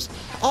brain goes,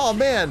 oh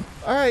man,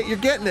 all right, you're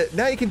getting it.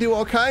 Now you can do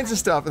all kinds of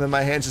stuff. And then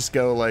my hands just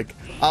go like,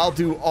 I'll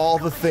do all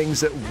the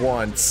things at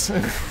once.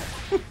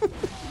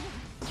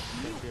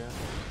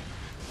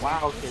 Wow,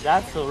 okay,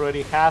 that's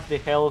already half the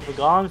health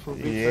gone from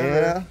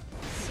Greedsever. Yeah.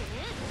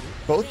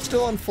 Both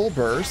still on full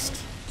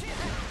burst.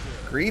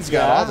 Greed's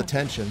got all the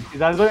tension. Is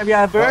that going to be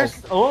a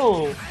burst?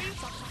 Oh.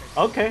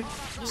 Okay.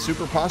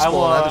 Super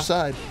possible on either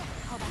side.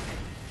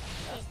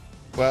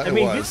 Well, I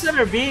mean,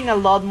 Greedsever being a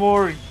lot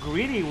more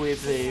greedy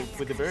with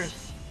the burst.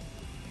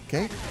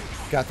 Okay,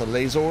 got the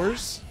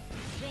lasers.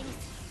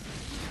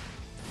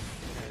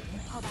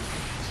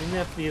 Shouldn't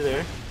have to be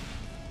there.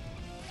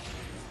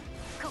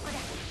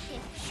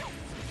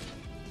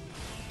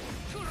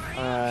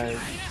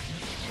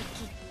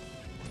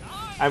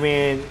 I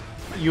mean,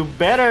 you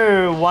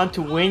better want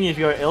to win if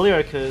you're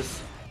Eliard,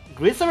 because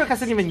Greedsever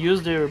hasn't even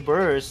used their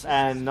burst,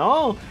 and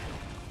no,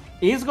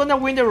 he's gonna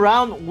win the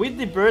round with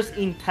the burst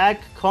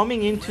intact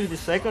coming into the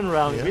second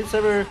round. Yep.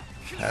 Greedsever,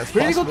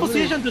 pretty good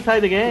position to tie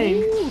the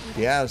game. Ooh,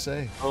 yeah, I'd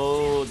say.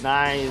 Oh,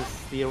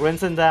 nice. The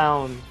rinse and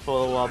down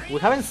follow-up. We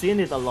haven't seen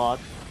it a lot,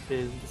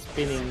 the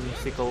spinning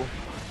sickle.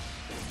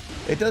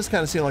 It does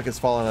kind of seem like it's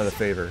fallen out of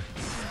favor.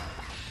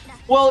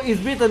 Well, it's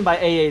beaten by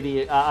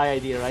IID,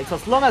 right? So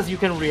as long as you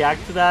can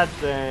react to that,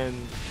 then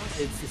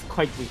it's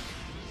quite weak.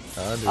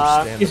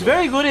 Understandable. It's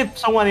very good if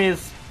someone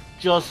is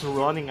just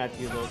running at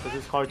you, though, because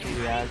it's hard to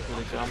react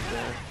with a jump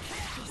there.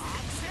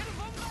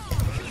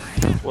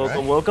 Welcome,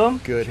 Right. welcome.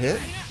 Good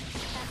hit.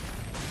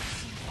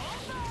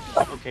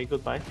 Okay,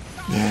 goodbye.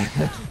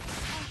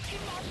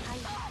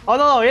 Oh,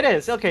 no, it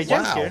is. Okay,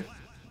 Jem's Wow. here.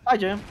 Hi,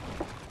 Jem.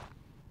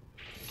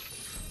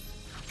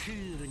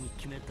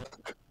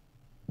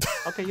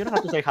 Okay, you don't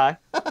have to say hi.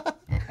 I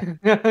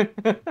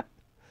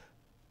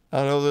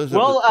don't know, there's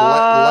Well,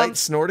 light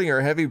snorting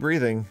or heavy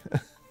breathing.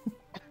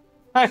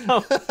 I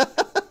know.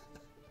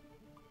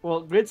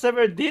 Well,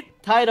 Greedsever did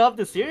tie up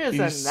the series, He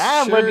and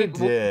now sure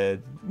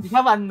did. we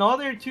have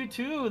another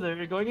 2-2.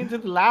 They're going into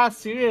the last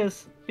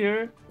series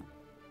here.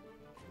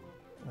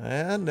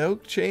 And no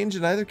change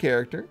in either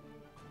character.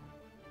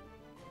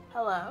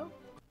 Hello.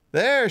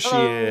 There she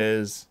Hello.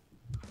 is.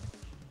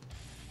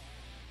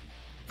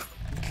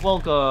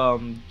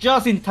 Welcome,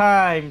 just in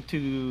time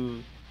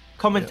to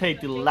commentate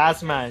the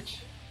last match.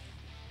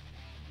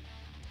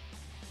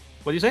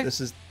 What do you say? This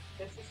is.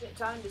 This is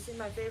time to see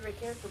my favorite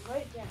character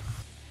play. Yeah.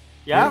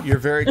 Yeah, You're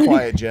very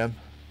quiet, Jem.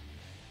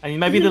 and it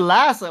might be the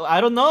last.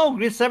 I don't know.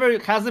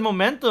 Greedsever has the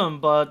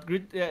momentum, but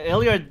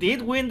Eliard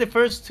did win the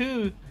first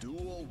 2.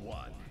 Duel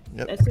 1.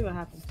 Yep. Let's see what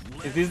happens.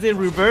 Is this the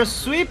reverse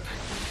sweep?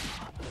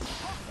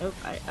 Oh,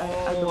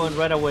 Oh, and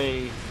right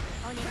away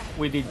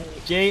with the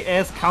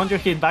JS counter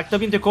hit backed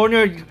up in the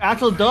corner.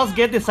 Axel does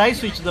get the side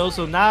switch though,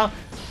 so now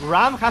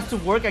Ram has to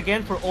work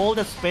again for all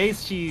the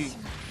space she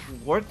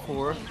worked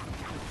for.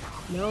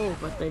 No,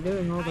 but they're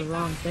doing all the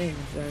wrong things.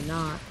 They're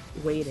not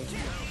waiting.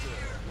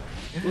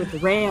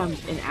 With Ram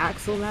and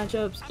Axel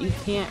matchups, you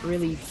can't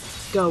really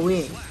go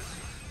in.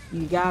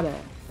 You gotta.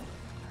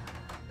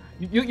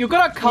 You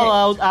gotta call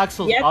out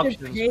Axel's You have,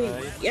 options, right?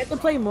 you have to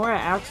play more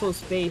at Axel's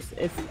space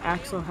if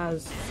Axel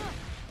has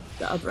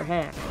the upper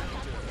hand.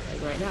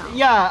 right now.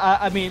 Yeah,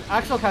 I mean,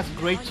 Axel has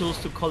great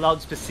tools to call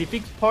out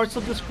specific parts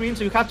of the screen,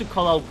 so you have to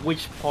call out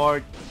which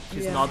part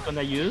he's not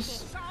gonna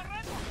use.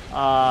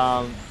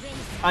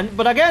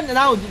 But again,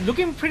 now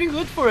looking pretty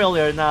good for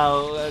Eliard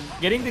now,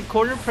 getting the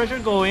corner pressure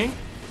going.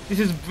 This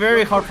is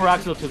very hard for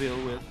Axel to deal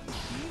with.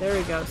 There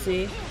we go.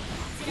 See,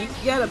 you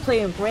gotta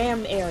play in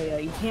Ram area.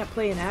 You can't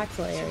play in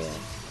Axel area.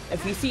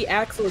 If you see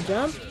Axel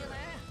jump,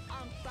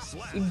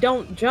 you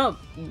don't jump.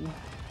 You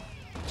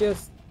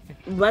just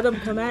let him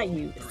come at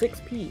you.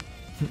 6P.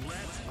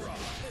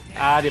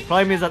 The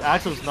problem is that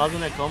Axel's not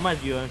gonna come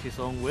at you on his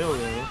own will,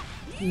 though.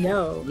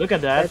 No. Look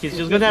at that. He's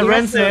just gonna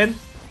rinse in,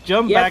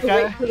 jump back. You have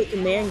to wait for the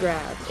command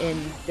grab, and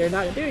they're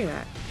not doing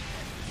that.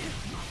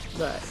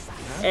 But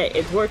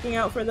it's working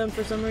out for them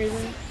for some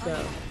reason.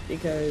 So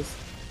because.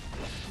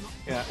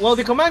 Yeah. Well,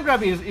 the command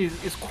grab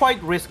is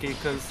quite risky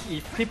because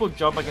if people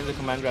jump against the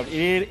command grab,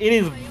 it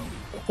is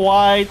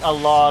quite a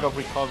lot of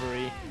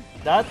recovery.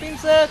 That being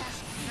said,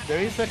 there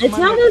is a command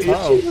grab. It's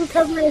not as much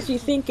recovery as you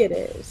think it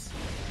is.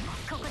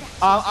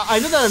 I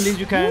know that at least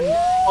you can,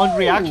 on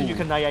reaction, you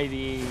can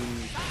IID,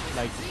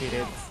 like, hit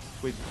it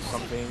with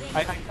something.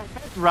 I bet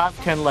Rap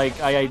can, like,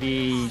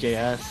 IID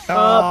JS.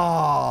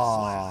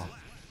 Oh,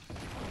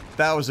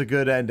 that was a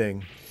good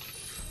ending.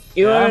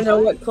 You wanna know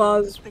what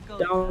Claw's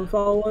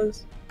downfall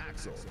was?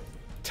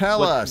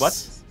 Tell us. What?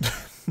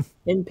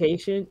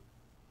 Impatient.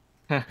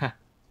 Yeah,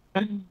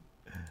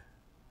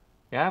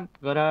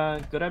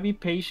 gotta be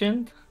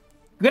patient.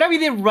 Gotta be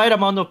the right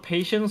amount of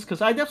patience,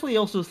 because I definitely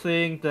also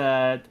think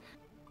that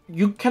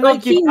you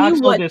cannot give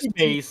Axel the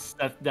space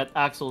that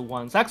Axel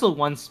wants. Axel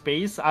wants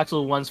space,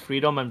 Axel wants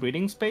freedom and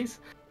breathing space.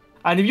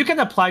 And if you can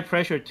apply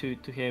pressure to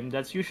him,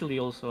 that's usually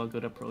also a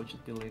good approach to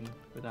dealing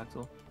with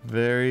Axel.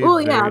 Very, well,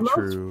 very yeah,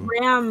 true.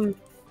 Most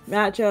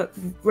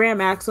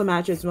Ram Axel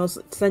matches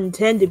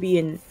tend to be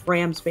in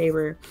Ram's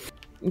favor.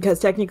 Because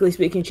technically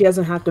speaking, she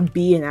doesn't have to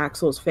be in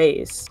Axel's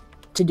face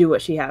to do what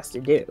she has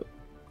to do.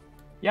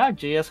 Yeah,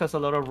 JS has a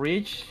lot of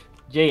reach.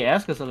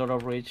 JS has a lot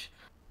of reach.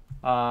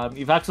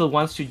 If Axel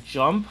wants to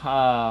jump,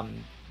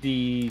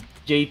 the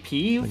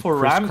JP for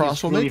Ram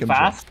is really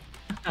fast.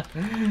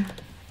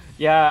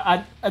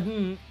 Yeah,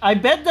 I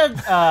bet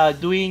that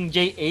doing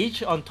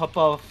JH on top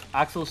of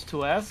Axel's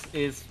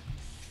 2S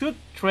should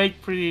trade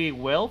pretty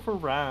well for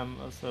Ram.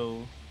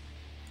 So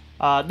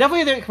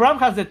definitely, Ram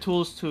has the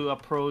tools to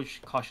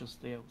approach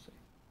cautiously, I would say.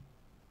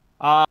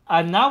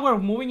 And now we're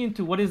moving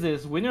into, what is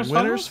this? Winners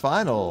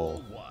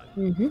Final?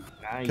 Mm-hmm.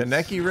 Nice.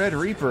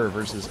 KanekiRedReaper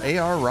versus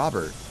AR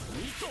Robert.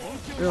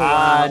 Oh,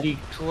 wow. The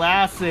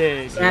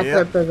classic.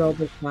 That's a all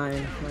the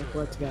time. Like,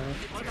 let's go.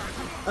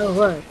 Oh,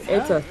 look,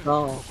 it's a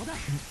Sol.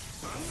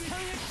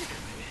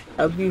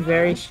 I'd be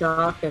very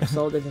shocked if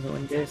Sol didn't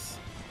win this.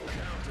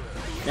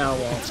 No,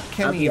 well, It's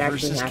Kenny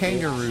versus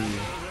Kangaroo.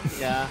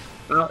 Yeah.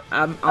 I'll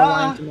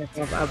lie to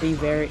myself. I'll be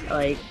very,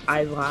 like,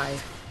 I lie.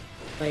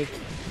 Like,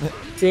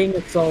 seeing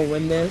a Sol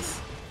win this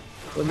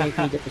would make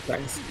me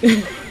depressed.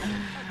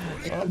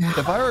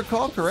 If I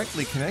recall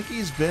correctly,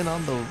 Kaneki's been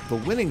on the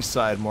winning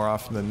side more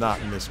often than not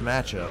in this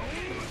matchup.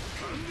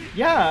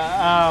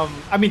 Yeah,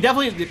 I mean,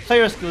 definitely the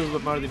player skills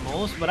would matter the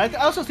most, but I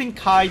also think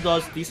Kai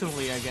does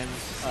decently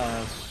against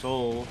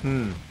Soul.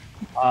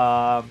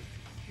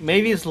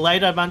 Maybe it's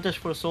light advantage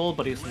for Soul,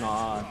 but it's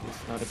not.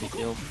 It's not a big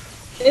deal.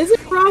 Is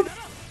it Rob?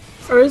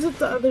 Or is it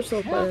the other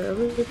Soul player?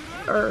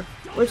 Or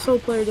which Soul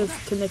player does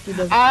Kaneki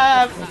does?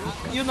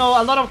 You know,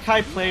 a lot of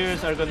Kai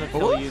players are gonna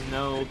tell you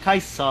no, Kai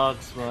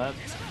sucks, but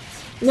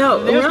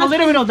no, there's a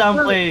little bit of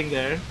downplaying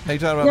there. Are you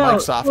talking about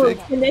Mike Softig?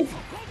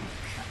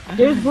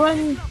 There's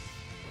one.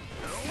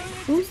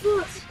 Who's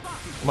the?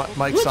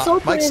 Mike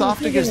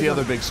Softig is the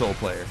other big Soul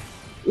player.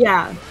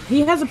 Yeah,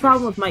 he has a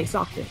problem with Mike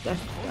Softig.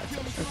 That's it.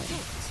 Okay.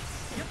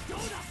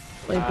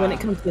 Like when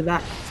it comes to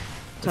that.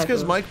 It's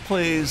because Mike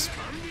plays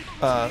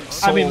Soul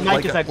I mean,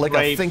 Mike is like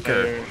a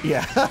thinker. Player.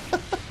 Yeah.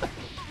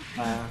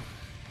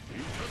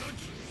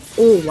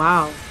 Oh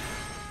wow.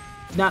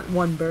 Not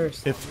one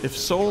burst. If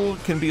Soul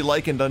can be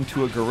likened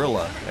unto a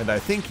gorilla, and I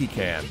think he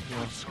can,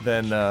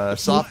 then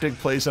Softig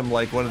plays him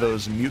like one of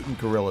those mutant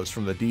gorillas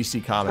from the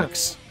DC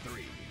comics,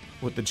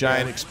 with the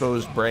giant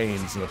exposed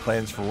brains and the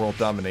plans for world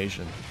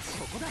domination.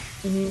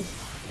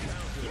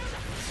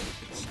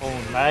 Oh,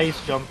 nice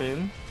jump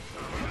in.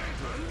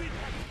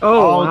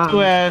 Oh, wow.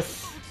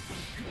 2S.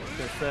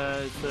 It's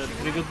a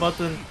pretty good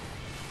button.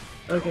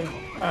 Okay.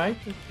 Alright,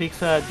 it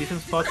picks a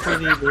decent spot for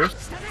the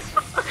burst.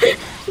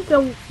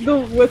 The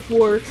whip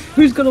war.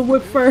 Who's gonna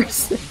whip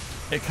first?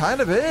 It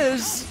kind of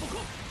is.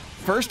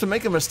 First to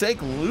make a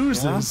mistake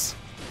loses.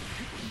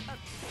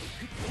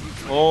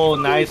 Oh,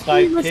 nice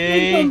fight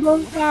on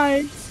both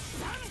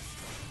sides.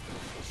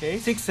 Okay,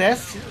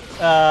 success.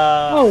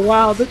 Oh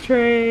wow, the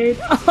trade.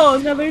 Oh,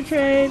 another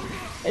trade.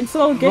 And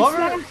Soul gets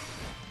that.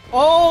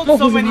 Oh,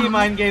 so many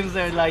mind games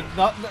there. Like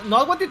not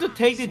wanting to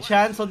take the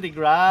chance on the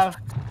grab.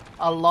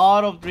 A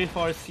lot of drift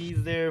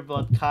RCs there,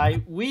 but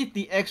Kai with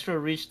the extra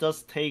reach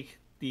does take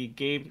the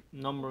game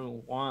number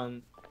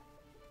 1.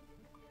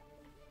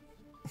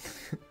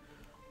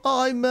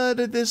 I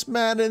murdered this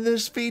man in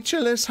this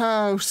featureless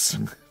house.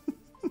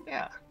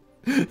 Yeah.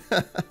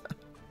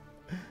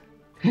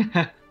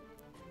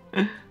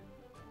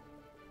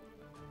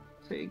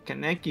 Say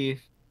Kaneki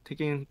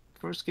taking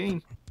first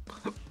game.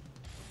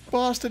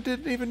 Boss, I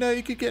didn't even know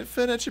you could get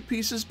furniture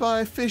pieces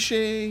by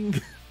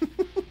fishing.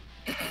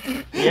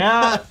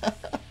 Yeah,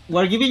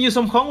 we're giving you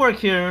some homework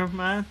here,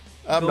 man.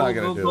 I'm not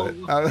gonna do it.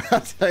 I'll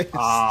tell you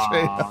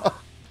straight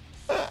up.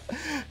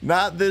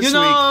 Not this week.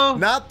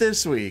 Not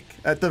this week.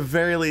 At the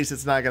very least,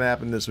 it's not gonna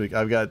happen this week.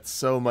 I've got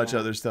so much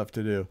other stuff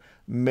to do.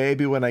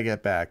 Maybe when I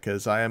get back,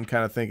 because I am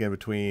kind of thinking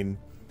between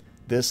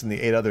this and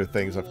the 8 other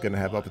things I'm gonna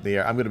have up in the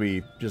air, I'm gonna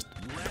be just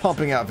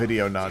pumping out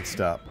video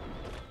nonstop.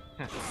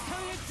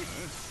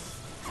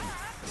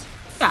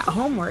 Got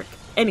homework.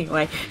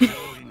 Anyway.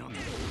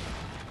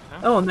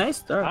 Oh, nice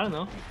start. I don't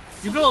know.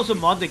 You can also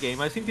mod the game.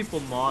 I've seen people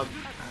mod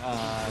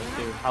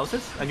their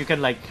houses, and you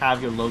can like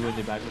have your logo in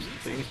the back or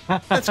something.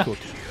 That's cool.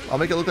 I'll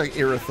make it look like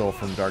Irithel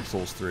from Dark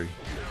Souls 3.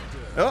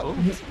 Oh,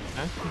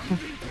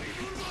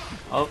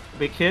 oh,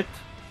 big hit.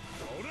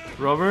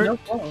 Robert. No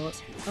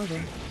fault.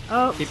 Okay.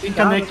 Oh, keeping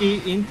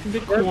Kaneki into the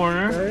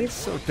corner. it's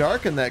so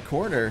dark in that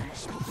corner.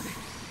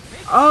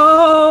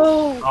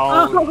 Oh!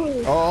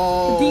 Oh.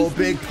 Oh,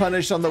 big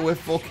punish on the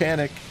whiff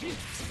volcanic.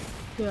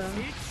 Yeah.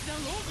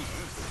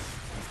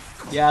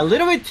 Yeah, a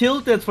little bit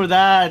tilted for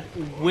that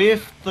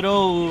whiff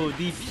throw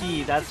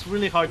DP. That's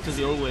really hard to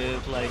deal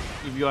with, like,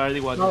 if you are the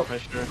one with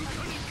pressure.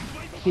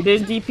 He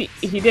did DP.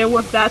 He did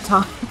whiff that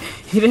time.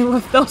 He didn't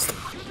whiff those times.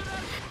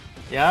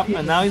 Yeah,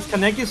 and now it's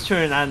Kaneki's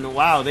turn, and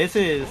wow, this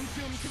is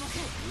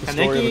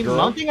Kaneki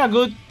mounting a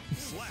good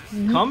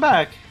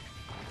comeback.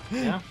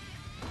 Yeah.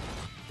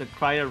 The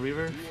Crier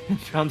River.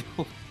 I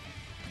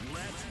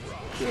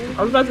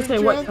was about to say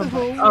what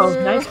comeback. Oh,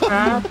 nice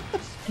grab.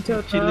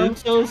 She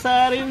looks so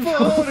sad in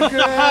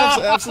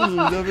photographs.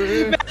 Absolutely never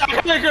here. I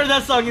haven't heard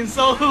that song in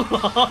so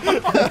long.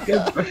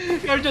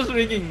 You're just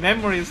ringing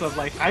memories of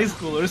like high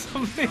school or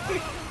something.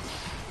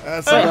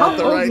 That's about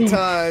the right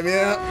time,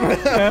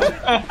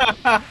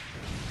 yeah.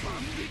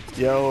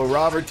 Yo,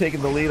 Robert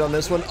taking the lead on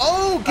this one.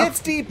 Oh, gets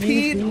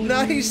DP'd.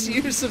 Nice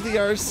use of the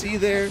RC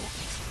there.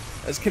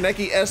 As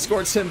Kaneki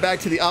escorts him back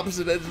to the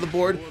opposite edge of the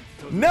board.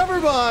 Never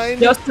mind.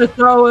 Just to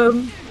throw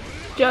him.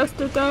 Just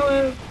to throw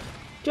him.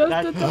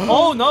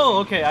 Oh no!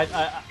 Okay,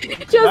 I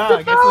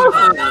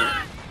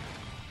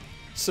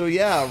So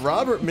yeah,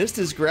 Robert missed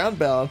his ground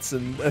bounce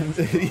and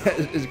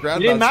his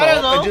ground didn't bounce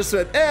matter, fall, and though. just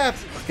went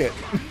fuck it.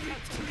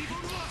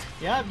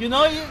 Yeah, you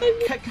know,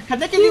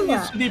 Kaneki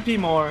needs to DP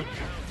more.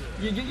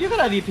 You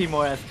gotta DP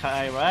more as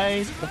Kai,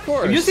 right? Of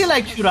course. If you see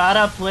like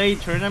Shurata play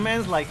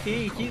tournaments, like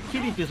he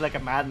DPs like a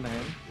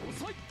madman.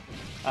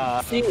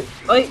 See,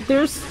 like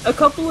there's a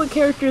couple of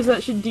characters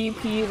that should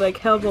DP like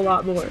hell of a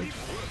lot more.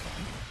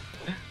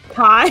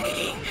 Kai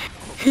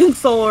and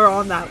Soul are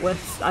on that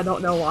list. I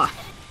don't know why.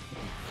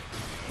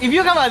 If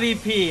you have a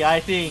DP, I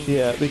think.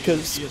 Yeah,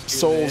 because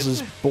Souls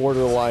is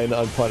borderline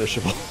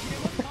unpunishable.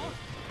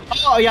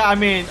 Oh yeah, I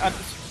mean,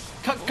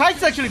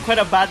 Kai's actually quite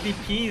a bad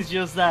DP. It's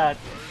just that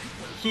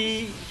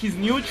his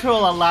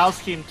neutral allows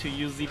him to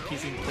use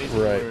DPs in places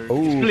Right. where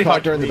Oh, it's really caught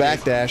hard during to the read.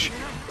 backdash.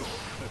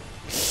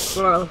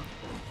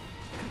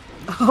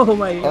 Oh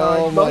my god.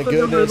 Oh my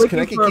goodness,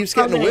 Kaneki keeps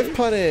getting whiff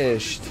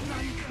punished.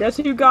 Guess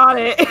who got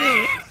it?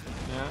 Yeah.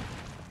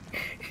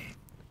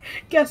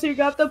 Guess who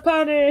got the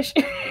punish?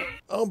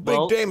 Oh,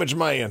 big damage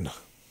man.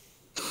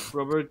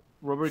 Robert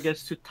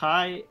gets to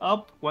tie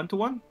up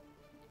 1-1.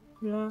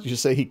 Yeah. Did you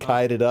say he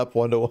tied it up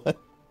 1-1?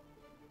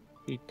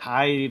 He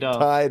tied it up.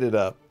 Tied it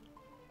up.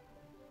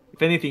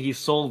 If anything, he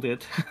sold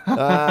it.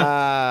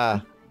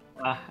 Ah.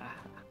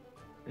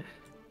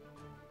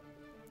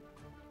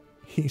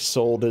 He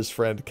sold his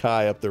friend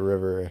Kai up the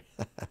river.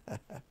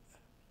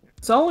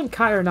 Soul and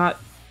Kai are not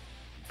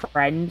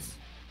friends.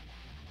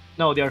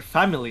 No, they are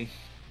family.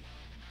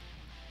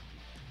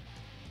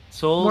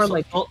 Soul, More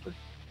like-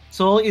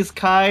 Soul is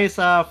Kai's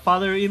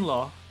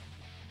father-in-law.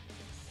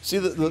 See,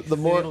 the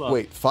more...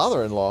 Wait,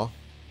 father-in-law?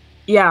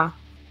 Yeah.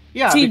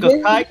 Yeah, See, because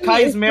this Kai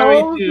is is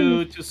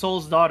married to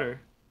Soul's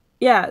daughter.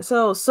 Yeah,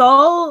 so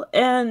Soul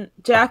and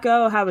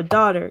Jacko have a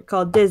daughter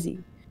called Dizzy.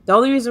 The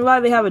only reason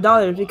why they have a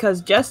daughter is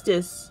because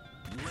Justice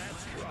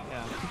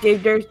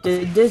gave dirt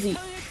to Dizzy,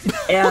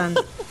 and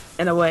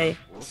in a way,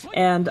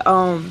 and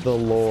The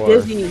lore.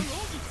 Dizzy.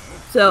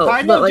 So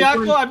I know but, like,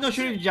 Jacko. I'm not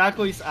sure if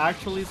Jacko is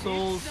actually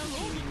Soul's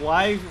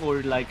wife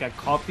or like a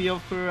copy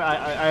of her.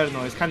 I don't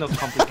know. It's kind of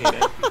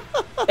complicated.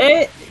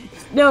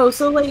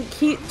 So like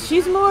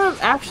she's more of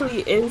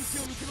actually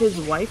is his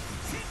wife.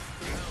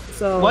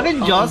 So What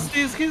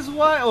Injustice his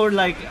wife or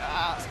like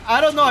I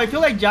don't know. I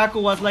feel like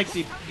Jacko was like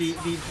the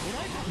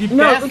no,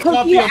 best because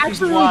copy he of his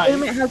actually wife.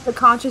 legitimate has the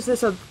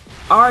consciousness of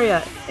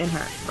Arya in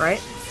her,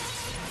 right?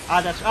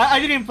 That's I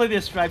didn't play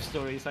the Stripe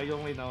stories. I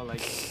only know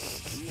like.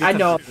 I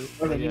know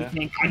more than you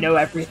think. I know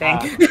everything.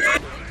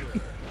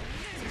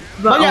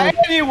 But yeah.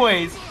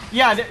 Anyways,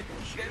 yeah.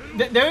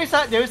 There is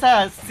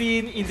a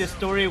scene in the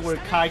story where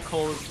Kai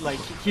calls like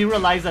he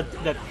realized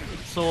that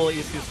Soul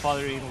is his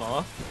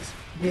father-in-law.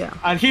 Yeah.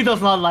 And he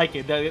does not like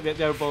it.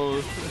 They're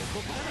both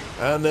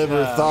I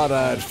never thought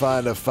I'd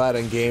find a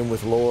fighting game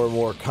with lore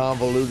more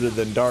convoluted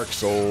than Dark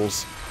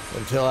Souls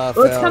until I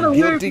Well, it's kind found of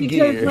weird Guilty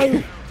because Gear.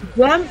 like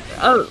Ram,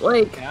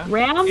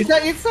 Ram.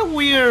 It's a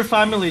weird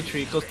family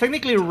tree because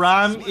technically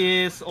Ram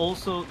is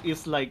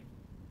like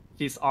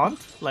his aunt,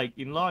 like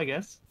in-law, I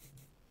guess.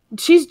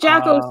 She's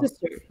Jacko's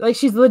sister. Like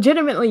she's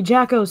legitimately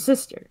Jacko's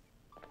sister.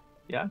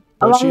 Yeah.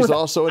 But Along she's with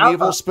also an Alpha.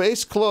 evil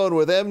space clone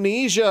with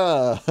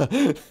amnesia.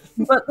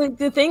 But like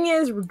the thing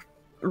is,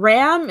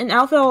 Ram and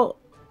I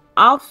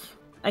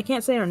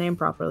can't say her name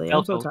properly.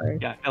 I'm so Elfeld.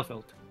 tired. Yeah,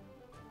 Elfeld.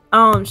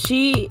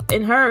 She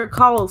and her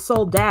call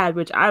Soul dad,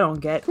 which I don't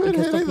get Quit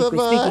because hitting the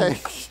technically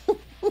speaking,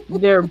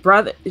 mic. their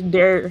brother,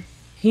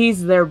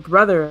 he's their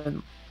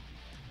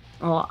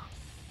brother-in-law.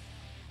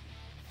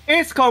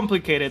 It's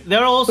complicated.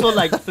 They're also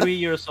like 3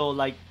 years old.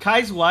 Like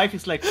Kai's wife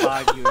is like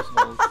 5 years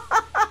old.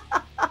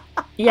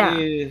 Yeah.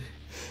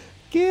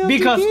 Guilty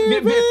Because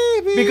Gear,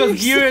 baby.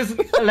 because Gear is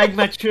like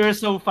mature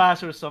so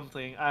fast or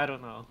something. I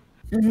don't know.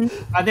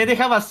 And then they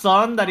have a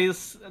son that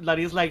is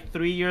like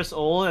 3 years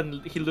old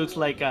and he looks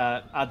like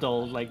a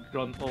adult, like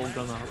grown up.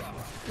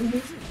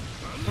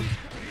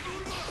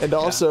 And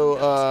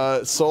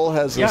also, Soul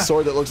has a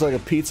sword that looks like a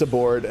pizza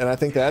board, and I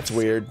think that's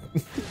weird.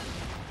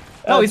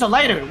 No, it's a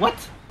lighter. What?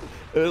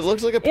 It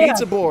looks like a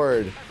pizza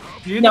board.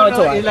 You No, don't it's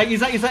a know?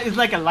 lighter. It's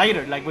like a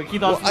lighter, like when he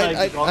does Well,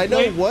 like I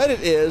know what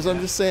it is. I'm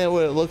just saying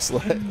what it looks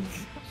like.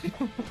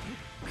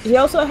 He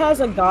also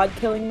has a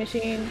god-killing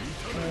machine.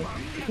 Like,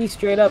 he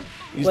straight up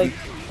He's like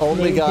the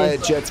only made guy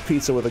his- at Jet's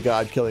Pizza with a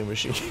god-killing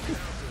machine.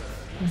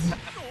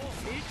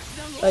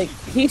 Like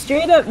he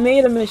straight up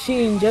made a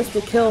machine just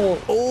to kill.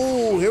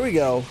 Oh, here we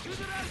go.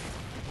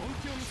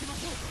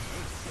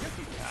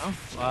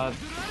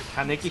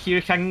 Kaneki here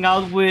hanging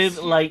out with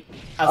like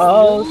a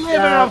Oh, sliver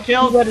yeah. of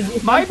health. You gotta do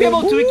Might be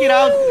able to something. tweak it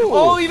out. Ooh.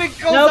 Oh, even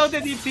calls Nope. out the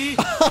DP.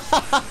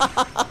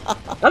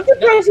 I'm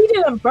surprised he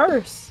didn't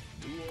burst.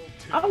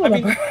 I would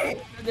mean,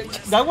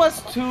 have. That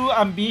was too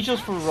ambitious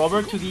for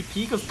Robert to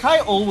DP because Kai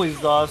always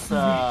does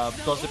the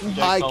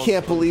projectile. I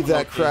can't believe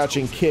that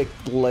crouching kick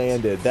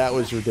landed. That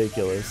was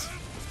ridiculous.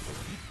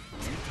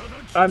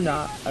 I'm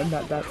not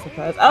that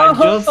surprised. And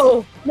Oh, just-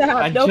 no,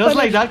 And no just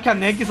like punish- that,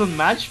 Kaneki is on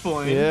match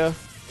point. Yeah.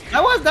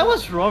 That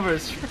was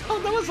Robert's.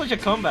 That was such a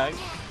comeback.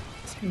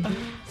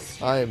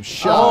 I am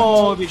shocked.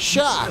 Oh, the-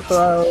 shocked.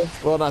 Throw.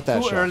 Well, not that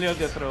Too shocked. early on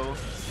the throw.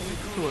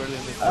 Too early on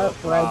the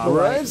throw. Right, Wow.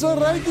 Rise of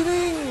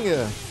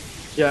Lightning.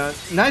 Yeah,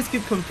 nice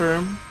kid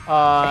confirm.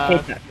 I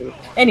hate that move.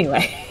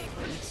 Anyway,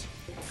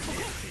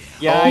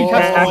 Yeah, he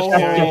has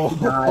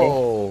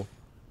Oh.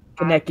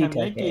 Kaneki took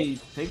it. Kaneki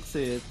takes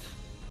it.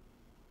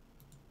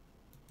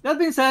 That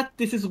being said,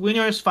 this is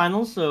winners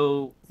final,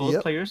 so both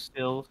Yep. players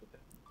still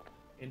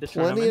in the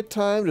Plenty tournament. of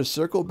time to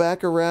circle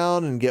back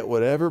around and get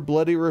whatever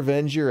bloody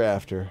revenge you're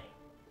after.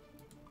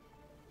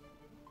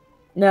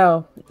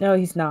 No,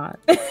 he's not.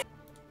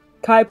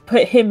 Kai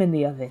put him in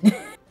the oven.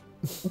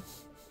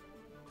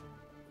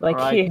 Like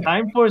Alright, here.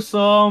 time for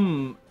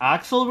some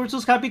Axel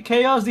versus Happy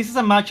Chaos. This is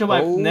a matchup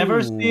I've never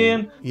Oh,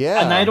 seen,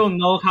 yeah. and I don't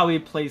know how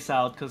it plays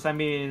out. Because I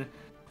mean,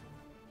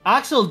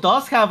 Axel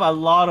does have a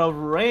lot of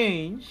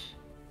range.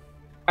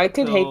 I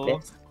could hate So-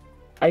 this.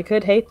 I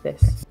could hate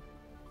this.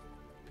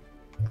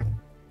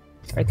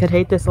 I could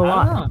hate this a I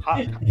lot.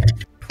 don't know.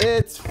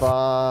 It's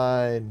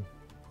fine.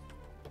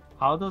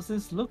 How does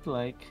this look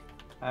like?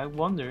 I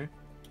wonder.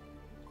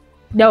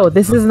 No,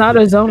 this is not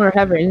a zoner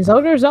heaven.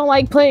 Zoners don't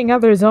like playing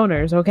other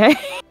zoners, okay?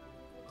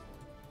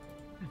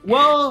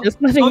 Well,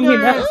 Just letting you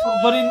Sonyer,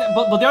 know.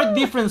 but there are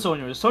different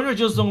Sonyers. Sonyer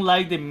just don't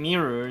like the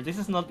mirror. This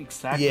is not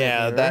exactly.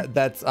 Yeah, a mirror.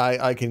 that's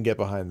I can get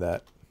behind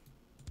that.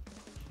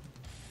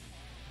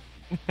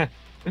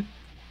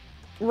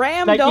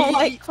 Ram Like, don't he-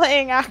 like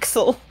playing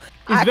Axel.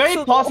 It's very Axel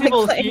don't possible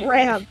like playing he-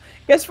 Ram.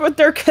 Guess what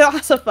they're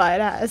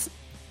classified as?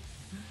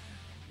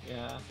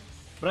 Yeah,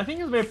 but I think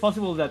it's very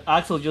possible that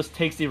Axel just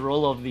takes the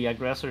role of the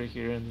aggressor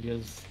here and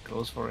just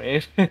goes for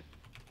it.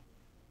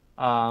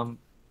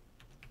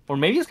 Or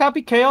maybe it's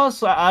Happy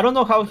Chaos. I don't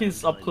know how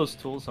his up close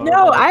tools are.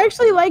 No, but- I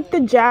actually like the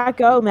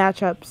Jacko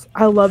matchups.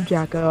 I love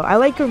Jacko. I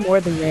like her more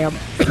than Ram.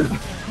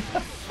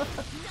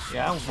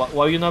 Yeah,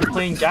 why are you not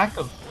playing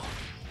Jacko?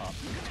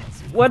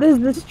 What is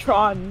this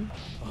Tron?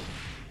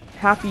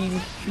 Happy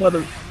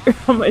mother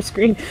on my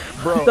screen.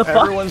 Bro, What the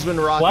fuck? everyone's been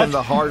rocking What?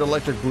 the hard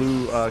electric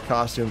blue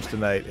costumes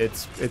tonight.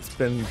 It's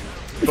been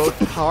both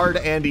hard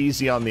and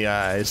easy on the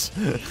eyes.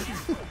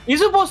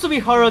 It's supposed to be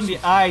hard on the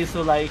eyes,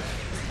 so like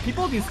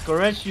people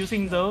discourage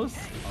using those.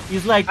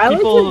 It's like I like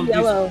people the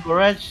yellow.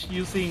 discourage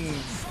using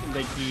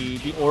like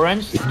the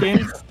orange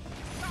skins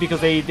because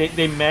they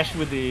mesh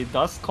with the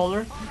dust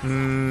color.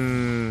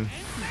 Hmm.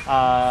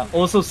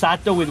 Also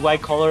Sato with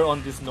white color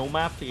on this no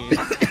map is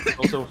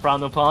also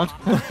frowned upon.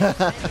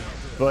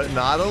 But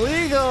not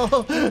illegal.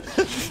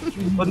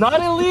 But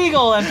not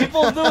illegal, and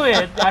people do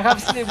it. I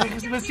have seen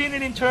we've seen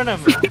it in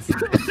tournaments.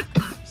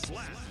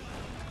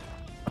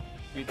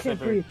 Can't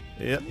breathe.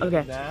 Yep.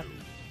 Okay. That.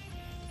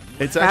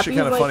 It's actually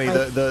Happy's kind of like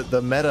funny. my-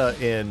 The meta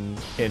in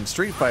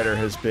Street Fighter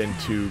has been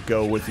to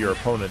go with your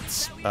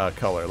opponent's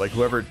color. Like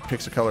whoever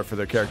picks a color for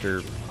their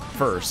character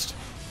first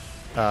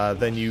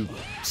then you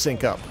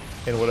sync up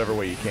in whatever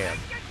way you can.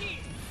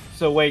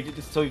 So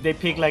wait, so if they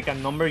pick like a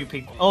number, you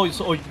pick. Oh,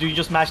 so or do you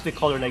just match the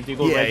color? Like do you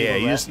go red? Yeah,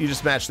 you go red? you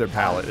just match their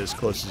palette as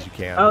close as you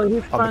can Oh, he's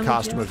on the finally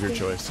costume of your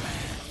dancing. choice.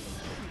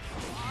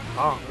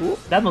 Oh,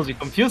 that must be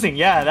confusing.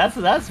 Yeah, that's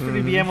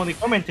pretty BM on the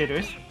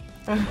commentators.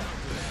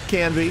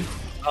 Can be.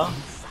 Oh.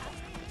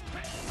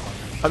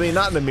 I mean,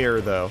 not in the mirror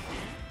though.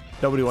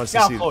 Nobody wants to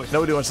Yeah, see. of course.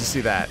 Nobody wants to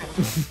see that.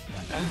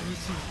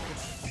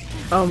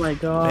 Oh my Man,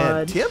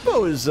 god.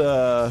 Tiempo's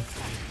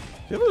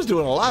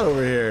doing a lot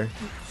over here.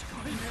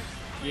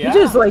 Yeah,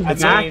 just, like, I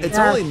back- mean, It's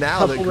only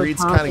now that couple of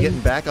Greed's kind of times. getting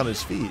back on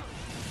his feet.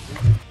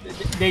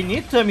 they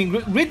need to. I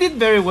mean, we did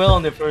very well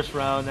in the first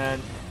round, and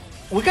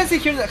we can see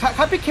here that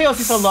Happy Chaos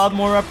is a lot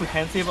more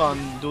apprehensive on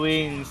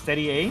doing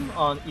steady aim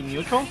in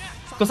neutral,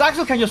 because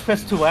Axel can just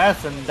press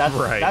 2S and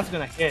that's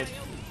gonna hit.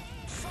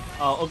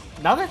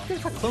 Now that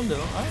there's a clone though.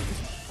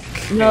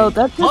 Alright. No,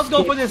 that's Let's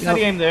go for the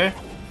steady aim there.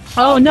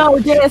 Oh no,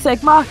 Deus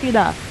Ex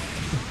Machina.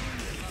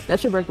 That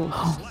should break the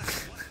wall.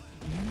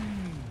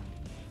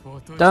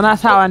 Don't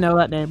ask how I know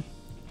that name.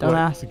 Don't What,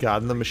 ask.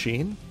 God in the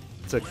Machine?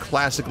 It's a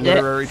classic Yeah.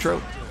 literary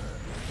trope.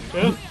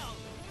 Yeah.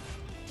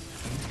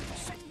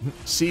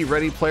 See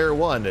Ready Player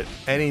One at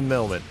any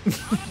moment.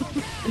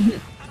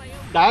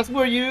 That's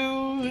where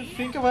you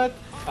think about.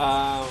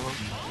 Oh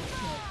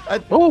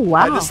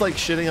wow. I just like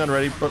shitting on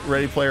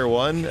Ready Player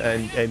One,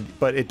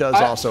 but it does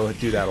also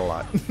do that a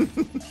lot.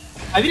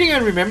 I didn't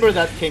even remember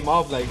that came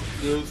up. Like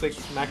Deus Ex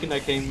Machina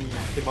came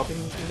up in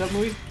that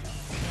movie.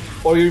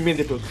 Or you mean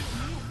the book?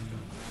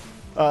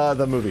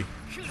 The movie.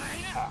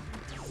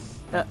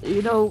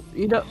 you don't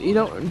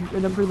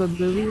remember the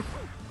movie?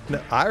 No,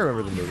 I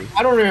remember the movie.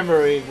 I don't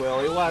remember it well.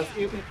 It was.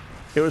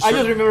 I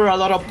just remember a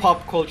lot of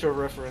pop culture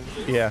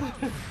references. Yeah.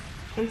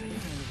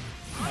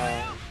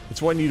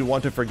 It's one you'd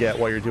want to forget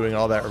while you're doing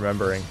all that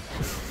remembering.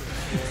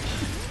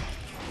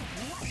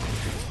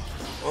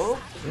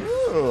 Oh,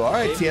 Ooh, all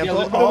right, Maybe a Tiempo.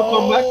 little bit of a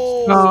comeback.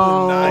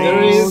 Oh,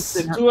 there is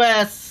nice. the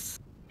 2S.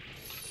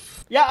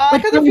 Yeah, I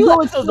But kind of then feel go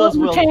like into Axel does the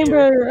well here.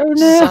 chamber. Oh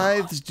no.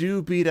 Scythes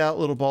do beat out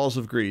little balls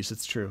of grease.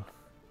 It's true.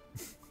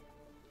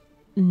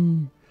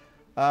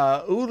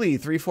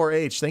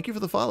 Uli34H, thank you for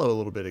the follow a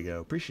little bit ago.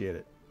 Appreciate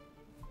it.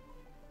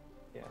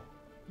 Yeah.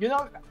 You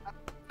know,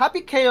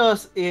 Happy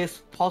Chaos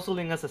is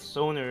puzzling as a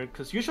zoner,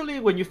 because usually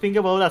when you think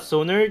about a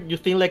zoner, you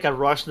think like a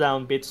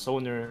rushdown bit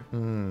zoner.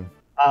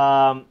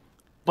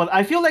 But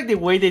I feel like the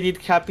way they did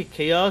Happy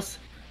Chaos,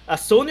 a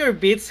zoner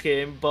beats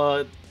him,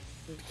 but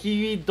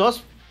he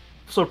does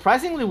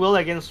surprisingly well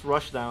against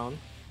rushdown.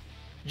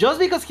 Just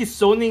because his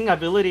zoning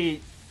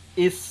ability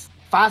is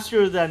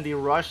faster than the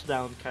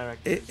rushdown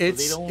character.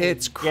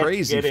 It's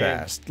crazy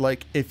fast.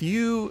 Like if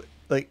you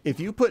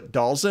put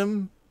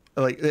Dalsim,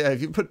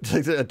 if you put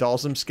like, a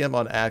Dalsim skim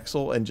on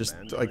Axel and just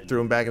like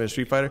threw him back into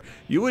Street Fighter,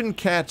 you wouldn't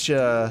catch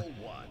a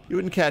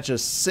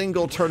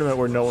single tournament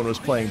where no one was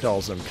playing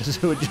Dalsim, because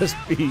it would just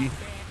be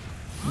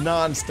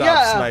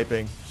non-stop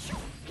sniping.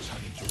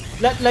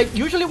 Like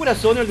usually with a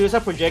zoner there's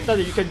a projectile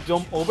that you can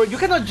jump over. You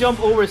cannot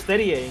jump over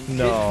steady aim.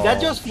 No. That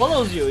just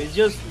follows you. It's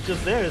just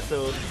there.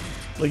 So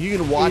Like you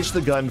can watch the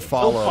gun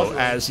follow puzzling.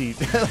 as he.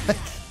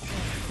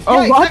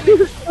 Oh, Yeah, what?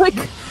 Like,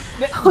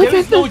 there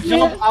is no at this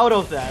jump shit. out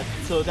of that.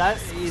 So that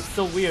is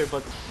so weird.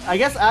 But I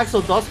guess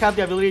Axel does have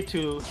the ability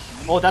to.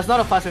 Oh, that's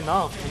not a fast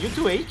enough. You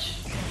 2H?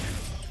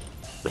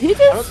 He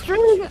just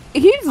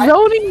he's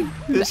zoning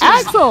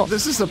Axel.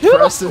 This is Who the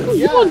oppressive. fuck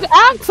Yeah. zones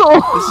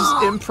Axel? This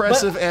is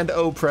impressive and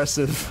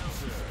oppressive.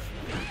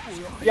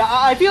 Yeah,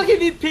 I feel he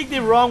did pick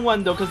the wrong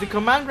one though, because the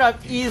command grab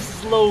is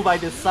slow by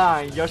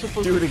design. You're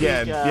supposed Do to it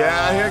again. pick,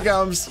 Yeah, here it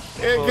comes.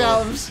 Here it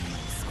comes.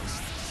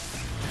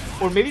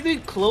 Or maybe do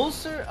it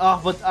closer.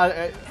 But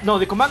no,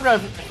 the command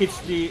grab hits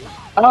the.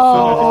 Oh,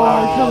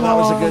 Oh, come that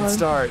was a on. good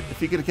start. If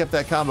he could have kept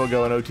that combo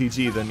going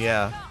OTG, then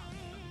yeah.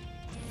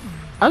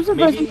 I'm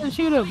surprised Maybe- he didn't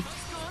shoot him.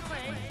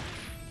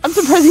 I'm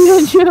surprised he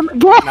didn't shoot him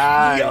again.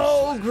 Nice.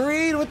 Yo,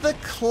 Greed with the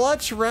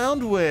clutch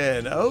round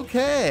win.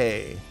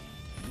 Okay.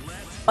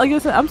 Like I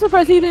said, I'm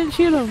surprised he didn't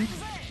shoot him.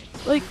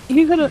 Like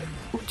he could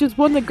have just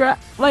won the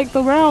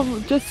the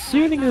round just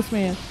shooting this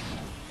man.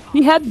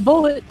 He had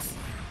bullets.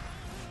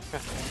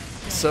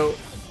 So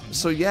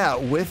yeah,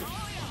 with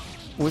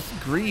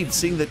Greed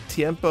seeing that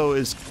Tiempo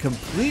is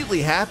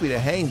completely happy to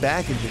hang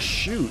back and just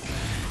shoot,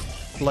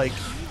 like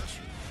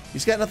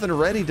he's got nothing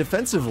ready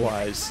defensive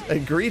wise,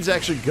 and Greed's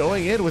actually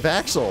going in with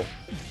Axel.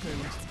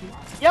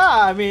 Yeah,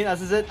 I mean,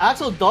 as I said,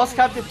 Axel does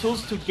have the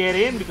tools to get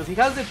in because he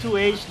has the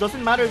 2H.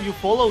 Doesn't matter if you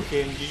follow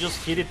him, you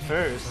just hit it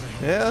first.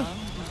 Yeah.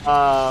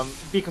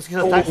 Because his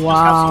attacks just have so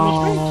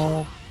much range.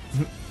 Wow.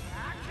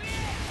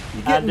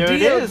 You And there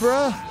it is.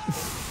 bruh.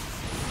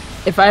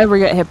 If I ever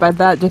get hit by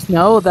that, just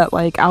know that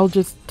like I'll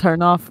just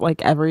turn off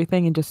like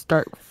everything and just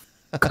start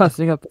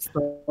cussing up the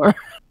store.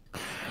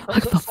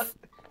 Like the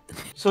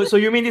So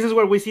you mean this is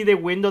where we see the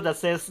window that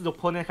says the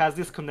opponent has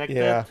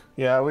disconnected?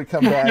 Yeah, we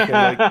come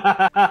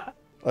back and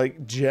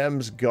like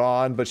Gem's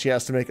gone, but she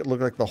has to make it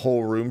look like the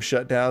whole room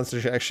shut down, so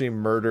she actually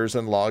murders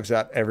and logs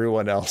out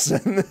everyone else.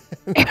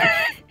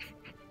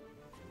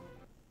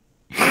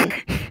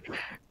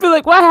 But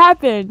like, what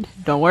happened?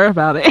 Don't worry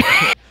about it.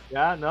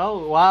 Yeah, no.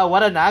 Wow,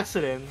 what an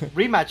accident.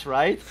 Rematch,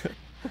 right?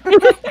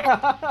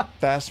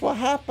 That's what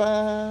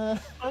happened.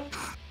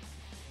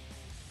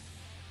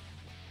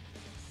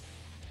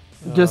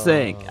 Just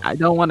saying, I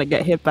don't want to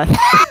get hit by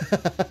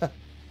that.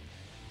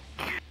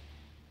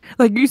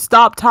 Like, you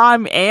stop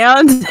time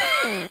and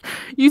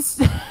you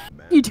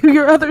do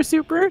your other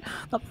super.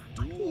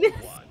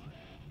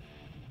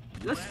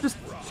 That's just,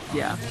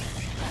 yeah.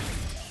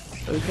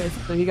 Okay,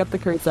 so you got the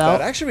crits out.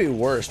 That'd actually be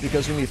worse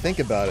because when you think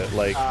about it,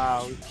 like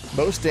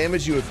most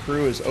damage you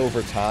accrue is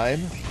over time.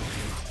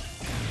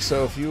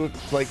 So if you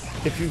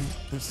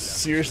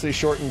seriously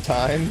shorten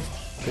time,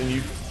 then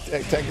you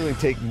technically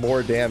take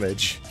more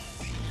damage.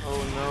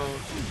 Oh no.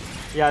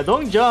 Yeah,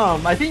 don't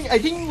jump. I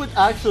think with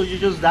Axel you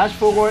just dash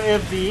forward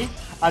FD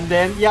and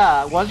then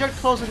yeah, once you're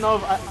close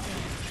enough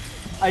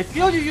I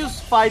feel you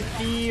use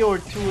 5P or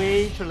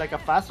 2H or like a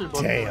faster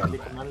button on the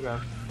command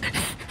grab.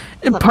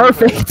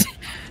 Perfect.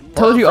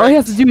 Told you all you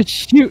have to do is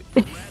shoot.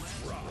 And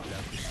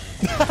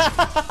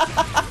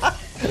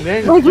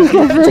then well,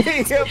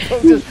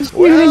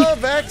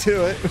 back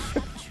to it.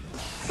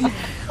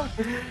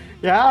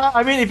 yeah,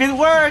 I mean if it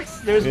works,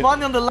 there's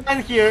money on the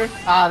line here.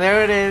 Ah,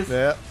 there it is.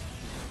 Yeah.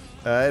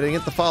 I didn't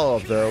get the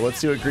follow-up though. Let's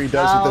see what Greed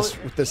does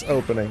with this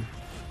opening.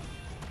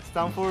 It's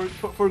time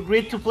for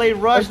Greed to play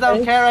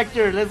rushdown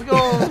character. Let's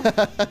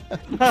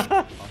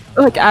go.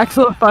 Like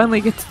Axel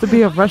finally gets to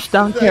be a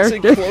rushdown character.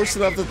 Actually close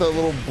enough that the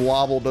little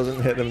blobble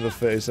doesn't hit him in the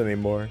face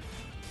anymore.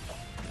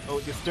 Oh,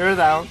 you stir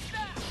down.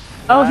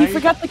 Oh, he Nice.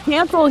 forgot to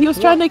cancel. He was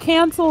trying to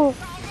cancel.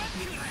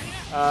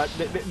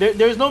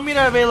 There's no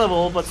meter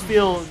available, but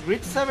still,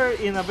 Greedsever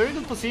in a very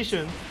good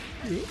position.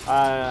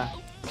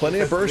 Plenty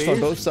of burst on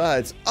both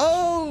sides.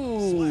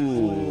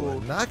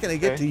 Oh, not gonna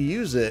get to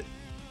use it.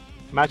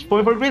 Match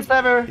point for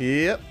Greedsever.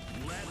 Yep.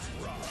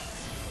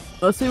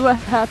 Let's see what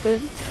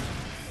happens.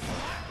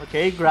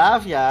 Okay,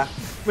 grab, yeah.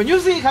 When you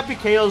see Happy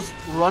Chaos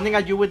running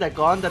at you with a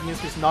gun, that means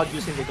he's not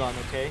using the gun,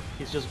 okay?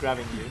 He's just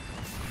grabbing you.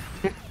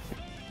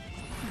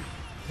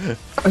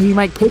 Or he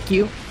might kick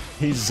you.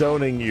 He's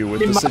zoning you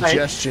with He the might.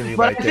 suggestion you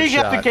But might I get think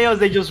Happy shot. Chaos,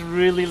 they just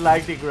really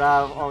like the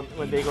grab on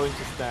when they go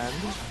into stand.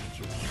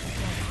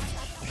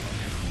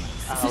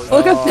 Ouch.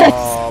 Look at this.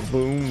 Oh,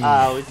 boom.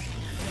 Ouch.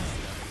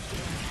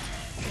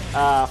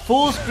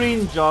 Full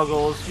screen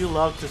joggles, you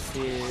love to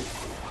see it.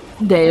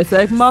 Deus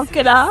Ex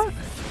Machina.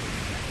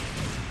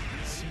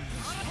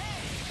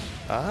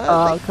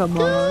 I think, come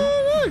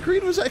on.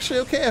 Greed was actually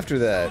okay after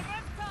that.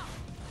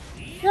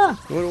 Yeah.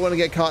 Wouldn't want to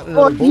get caught in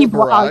Or a he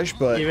bullet blocked. barrage,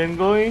 but Even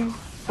going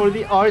for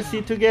the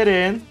RC to get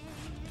in.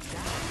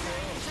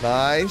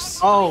 nice.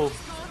 Oh,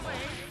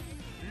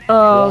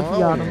 Oh, Wow. he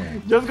got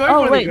him. just going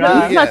Oh, for wait, the no,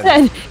 grab. he's not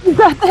dead. He's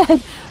not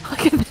dead.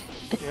 Look at this.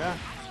 Yeah.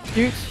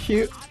 Shoot,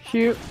 shoot,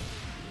 shoot.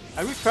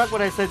 I retract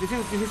what I said. This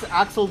is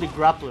Axel the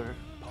grappler,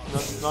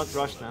 not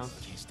Rush now.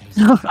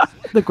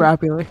 The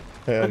grappler.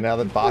 Yeah, now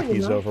that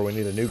Baki's over, we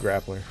need a new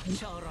grappler.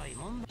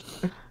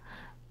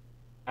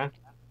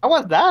 How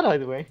was that, by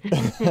the way?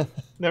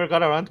 Never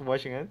got around to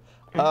watching it.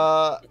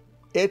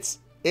 It's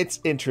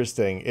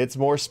interesting. It's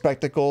more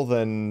spectacle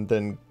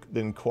than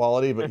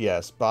quality, but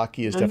yes,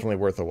 Baki is definitely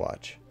worth a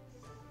watch.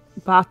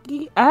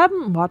 Baki? I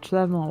haven't watched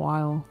that in a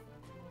while.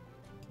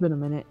 It's been a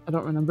minute. I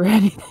don't remember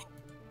anything.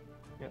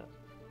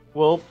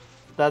 Well,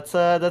 that's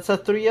a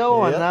 3-0,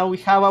 Yep. and now we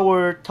have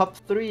our top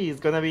 3. It's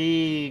gonna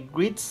be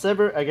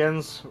Greedsever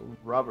against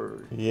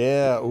Robert.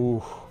 Yeah,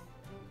 ooh.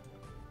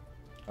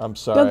 I'm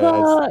sorry. Good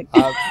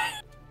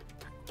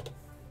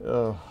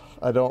luck.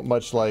 I don't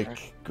much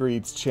like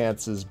Greed's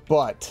chances,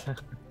 but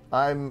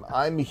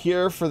I'm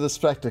here for the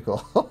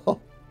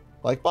spectacle.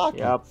 Like Baki.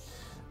 Yep.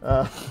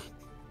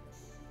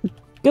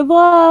 Good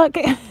luck.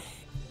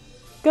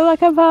 Good luck,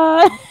 have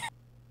fun.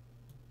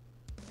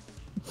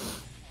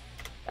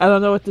 I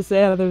don't know what to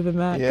say other than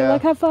that. Yeah. Good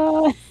luck, have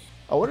fun.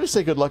 I wanted to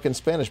say good luck in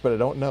Spanish, but I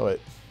don't know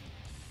it.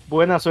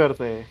 Buena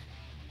suerte.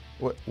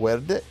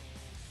 Werde?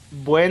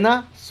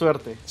 Buena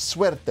suerte.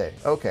 Suerte.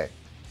 Okay.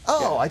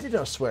 Oh, I did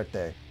know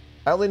suerte.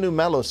 I only knew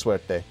malo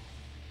suerte.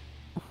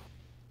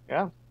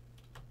 Yeah.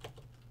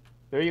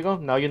 There you go.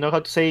 Now you know how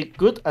to say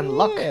good and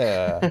luck.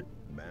 Yeah.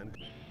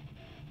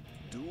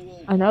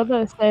 I know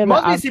they say It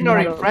must be that. similar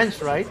in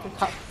French, right?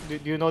 Do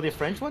you know the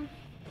French one?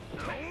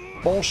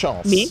 Bon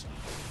chance. Me?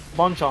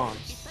 Bon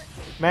chance.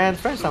 Man,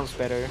 French sounds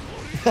better.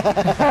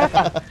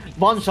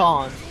 Bon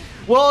chance.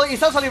 Well, it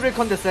sounds a little bit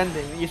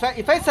condescending. If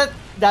I said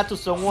that to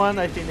someone,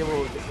 I think they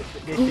will.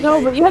 They think No,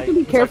 I, but you have to be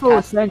like, careful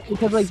with sarcastic. French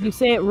because, like, you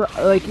say it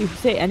like you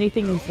say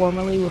anything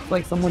informally with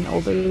like someone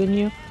older than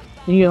you,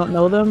 and you don't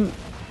know them.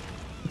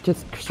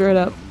 Just straight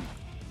up.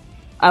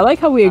 I like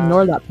how we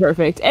ignore that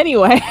perfect.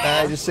 Anyway.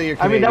 Just say you're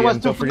I mean, Canadian. that was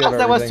too Don't forget fast.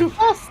 That was everything.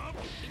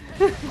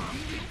 too fast.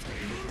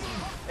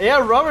 Yeah,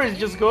 Robert is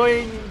just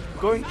going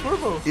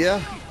turbo. Yeah.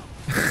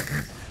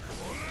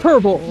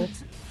 Turbo.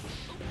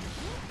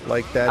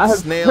 Like I that have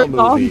snail turned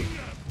on. movie.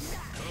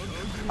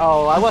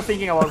 Oh, I was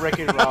thinking about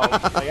Wreck-It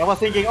Ralph. Like, I was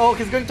thinking, oh,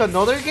 he's going to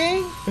another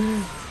game?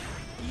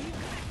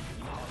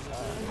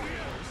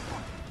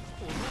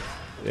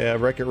 Yeah,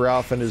 Wreck-It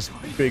Ralph and his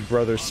big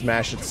brother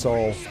Smash It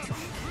Soul.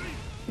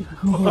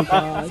 Oh my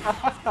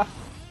god.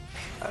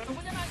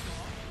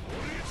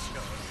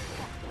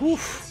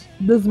 Oof.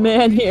 This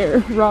man here,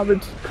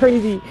 Robert's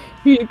crazy.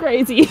 He's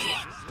crazy.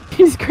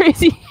 He's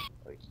crazy.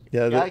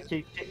 Yeah, Yeah,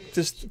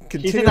 just he's in a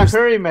continuous.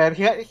 hurry, man.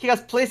 He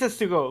has places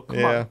to go. Come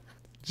Yeah, on.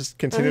 just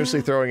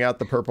continuously throwing out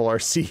the purple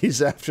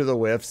RCs after the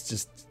whiffs.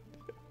 Just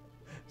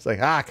it's like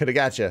could have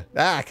got you.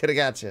 Could have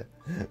got you.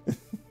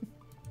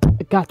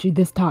 I got you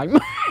this time.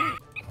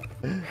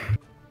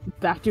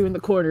 Backed you in the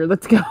corner.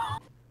 Let's go.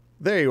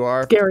 There you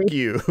are. Scary. Fuck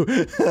you.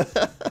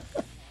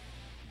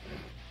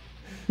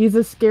 He's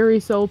a scary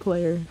soul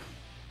player.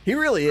 He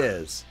really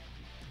is.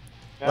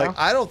 Yeah. Like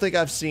I don't think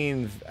I've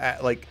seen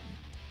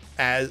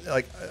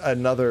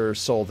another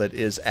soul that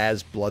is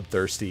as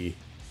bloodthirsty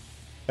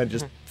and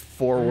just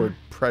forward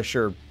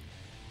pressure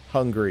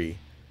hungry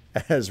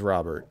as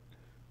Robert.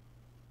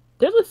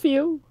 There's a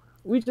few.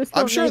 We just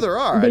I'm don't sure know- there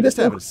are. I just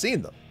haven't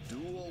seen them.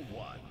 Duel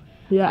 1.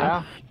 Yeah.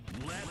 Yeah.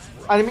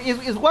 I mean,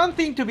 it's one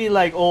thing to be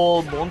like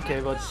all monkey,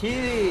 but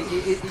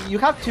you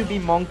have to be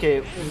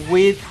monkey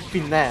with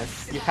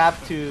finesse. You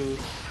have to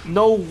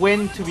know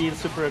when to be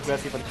super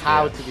aggressive and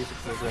how to be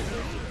super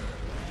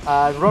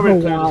aggressive. Robert Oh,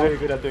 Clem wow. is very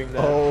good at doing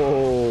that.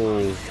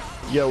 Oh,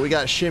 yo, we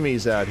got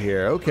shimmies out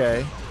here.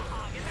 Okay.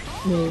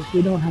 No,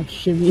 we don't have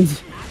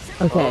shimmies.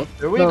 Okay.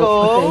 There we so,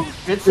 go. okay.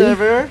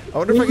 Greedsever. I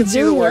wonder if I can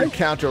see the Do word it.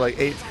 counter like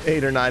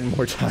eight or nine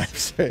more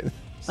times.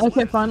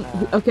 Okay, fine.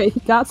 Okay, he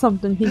got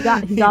something. He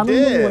got He him.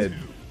 did.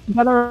 He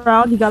got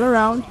around. He got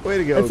around. Way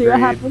to go, Let's see what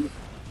Greed. happens.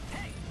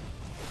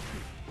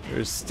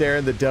 You're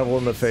staring the devil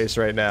in the face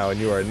right now, and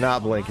you are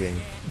not blinking.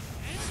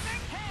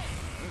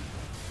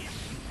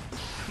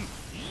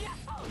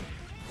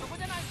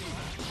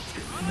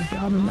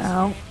 Got him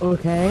out.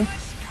 Okay.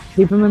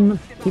 Keep him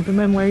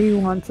in where you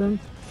want him.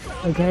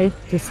 Okay.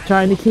 Just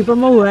trying to keep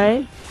him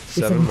away.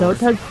 He Seven said,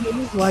 "Don't more. touch me.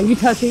 Why are you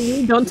touching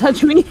me? Don't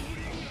touch me."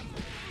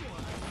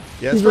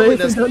 Yeah, He's it's, probably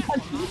literally said, best, "Don't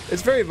touch me."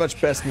 it's very much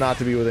best not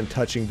to be within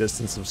touching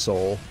distance of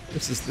Soul.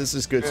 This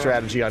is good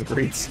strategy on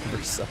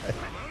Greedsever's side.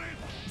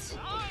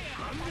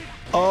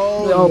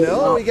 Oh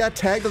no, he got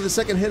tagged on the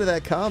second hit of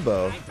that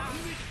combo.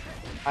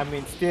 I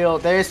mean, still,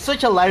 there is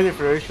such a live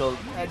differential.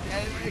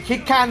 He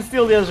can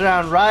steal this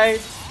round, right?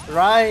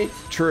 Right?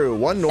 True,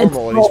 one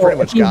normal and he's pretty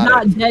much if he's got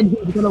not it. dead,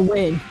 he's gonna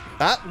win.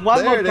 Ah, One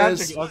there more it counter.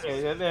 is.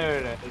 Okay, yeah, there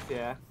it is,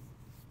 yeah.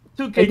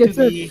 2K Like to I said,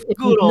 the if he's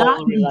good not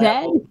old dead,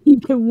 reliable. he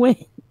can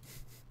win.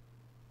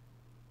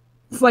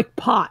 It's like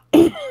pot.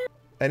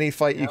 Any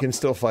fight you can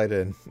still fight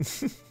in.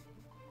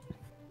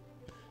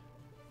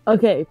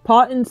 Okay,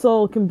 pot and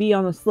soul can be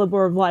on a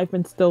sliver of life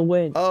and still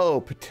win.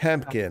 Oh,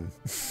 Potemkin.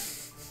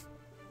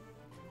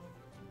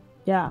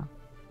 Yeah.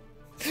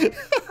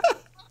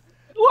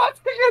 What?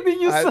 I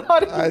mean, you saw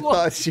it. I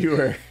thought you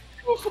were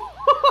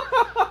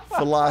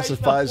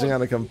philosophizing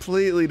on a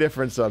completely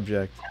different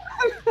subject.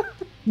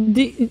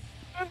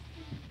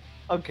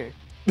 Okay.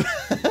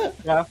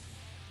 Yeah.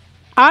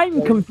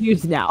 I'm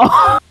confused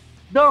now.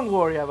 Don't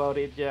worry about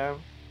it, Jam.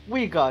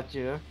 We got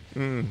you.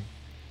 Mm.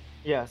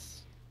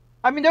 Yes.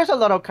 I mean, there's a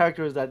lot of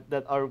characters that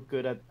are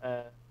good at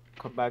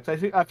comebacks.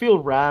 I feel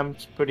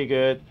Ram's pretty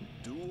good.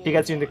 He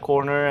gets you in the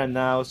corner, and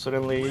now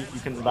suddenly you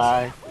can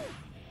die.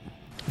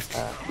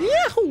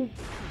 Yahoo!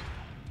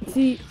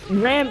 See,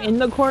 Ram in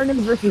the corner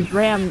versus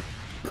Ram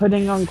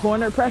putting on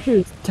corner pressure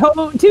is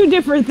two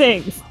different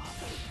things.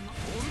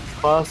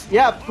 Plus,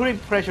 yeah, putting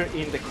pressure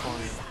in the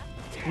corner.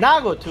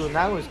 Nago too.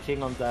 Nago is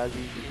king on that.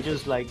 He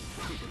just like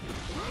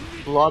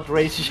blood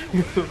rage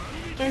you.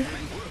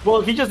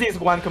 Well, he just needs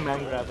one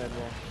command grab and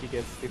he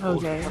gets the full.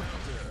 Okay.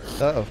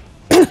 Uh-oh.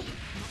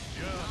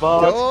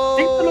 But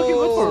things are looking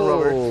good for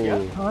Robert.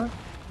 Yeah. Huh?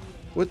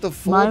 With the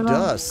full My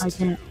dust. I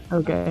can't.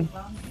 Okay.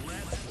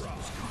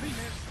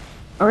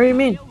 What do you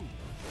mean?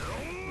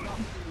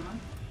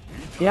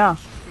 Yeah.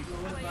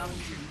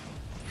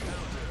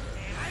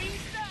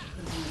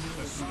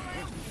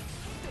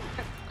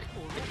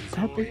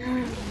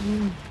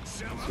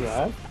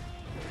 Yeah.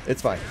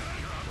 It's fine.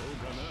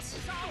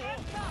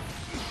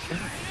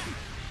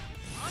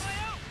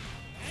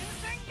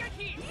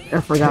 I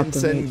forgot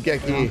to make.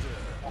 Geki.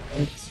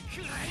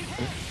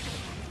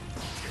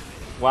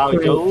 Wow,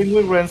 going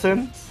with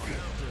Rensen.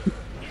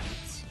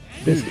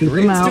 Dude, keep him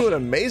Green's out. doing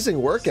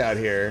amazing work out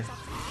here.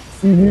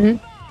 Mm-hmm.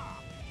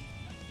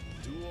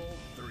 Duel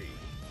 3.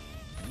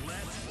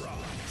 Let's rock.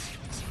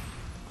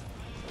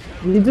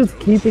 You're just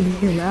keeping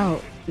him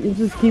out. You're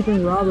just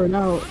keeping Robert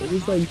out.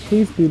 He's like,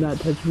 please do not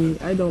touch me.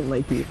 I don't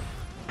like you.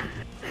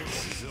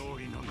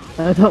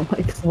 I don't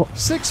like Soul.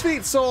 6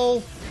 feet,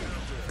 Soul.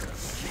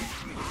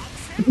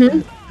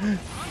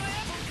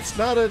 It's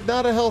not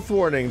a health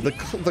warning.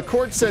 The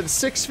court said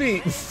 6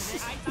 feet.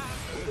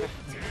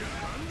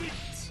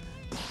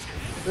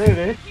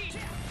 Really?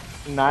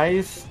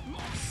 Nice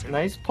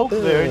poke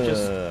there.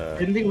 Just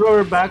ending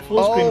Robert back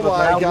full screen. Oh but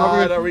my now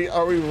god,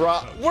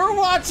 Robert- we're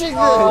watching this!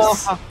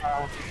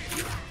 Oh.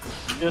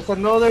 There's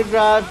another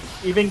grab.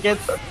 Even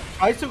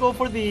tries to go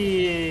for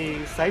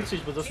the side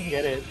switch, but doesn't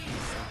get it.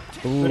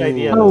 Good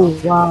idea. Oh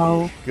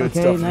wow. Good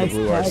Okay, stuff from nice the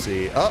blue catch.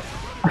 RC.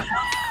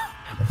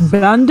 Oh,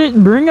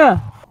 Bandit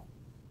bringer.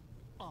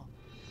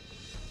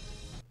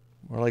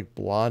 more like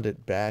Blondit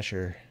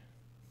Basher.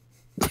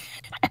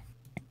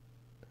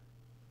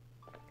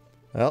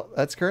 Well,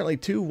 that's currently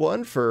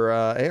 2-1 for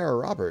AR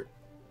Robert.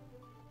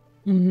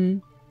 Mm-hmm.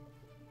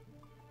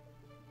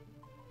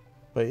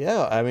 But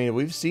yeah, I mean,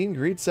 we've seen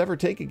Greedsever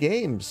take a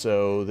game,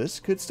 so this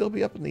could still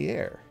be up in the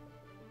air.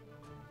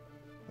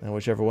 And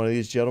whichever one of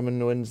these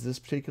gentlemen wins this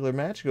particular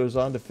match goes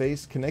on to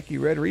face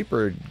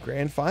KanekiRedReaper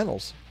Grand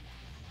Finals.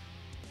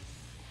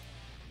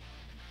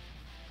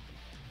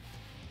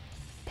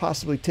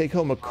 Possibly take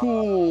home a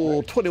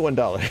cool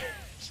 $21.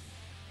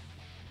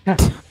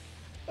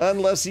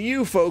 Unless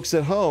you folks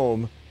at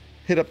home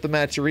hit up the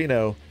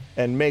Matcherino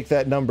and make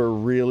that number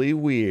really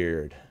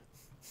weird.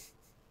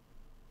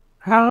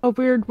 How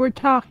weird we're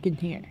talking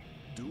here.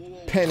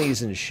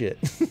 Pennies and shit.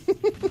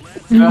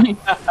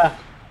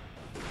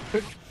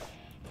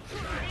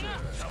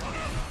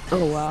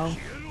 Oh wow.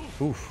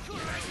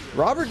 Oof.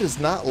 Robert does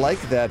not like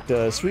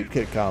that sweep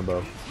kick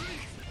combo.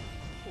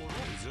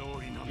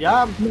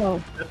 Yeah,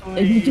 No. definitely.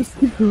 And he just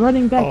keeps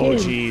running back Oh, in.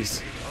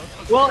 jeez.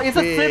 Well, it's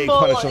a Big symbol.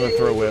 punish on the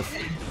throw whiff.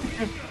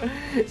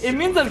 It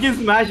means that he's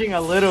smashing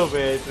a little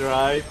bit,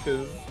 right?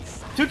 Because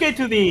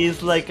 2K2D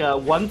is like a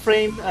one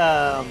frame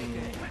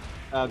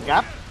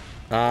gap.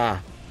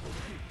 Ah.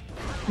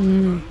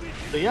 Mm.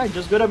 So yeah,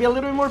 just gotta be a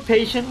little bit more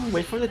patient,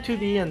 wait for the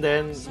 2D, and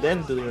then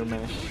do your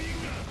mesh.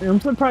 I'm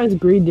surprised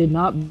Greed did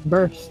not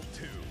burst.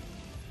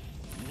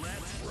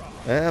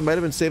 I might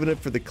have been saving it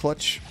for the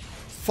clutch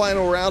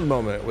final round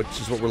moment, which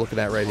is what we're looking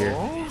at right here.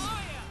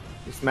 Oh,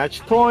 it's match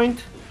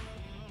point.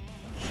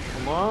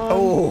 Come on.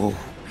 Oh.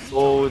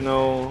 Oh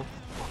no.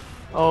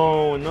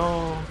 Oh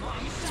no.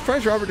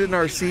 Surprised Robert didn't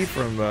RC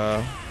from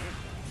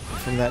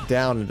that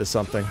down into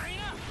something.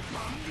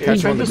 Yeah, Catch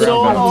him trying on the to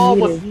ground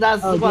show bounce. but that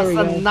Oh, was there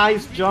we a go.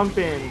 nice jump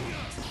in.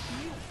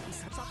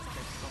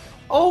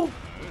 Oh,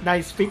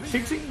 nice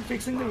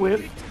fixing the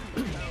whip.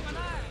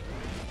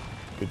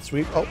 Good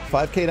sweep. Oh,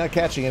 5K not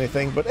catching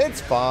anything, but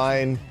it's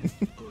fine.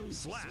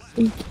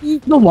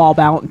 The wall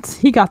bounce.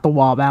 He got the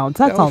wall bounce.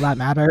 That's No. all that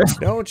matters.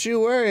 Don't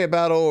you worry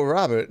about old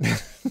Robert.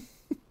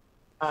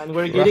 And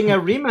we're getting a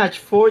rematch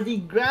for the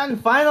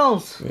grand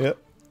finals. Yep.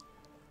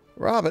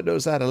 Robert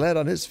knows how to land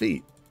on his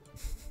feet.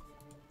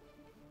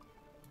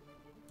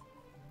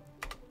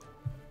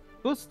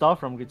 Good stuff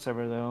from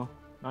Greedsever though.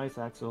 Nice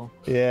Axel.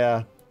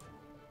 Yeah.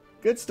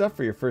 Good stuff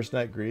for your first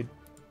night, Greed.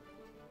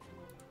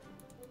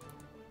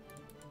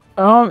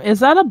 Is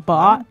that a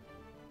bot?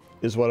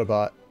 Is what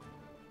about?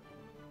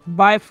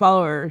 Buy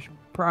followers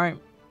prime.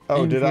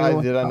 Oh, in did I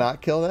view.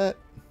 not kill that?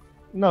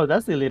 No,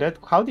 that's deleted.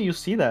 How do you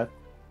see that?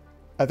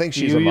 I think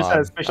Do she's you a use that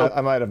mod. special- I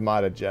might have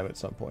modded Gem at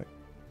some point.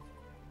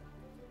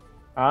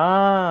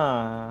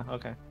 Ah,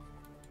 okay.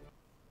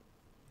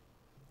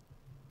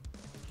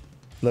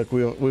 Look,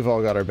 we've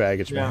all got our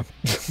baggage, Yeah.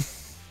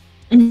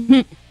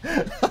 man.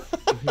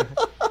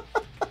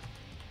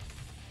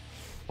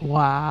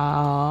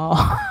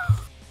 Wow.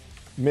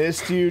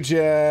 Missed you,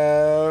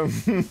 Gem.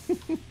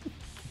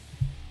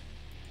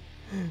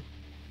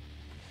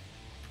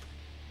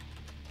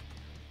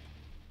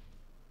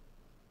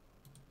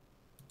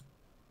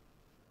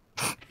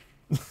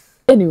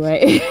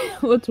 Anyway,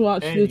 let's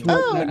watch this one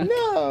Oh back.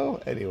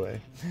 no! Anyway,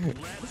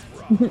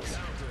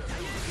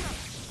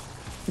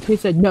 He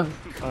said no.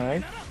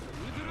 Alright.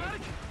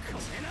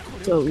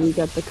 So we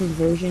got the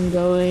conversion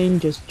going,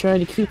 just trying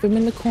to keep him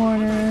in the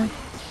corner.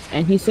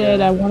 And he said,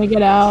 I want to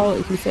get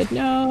out. He said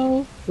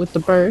no with the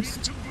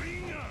burst.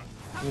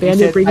 Bandit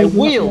said, bringing I him up.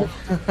 will.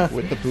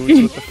 with the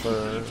boots, with the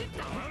fur.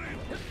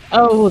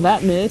 Oh,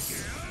 that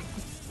miss.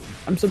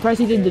 I'm surprised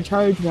he did the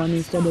charge one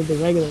instead of the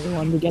regular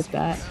one to get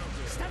that.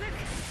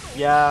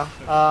 Yeah.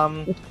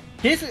 Rubber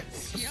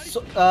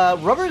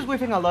is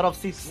whiffing a lot of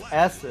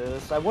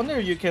 6S's. I wonder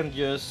if you can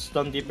just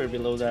stun deeper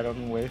below that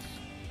on whiff.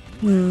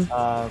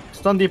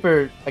 Stun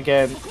deeper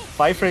again.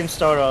 5 frame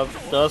startup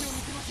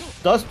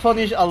does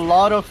punish a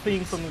lot of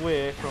things on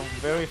whiff from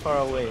very far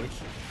away.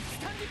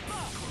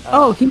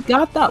 Oh, he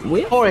got that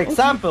whip? For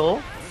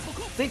example,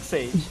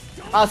 6H.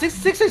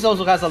 6H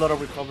also has a lot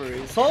of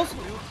recovery.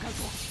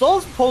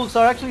 Soul's pokes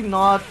are actually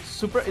not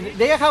super.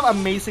 They have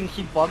amazing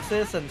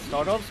hitboxes and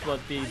startups, but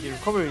the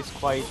recovery is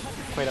quite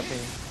a pain.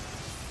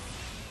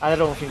 I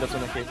don't think that's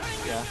gonna hit.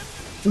 Yeah.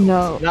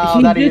 No. No,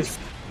 he that did- is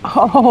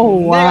Oh,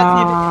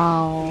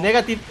 wow.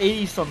 negative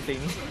 80 something.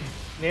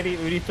 Negative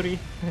 83.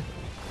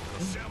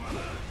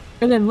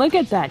 And then look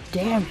at that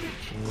damage.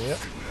 Yep.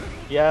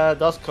 Yeah,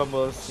 does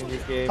combos in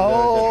this game.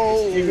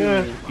 Oh,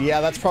 They're good. yeah,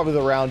 that's probably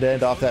the round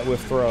end off that whiff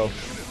throw.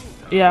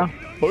 Yeah.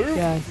 Boom.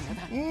 Yeah.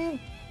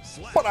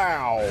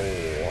 Pow.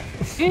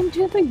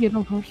 Into the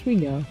universe we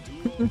go.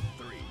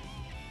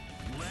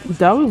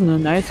 That was a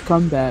nice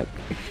comeback.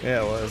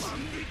 Yeah, it was.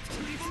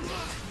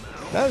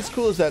 Not as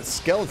cool as that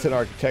skeleton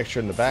architecture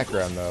in the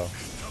background, though.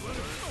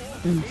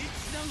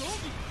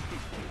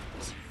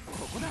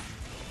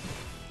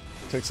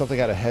 Took something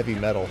out of heavy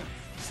metal.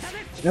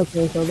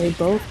 Okay, so they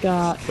both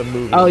got The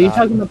movie. Oh, you're not-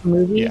 talking about the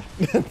movie? Yeah.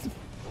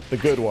 The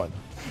good one.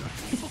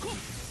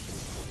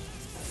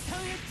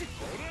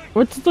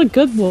 What's the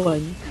good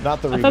one?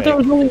 Not the I remake. thought there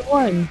was only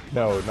one.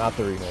 No, not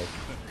the remake.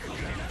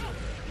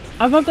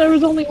 I thought there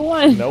was only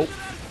one. Nope.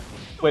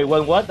 Wait,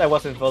 what? I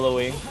wasn't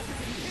following.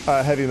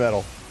 Heavy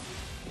metal.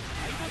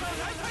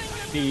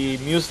 The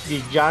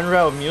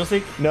genre of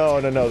music.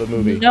 No, the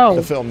movie. No.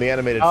 The film, the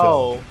animated film.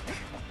 Oh,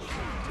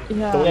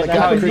 Yeah. The one Yeah, that that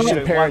got was Christian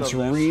one parents of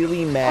them.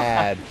 really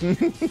mad.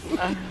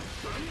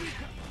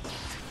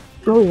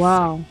 Oh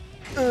wow.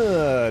 Nice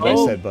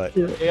Oh.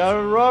 headbutt. they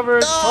are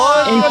Robert.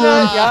 Oh!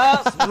 Oh,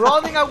 yeah,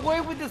 running away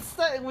with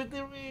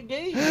the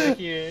game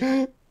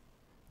here.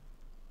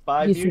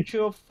 By He's-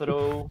 virtue of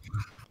throw.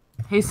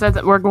 He said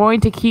that we're going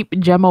to keep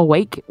Gem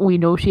awake. We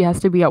know she has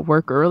to be at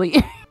work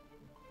early.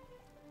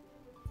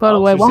 By the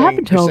way, what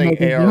happened to You're saying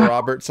Omega A.R. Zero?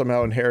 Robert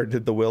somehow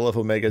inherited the will of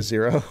Omega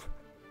Zero?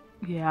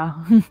 Yeah.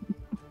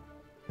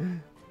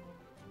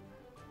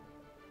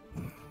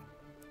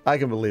 I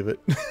can believe it.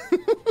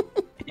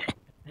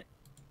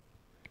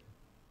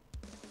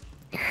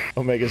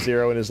 Omega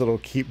Zero and his little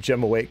keep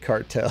Gem awake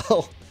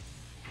cartel.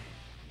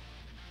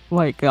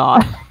 My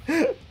God.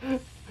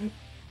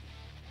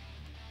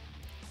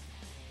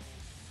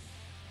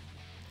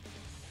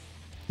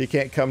 He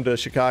can't come to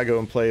Chicago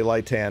and play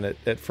Lightan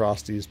at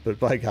Frosty's, but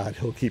by God,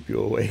 he'll keep you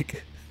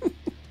awake.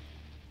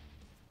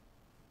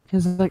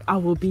 He's like, I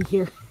will be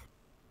here.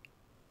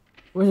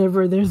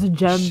 Whenever there's a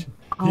gem,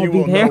 I'll You be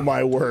will there. know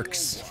my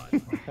works.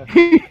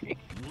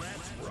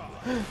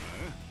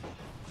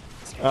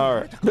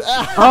 Alright.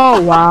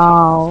 Oh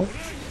wow.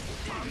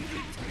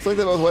 It's like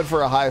they both went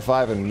for a high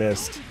five and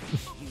missed.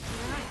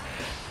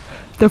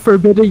 The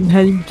forbidden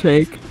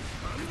handshake.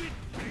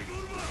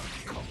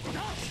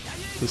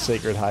 The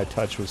sacred high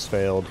touch was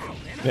failed.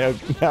 Now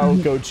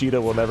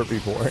Gogeta will never be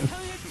born.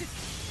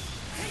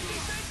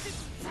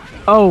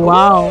 Oh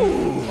wow.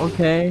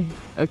 Okay.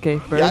 Okay. Yeah,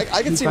 First,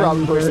 I can he see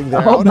finally Robin bursting did-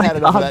 there. I Oh would my have had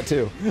enough of God. that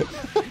too.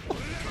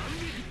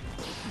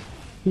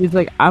 He's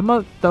like, I'm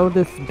gonna throw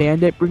this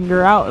bandit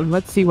bringer out and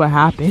let's see what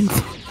happens.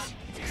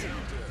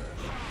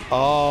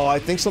 Oh, I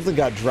think something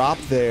got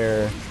dropped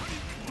there.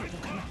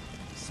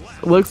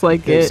 Looks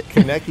like Because it.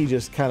 Kaneki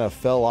just kind of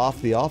fell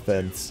off the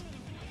offense.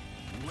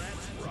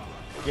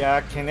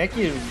 Yeah,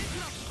 Kaneki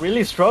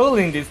really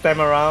struggling this time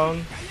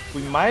around.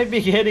 We might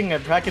be getting a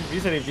bracket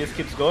reset if this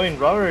keeps going.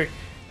 Robert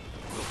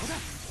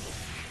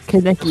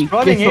Kaneki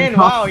running gets in. him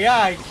off. Wow,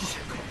 yeah.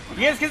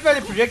 He gets hit by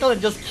the projectile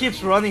and just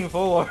keeps running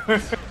forward.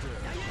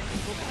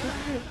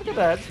 Look at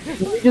that.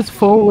 Just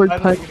forward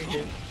Finally punch. getting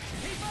hit.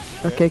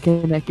 Okay,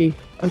 Kaneki.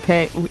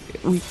 Okay,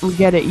 we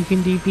get it. You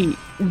can DP.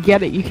 We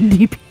get it. You can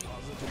DP.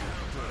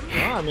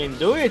 No, I mean,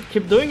 do it.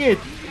 Keep doing it.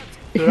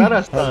 Durata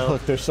Oh, style.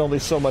 look, there's only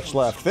so much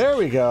left. There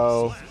we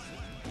go.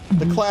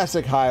 The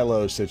classic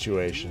high-low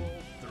situation.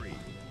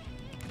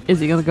 Is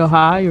he gonna go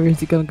high or is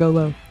he gonna go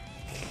low?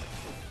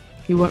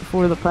 He went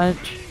for the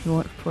punch. He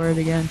went for it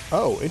again.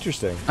 Oh,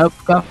 interesting. Oh,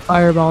 got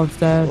fireball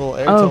instead. A little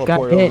air Oh, got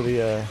teleport hit. over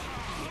the.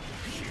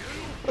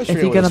 I Is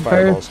forget he what his gonna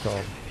fireball's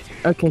called.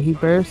 Okay, he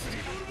burst.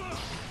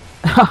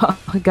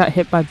 Got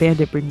hit by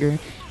bandit bringer.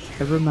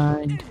 Never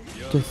mind.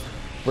 Just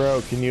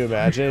Bro, can you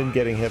imagine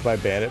getting hit by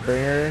Bandit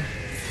Bringer?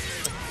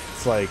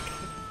 It's like,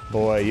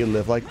 boy, you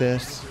live like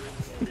this?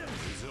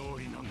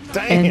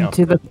 Damn! and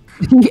to the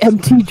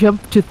empty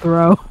jump to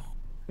throw.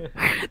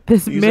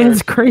 This These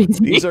man's are-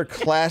 crazy. These are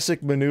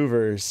classic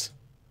maneuvers.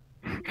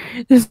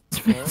 This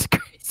man's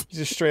crazy.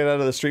 Just straight out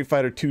of the Street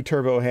Fighter 2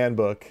 Turbo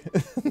Handbook.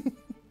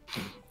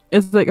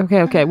 It's like,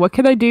 okay, what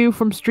can I do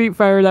from Street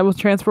Fighter that will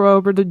transfer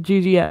over to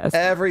GGS? Let's go.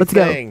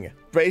 Everything.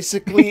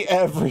 Basically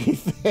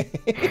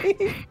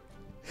everything.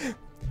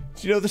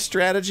 Do you know the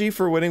strategy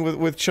for winning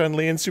with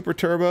Chun-Li in Super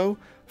Turbo?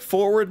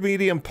 Forward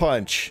medium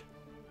punch.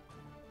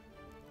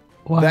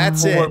 Wow.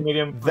 That's Forward it.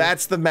 medium punch.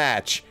 That's the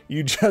match.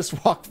 You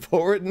just walk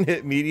forward and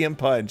hit medium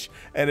punch,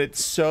 and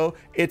it's a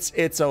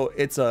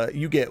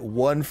you get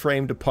one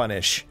frame to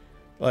punish.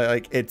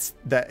 Like it's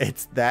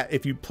that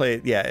if you play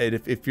it, yeah.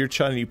 If you're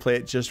Chun and you play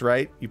it just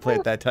right, you play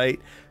it that tight,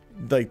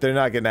 like they're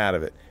not getting out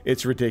of it.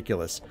 It's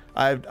ridiculous.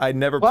 I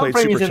never One played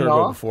frame Super is Turbo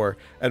enough. before,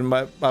 and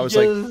I was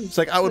like, Just- it's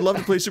like I would love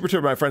to play Super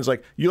Turbo. My friend's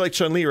like, you like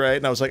Chun-Li, right?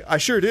 And I was like, I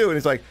sure do. And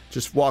he's like,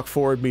 just walk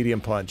forward,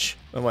 medium punch.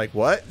 I'm like,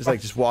 what? He's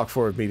like, just walk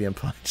forward, medium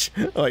punch.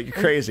 I'm like, you're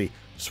crazy.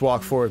 Just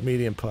walk forward,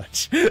 medium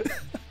punch.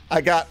 I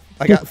got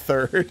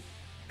third.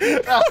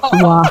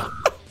 Wow.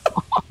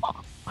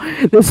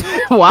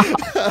 Wow.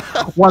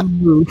 One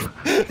move.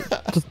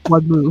 Just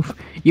one move.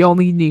 You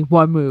only need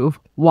one move.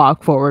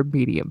 Walk forward,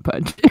 medium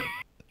punch.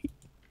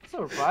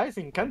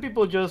 Surprising. Can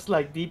people just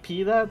like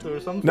DP that or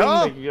something? No.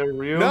 Like you're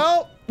real?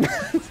 No.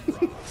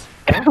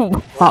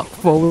 Walk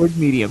forward,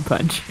 medium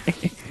punch.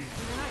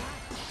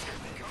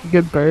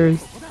 Good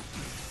burst.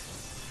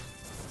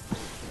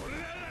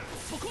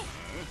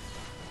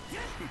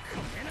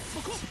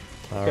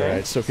 All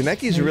right, so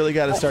Kaneki's really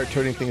got to start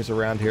turning things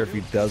around here if he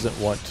doesn't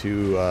want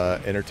to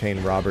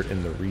entertain Robert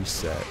in the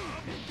reset.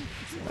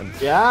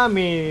 Yeah, I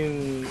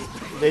mean,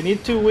 they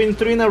need to win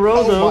 3 in a row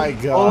Oh though. my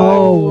God.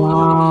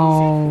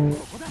 Oh wow.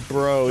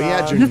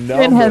 had your This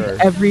man has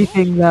number.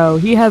 everything though.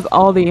 He has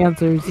all the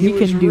answers. He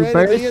was can do ready.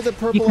 burst. He had the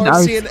purple can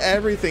RC RC. and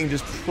everything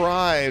just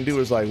primed. He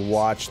was like,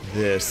 watch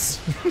this.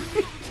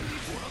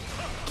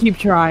 Keep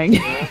trying.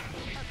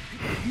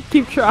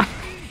 Keep trying.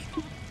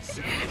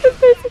 That's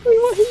basically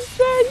what he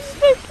said. He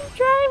said keep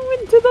trying,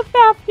 went to the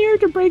Fafnir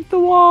to break the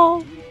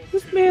wall.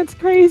 This man's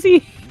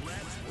crazy.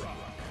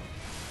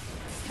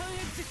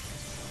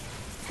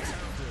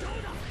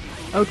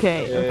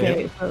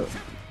 Okay.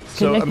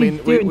 So, I Kaneki's mean,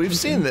 doing we've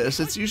seen something. this.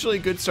 It's usually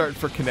a good start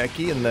for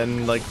Kaneki, and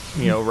then, like,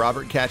 you know,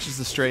 Robert catches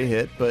the stray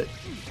hit, but,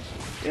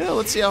 you know,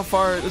 let's see how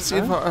far,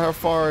 how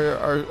far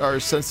our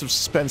sense of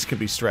suspense can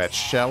be stretched,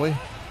 shall we?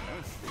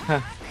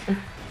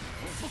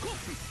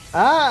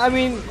 I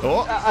mean,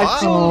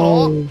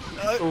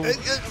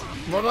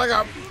 What do I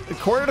got?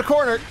 Corner to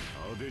corner.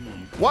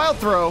 Wild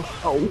throw.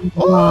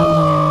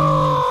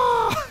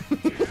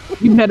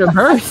 You better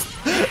burst.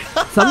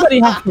 Somebody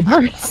has to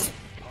burst.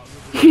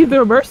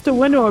 Either a burst to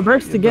win or a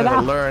burst to get Better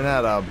out. learn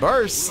how to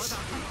burst.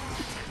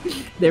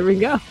 There we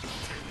go.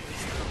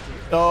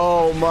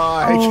 Oh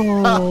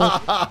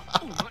my.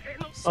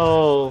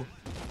 oh.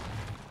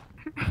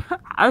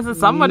 I said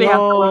somebody has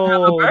to learn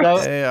how to No,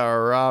 burst. Hey,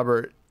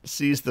 Robert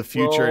sees the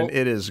future, Well- and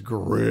it is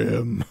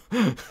grim.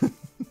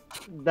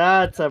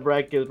 That's a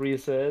bracket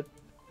reset.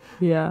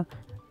 Yeah.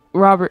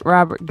 Robert,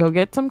 go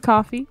get some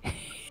coffee.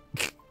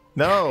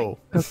 No.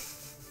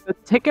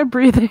 Take a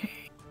breather.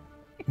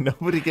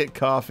 Nobody get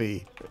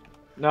coffee.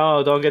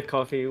 No, don't get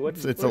coffee.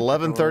 It's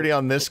 11:30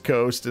 on this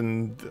coast,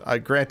 and I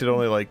granted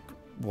only like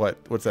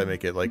what's that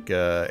make it, like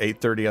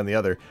 8:30 on the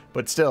other,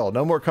 but still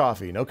no more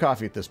coffee. No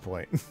coffee at this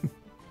point.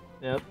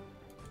 Yep.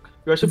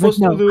 You're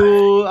supposed No. to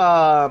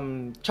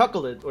do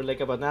chocolate or like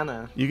a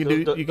banana. You can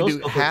Those- do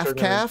those half are nice.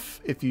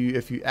 calf if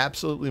you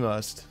absolutely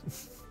must,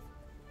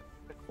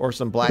 or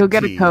some black Go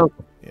get tea. a Coke.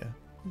 Yeah,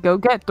 Go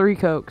get 3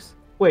 Cokes.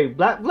 Wait,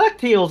 black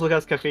tea also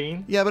has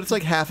caffeine. yeah, but it's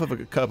like half of a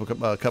cup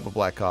of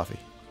black coffee.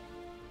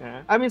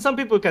 Yeah. I mean, some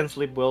people can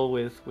sleep well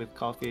with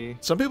coffee.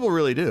 Some people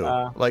really do.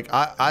 Uh. Like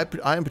I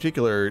in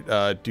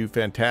particular do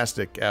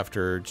fantastic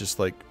after just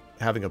like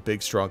having a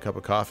big strong cup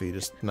of coffee. It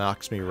just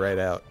knocks me right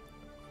out.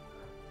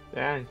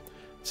 Yeah.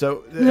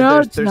 So No,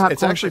 it's not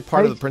it's actually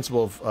part of the perfect.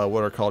 principle of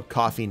what are called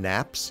coffee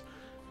naps,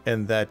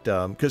 and that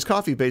because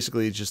coffee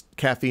basically is just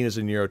caffeine is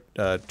a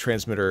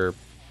neurotransmitter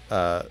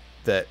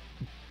that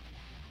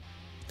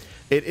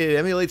it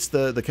emulates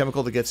the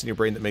chemical that gets in your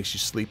brain that makes you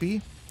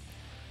sleepy,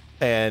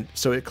 and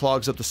so it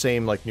clogs up the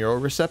same like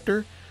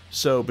neuroreceptor.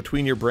 So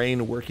between your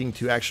brain working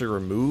to actually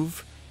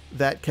remove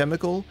that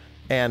chemical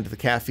and the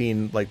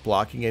caffeine like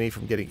blocking any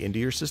from getting into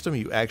your system,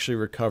 you actually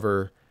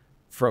recover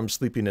from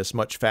sleepiness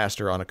much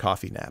faster on a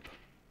coffee nap.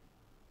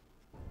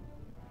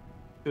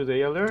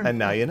 Today I learned. And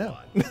now you know.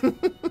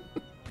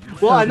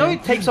 Well, I know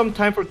it takes some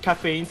time for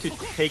caffeine to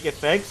take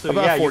effect, so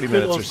About yeah, 40 you could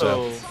minutes or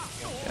also...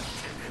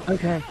 so.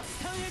 Okay.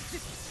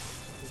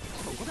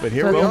 But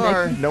here So we they're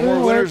are. making No more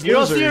sure. winners,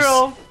 0-0.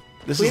 losers.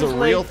 This is a Clean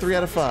real slate. 3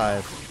 out of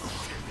 5.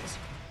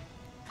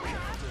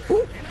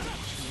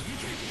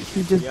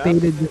 He just Yeah.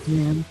 baited this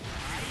man.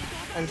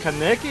 And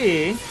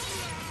Kaneki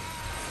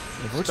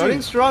Unfortunately,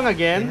 starting strong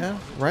again. yeah,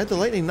 Ride the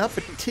Lightning, not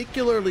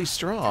particularly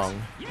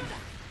strong.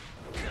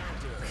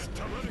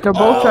 They're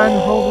both trying to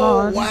hold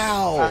on.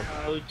 Wow.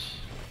 Ouch.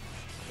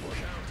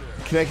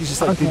 Kaneki's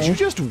just like, did Okay. you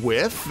just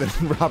whiff?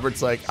 And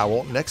Robert's like, I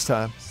won't next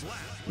time.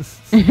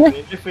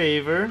 Did you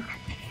favor?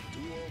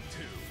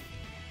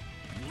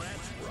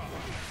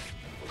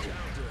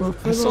 Look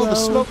for I saw the low.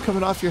 smoke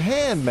coming off your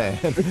hand, man.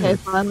 Okay,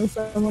 finally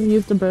someone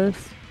used a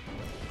burst.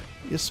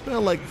 You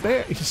smell like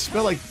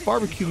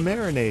barbecue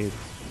marinade.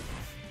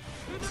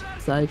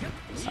 It's like,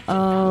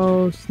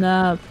 oh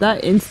snap!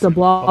 That insta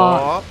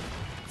block. Oh,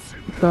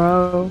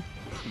 Throw.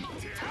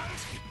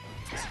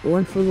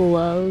 Going for the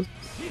lows.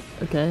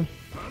 Okay.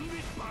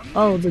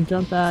 Oh, the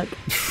jump back.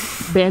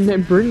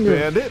 Bandit, bring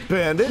it.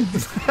 bandit.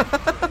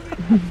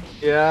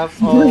 Yeah. Look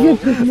Oh,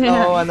 at this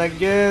man. oh, and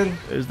again.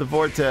 There's the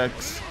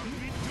vortex.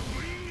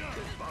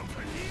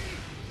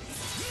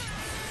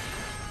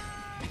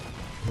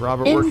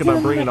 Robert working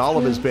on bringing all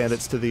of his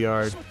bandits to the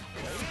yard.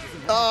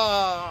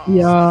 Oh.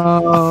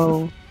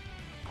 Yo.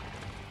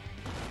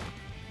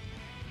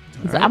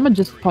 right. I'm gonna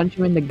just punch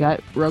you in the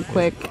gut real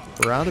quick.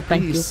 Round of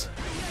Thank you. peace.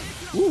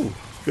 Ooh,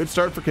 good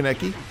start for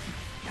Kaneki.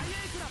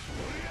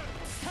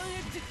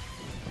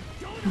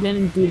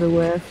 Didn't do the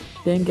whiff.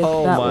 Didn't get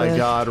Oh that my whiff.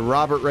 god,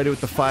 Robert ready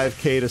with the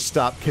 5K to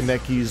stop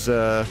Kaneki's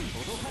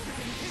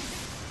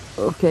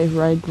Okay,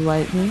 ride the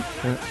lightning.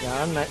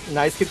 Yeah,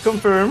 nice hit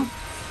confirm.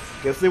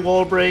 Gets the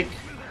wall break.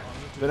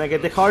 Gonna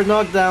get the hard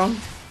knockdown.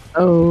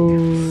 Oh. You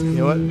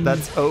know what?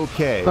 That's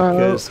okay,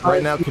 because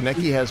right now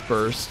Kaneki has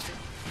burst.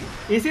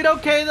 Is it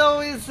okay though?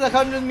 It's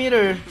 100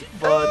 meter.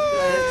 But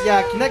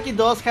yeah, Kaneki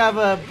does have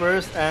a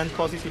burst and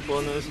positive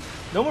bonus.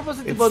 No more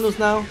positive bonus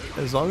now.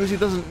 As long as he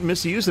doesn't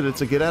misuse it,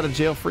 it's a get out of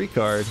jail free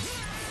card.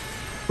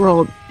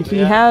 Well, he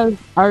Yeah. has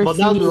RC. But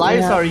now the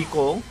lives and- are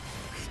equal.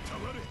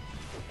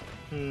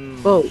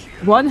 Hmm. Well,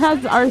 one has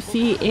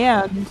RC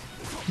and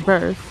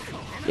burst.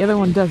 The other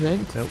one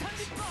doesn't. Nope.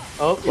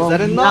 Oh, is Well, that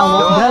enough?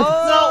 now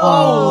No!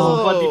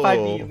 Oh. But the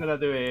 5D is gonna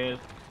do it.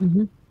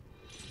 Mm-hmm.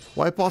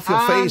 Wipe off your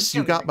face.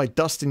 You got my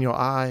dust in your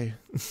eye.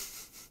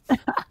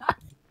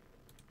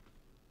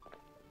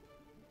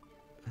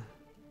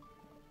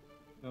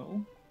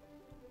 No.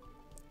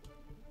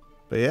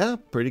 But yeah,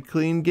 pretty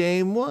clean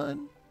game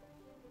one.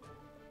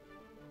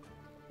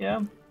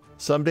 Yeah.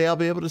 Someday I'll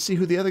be able to see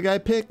who the other guy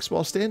picks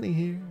while standing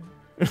here.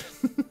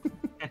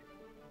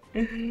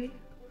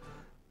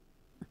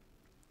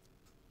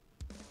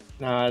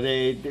 Nah,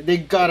 they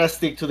gotta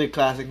stick to the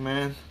classic,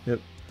 man. Yep.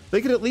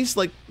 They could at least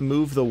like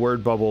move the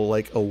word bubble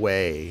like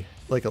away,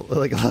 like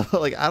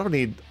I don't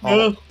need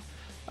all,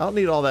 I don't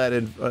need all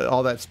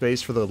that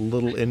space for the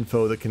little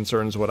info that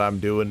concerns what I'm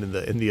doing in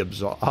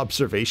the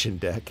observation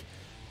deck.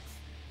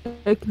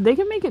 They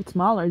can make it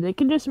smaller. They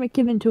can just make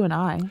it into an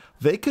eye.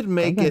 They could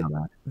make it.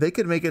 They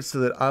could make it so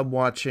that I'm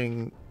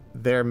watching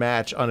their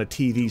match on a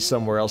TV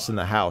somewhere else in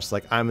the house,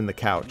 like I'm in the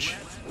couch.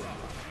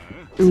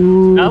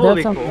 Ooh, That would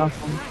be sounds cool.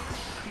 awesome.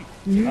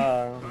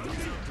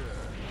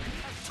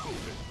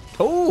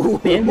 Oh,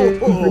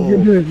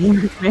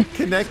 Kaneki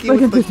Kaneki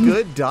with a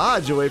good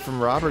dodge away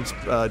from Robert's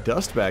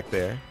dust back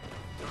there.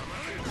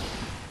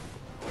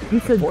 He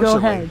said, "Go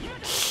ahead,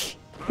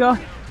 go."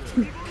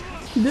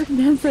 This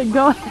man said,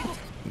 "Go ahead."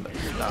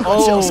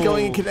 Shell's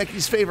going in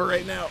Kaneki's favor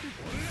right now.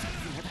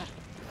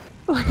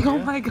 Like, oh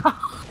my god,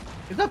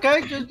 It's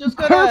okay, just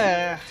gotta...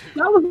 that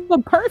was the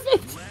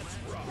perfect.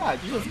 Yeah,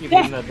 you just keep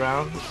hitting that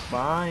round. It's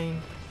fine.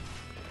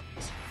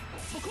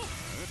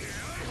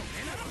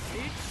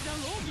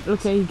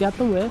 Okay, you got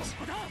the whiff.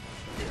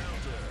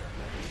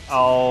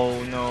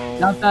 Oh, no.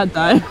 Not that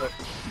time.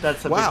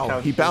 That's a big Wow,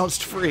 count. he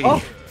bounced free.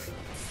 Oh.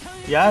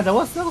 Yeah, that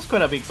was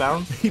quite a big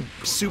bounce. He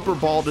super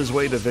balled his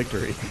way to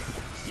victory.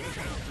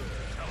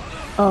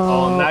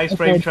 Oh, nice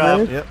frame trap.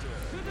 first. Yep.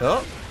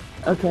 Oh,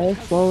 Okay,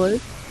 forward.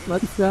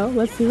 Let's go.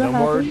 Let's see what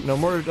happens. no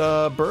more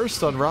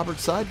burst on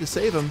Robert's side to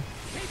save him.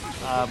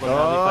 But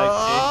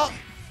now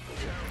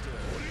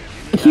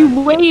He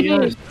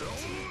waited.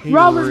 He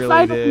Robert really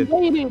finally did.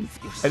 waited.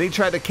 And he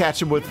tried to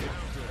catch him with.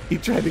 He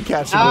tried to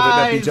catch him with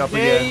an epi jump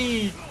again.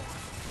 bait.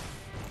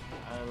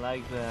 I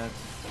like that.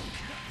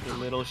 The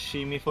little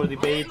shimmy for the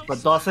bait,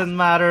 but doesn't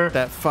matter.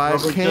 That Robert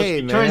 5K, just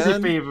returns the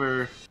man.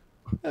 favor.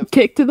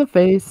 Kick to the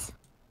face.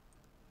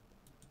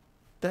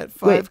 That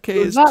 5K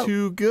Wait, is that-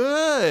 too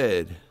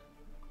good.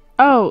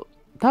 Oh,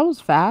 that was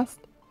fast.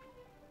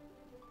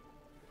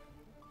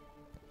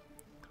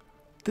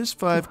 This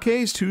 5K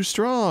is too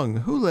strong.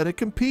 Who let it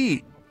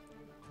compete?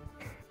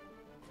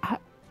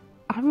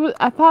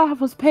 I thought I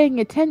was paying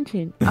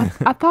attention.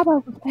 I thought I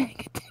was paying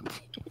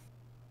attention.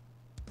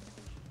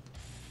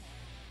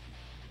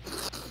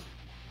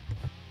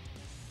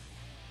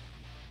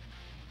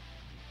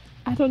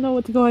 I don't know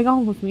what's going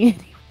on with me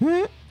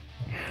anymore.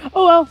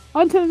 Oh well,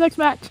 on to the next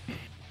match.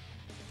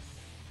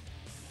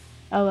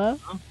 Hello?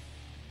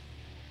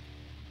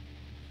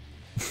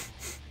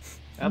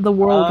 The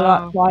world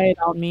got quiet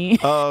on me.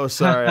 Oh,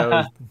 sorry.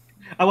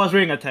 I was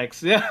reading a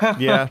text. Yeah.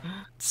 Yeah,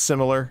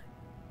 similar.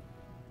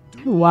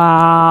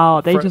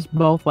 Wow, they just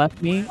both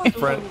left me.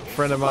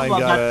 Friend of mine About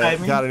that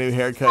timing. got a new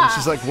haircut. And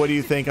she's like, "What do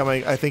you think?" I'm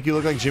like, "I think you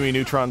look like Jimmy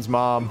Neutron's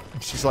mom."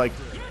 She's like,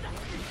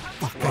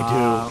 "Fuck, I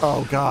do."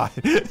 Oh God.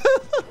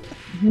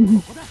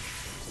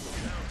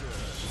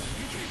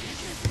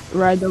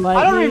 Ride the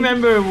lightning. I don't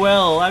remember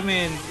well. I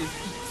mean,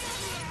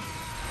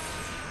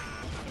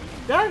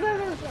 I don't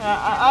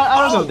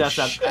know if that's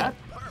that bad.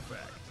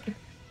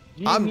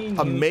 I'm Jimmy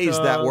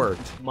amazed that Neutron's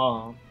worked.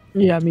 Mom.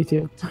 Yeah, me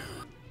too.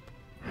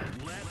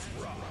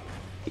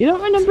 You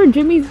don't remember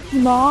Jimmy's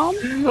mom?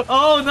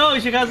 Oh no,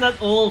 she has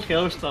that old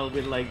hairstyle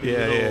with like the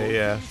little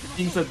Yeah.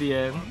 things at the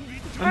end.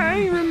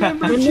 I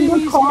remember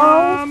Jimmy's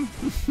mom.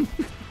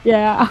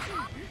 Yeah.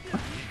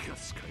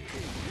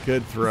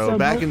 Good throw. So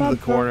Back both into the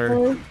up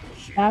corner.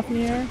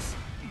 Hafnir.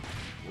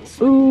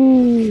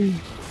 Ooh.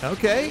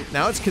 Okay,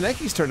 now it's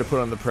Kaneki's turn to put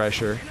on the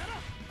pressure.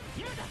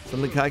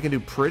 Something Kai can do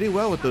pretty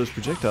well with those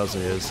projectiles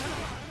of his.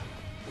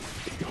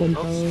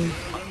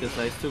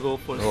 Decides to go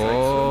for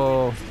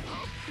Oh.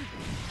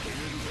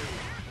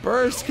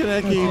 Burst,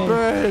 Kaneki,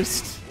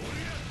 burst!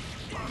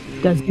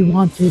 Does he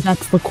want to?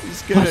 That's the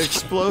He's gonna question.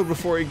 explode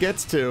before he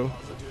gets to.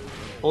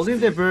 holding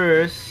the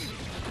burst.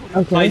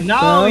 Okay. By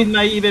now, so- it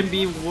might even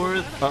be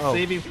worth Uh-oh.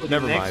 saving for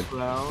Never the next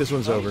mind. round. This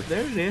one's over.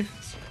 There it is.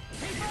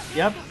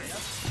 Yep.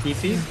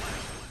 TP.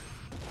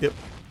 Yep.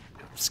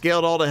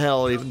 Scaled all to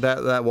hell. Even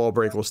that wall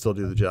break will still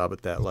do the job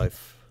at that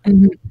life.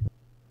 Mhm.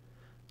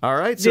 All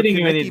right, so Didn't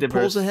even need the Kaneki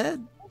pulls burst.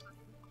 ahead.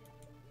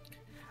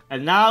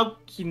 And now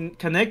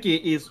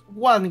Kaneki is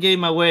one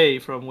game away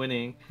from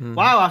winning.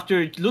 Wow,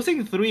 after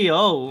losing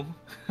 3-0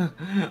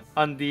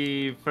 on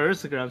the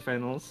first grand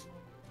finals.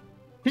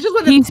 He just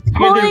wanted He's to get the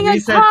pulling a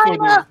reset for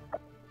time up.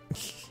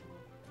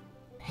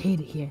 Hate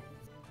it here.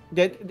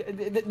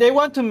 They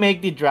want to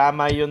make the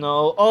drama, you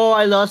know. Oh,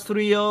 I lost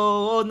 3-0.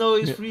 Oh no,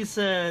 it's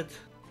reset.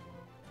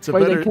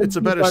 It's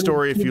a better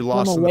story if you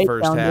lost in the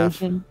first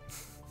half.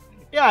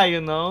 Yeah,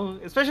 you know,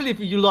 especially if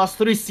you lost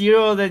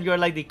 3-0, then you're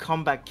like the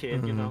comeback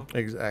kid, you know.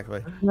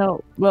 Exactly.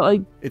 No, well,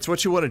 like, It's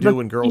what you want to do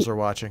when girls are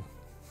watching.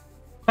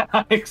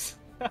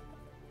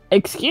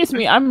 excuse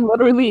me, I'm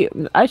literally.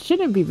 I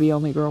shouldn't be the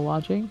only girl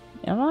watching,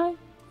 am I?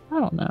 I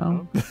don't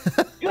know.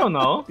 You don't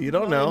know. You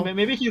don't know.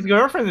 Maybe his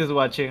girlfriend is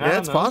watching. I Yeah, don't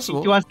it's know.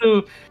 possible.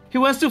 He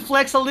wants to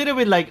flex a little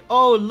bit, like,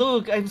 oh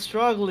look, I'm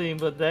struggling,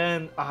 but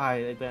then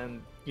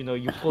you know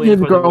you pull in His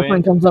for the win.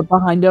 girlfriend comes up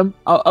behind him.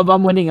 Oh,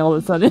 I'm winning all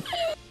of a sudden.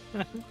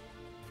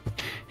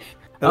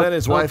 And then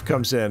his wife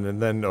comes in,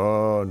 and then,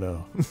 oh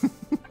no.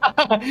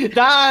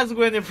 That's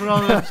when the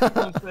problem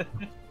comes in.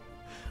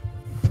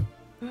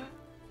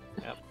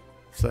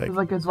 It's It's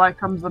like his wife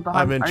comes up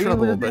behind I'm in him. "Are you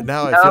trouble, losing?" but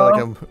now I "No." feel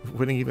like I'm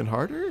winning even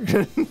harder.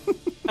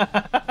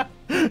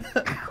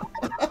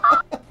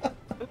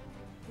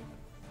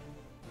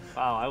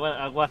 Wow,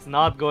 I was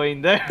not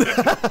going there.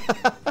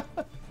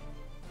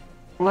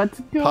 What's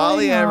going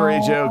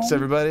Polyamory on? jokes,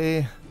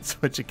 everybody. That's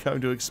what you come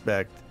to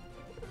expect.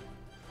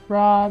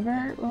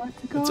 Robert, what's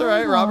going on? It's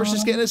alright, Robert's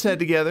just getting his head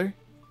together.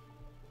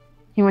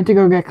 He went to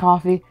go get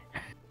coffee.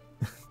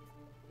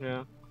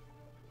 Yeah. No,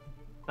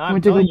 He I'm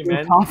went to go telling you, get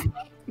man. coffee.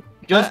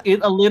 Just eat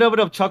a little bit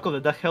of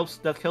chocolate. That helps.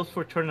 That helps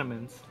for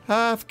tournaments.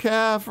 Half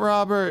calf,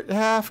 Robert.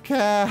 Half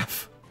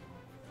calf.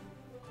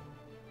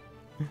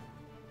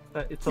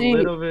 It's a See-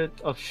 little bit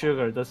of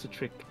sugar. That's the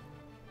trick.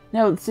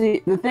 No,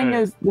 see, the thing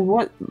Alright. is,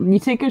 what you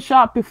take a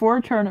shot before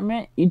a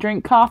tournament, you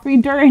drink coffee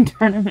during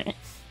tournament.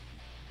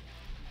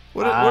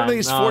 What are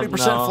these no, 40%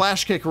 no.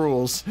 flash kick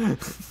rules?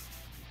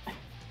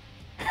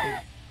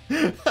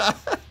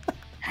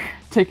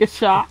 Take a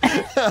shot,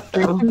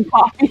 drink some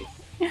coffee.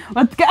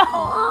 Let's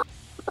go.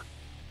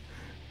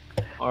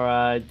 All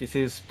right, this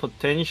is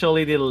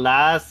potentially the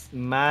last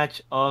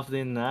match of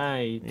the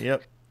night.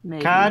 Yep.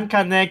 Maybe. Can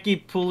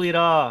Kaneki pull it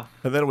off?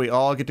 And then we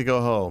all get to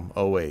go home.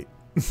 Oh, wait.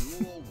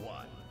 Duel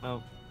 1.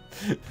 Oh.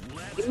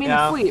 Give me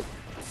Yeah. the sweep.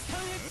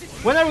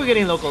 When are we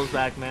getting locals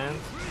back, man?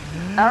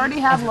 I already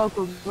have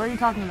locals. What are you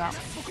talking about?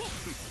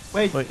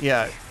 Wait, But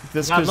yeah,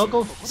 this Not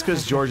local? it's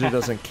because Georgia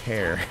doesn't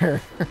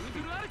care.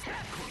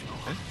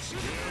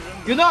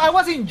 you know, I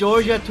was in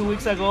Georgia 2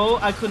 weeks ago.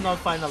 I could not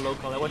find a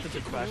local. I wanted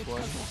to crash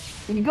one.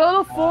 You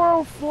go to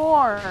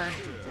 404.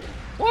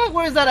 What?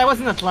 Where is that? I was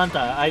in Atlanta.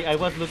 I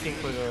was looking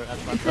for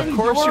Atlanta. Of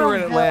course you were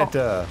in Doral.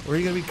 Atlanta. Were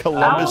you gonna be I will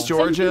Columbus, send you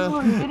Georgia? a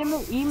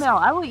legitimate email.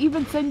 I will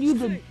even send you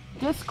the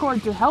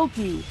Discord to help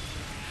you.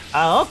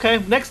 Okay.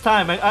 Next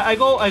time I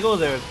go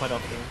there quite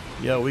often.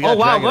 Yeah, we Oh got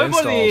wow, Dragon going for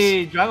installs.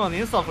 the Dragon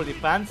install for the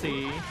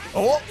fancy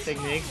Oh,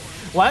 technique.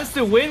 Wants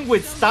to win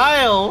with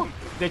style.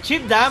 The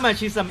chip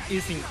damage is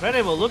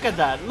incredible. Look at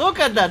that. Look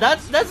at that.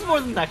 That's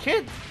more than a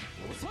hit.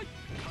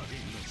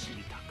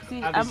 See,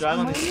 Have the I'm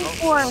dragon waiting install.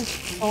 for a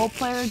soul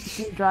player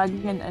to do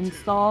dragon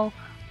install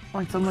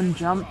when someone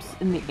jumps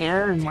in the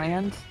air and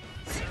lands.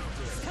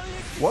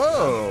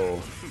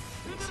 whoa.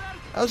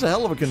 That was a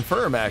hell of a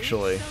confirm,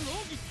 actually.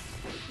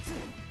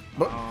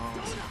 But,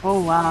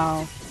 Oh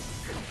wow.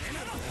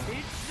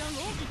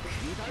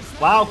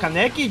 Wow,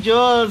 Kaneki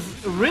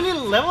just really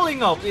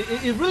leveling up.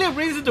 It really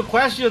brings into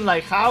question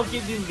like how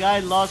did this guy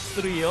lost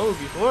 3-0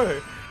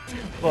 before?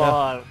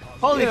 But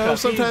holy you know, crap,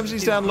 sometimes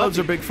these he's downloads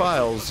are lucky. big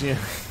files. Yeah.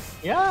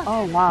 Yeah.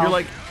 Oh wow. You're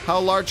like, how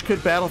large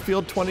could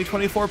Battlefield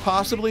 2024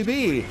 possibly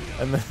be?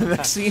 And then the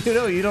next thing you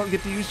know, you don't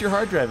get to use your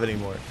hard drive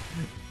anymore.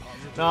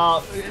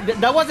 No,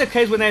 that was the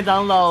case when I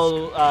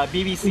download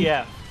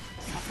BBCF.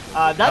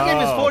 That game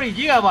is Oh. 40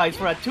 gigabytes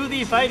for a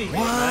 2D fighting game,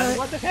 man. What?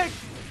 What the heck?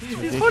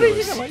 It's 40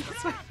 ridiculous.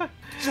 gigabytes.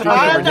 Speaking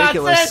Ah, of that's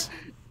ridiculous,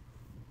 it.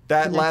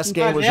 that last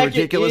game was Kaneki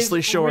ridiculously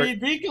is short.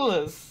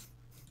 Ridiculous.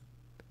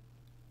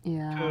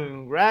 yeah.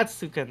 Congrats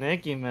to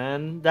Kaneki,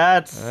 man.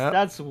 That's Yep.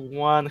 that's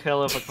one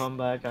hell of a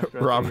comeback after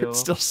a Robert 3-0.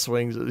 still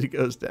swings as he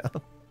goes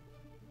down.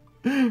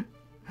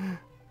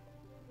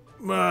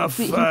 My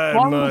See, he fine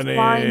swung the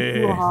spine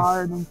too money.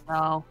 hard and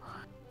fell.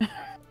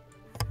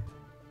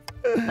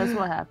 That's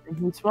what happened.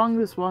 He swung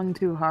the swung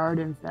too hard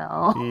and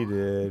fell. He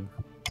did.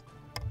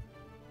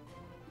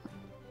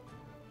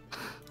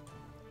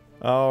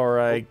 All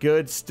right,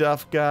 good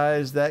stuff,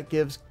 guys. That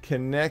gives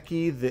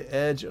Kaneki the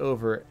edge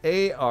over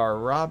AR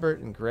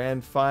Robert in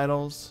grand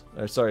finals.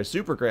 Or sorry,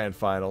 super grand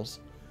finals.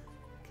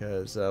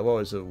 Because what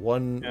was it,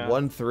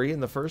 1-3 in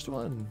the first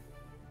one?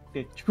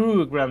 The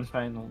true grand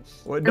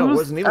finals. Well, no, it was-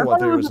 wasn't I even thought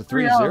 1-3. it It was was a a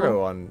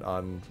 3-0. 3-0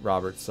 on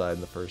Robert's side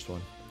in the first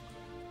one.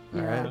 All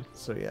Yeah. right,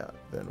 so yeah,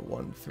 then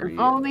 1-3. If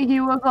only he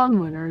was on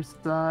winner's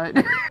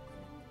side.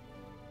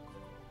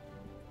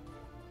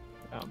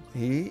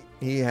 He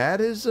had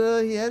his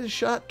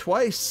shot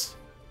twice,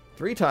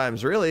 3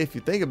 times really, if you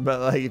think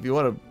about, like, if you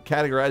want to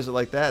categorize it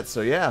like that.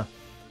 So yeah,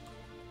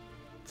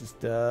 just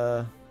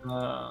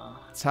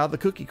it's how the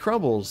cookie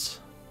crumbles.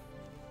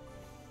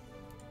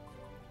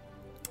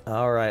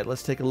 All right,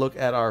 let's take a look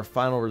at our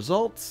final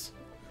results.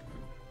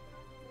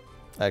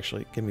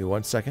 Actually, give me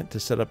 1 second to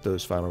set up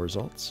those final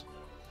results.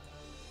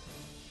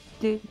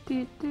 Do,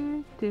 do,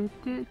 do, do,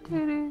 do,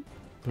 do,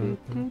 do,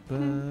 do,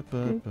 do,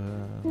 do,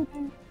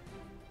 do.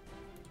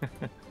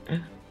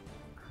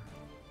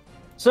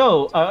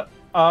 So,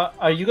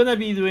 Are you gonna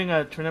be doing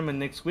a tournament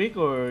next week,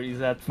 or is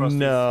that Frosty's?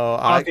 No,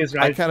 I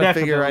Right? kind of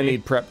figure I Definitely.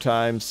 need prep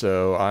time,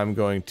 so I'm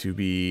going to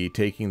be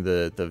taking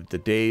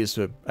the days.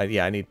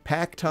 Yeah, I need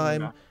pack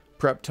time, Yeah.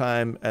 prep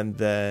time, and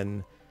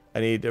then I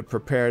need to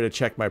prepare to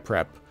check my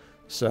prep.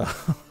 So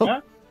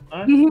Yeah.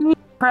 Alright.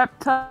 Prep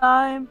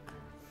time.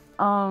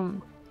 Yeah,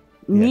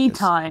 Me 'cause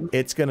time.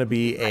 it's gonna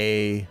be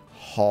a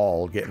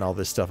haul getting all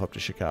this stuff up to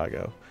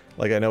Chicago.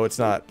 Like I know it's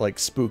not like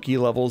spooky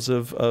levels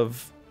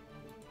of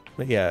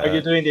yeah. Are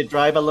you doing the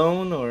drive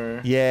alone,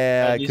 or?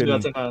 Yeah, I you do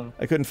that couldn't. somehow?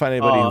 I couldn't find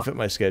anybody who Aw. fit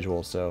my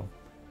schedule, so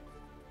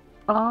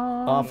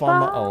Off on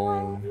my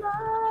own.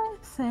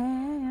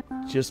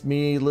 Just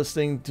me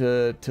listening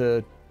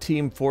to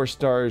Team 4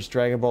 Stars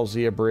Dragon Ball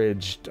Z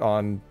Abridged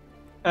on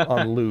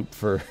loop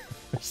for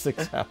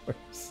 6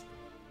 hours.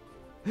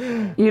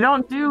 You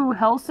don't do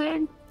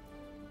Helsing?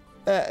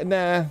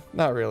 Nah,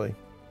 not really.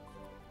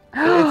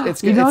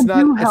 It's You don't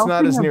do not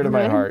Helsing as near to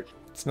my Abridged? heart.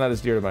 It's not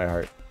as dear to my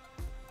heart.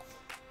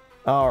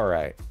 All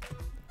right.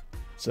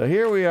 So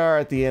here we are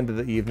at the end of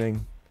the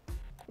evening.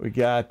 We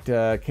got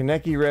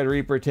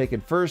KanekiRedReaper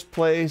taking first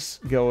place,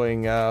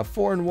 going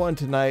 4-1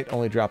 tonight,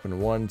 only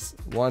dropping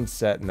one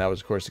set, and that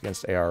was, of course,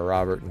 against AR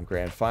Robert in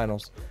grand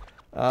finals.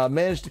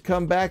 Managed to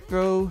come back,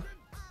 though,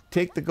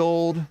 take the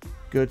gold.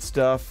 Good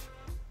stuff.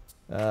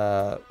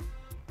 A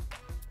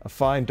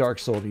fine Dark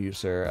Soul to you,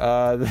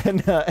 sir.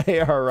 Then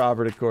AR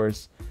Robert, of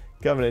course,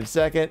 coming in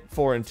second,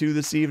 4-2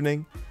 this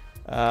evening.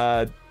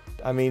 I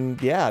mean,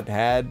 yeah,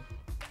 had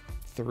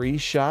 3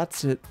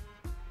 shots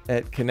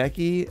at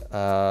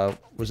Kaneki.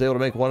 Was able to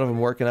make one of them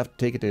work enough to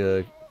take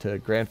it to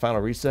grand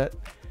final reset.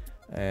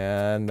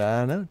 And I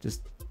don't know,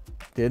 just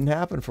didn't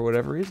happen for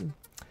whatever reason.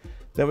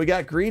 Then we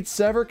got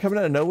Greedsever coming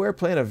out of nowhere,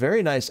 playing a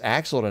very nice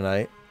Axel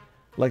tonight.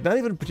 Like, not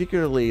even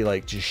particularly,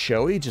 like, just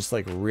showy, just,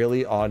 like,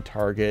 really on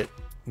target.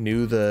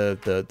 Knew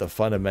the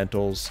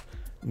fundamentals,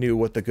 knew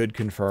what the good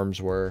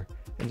confirms were,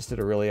 and just did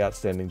a really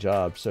outstanding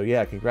job. So,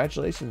 yeah,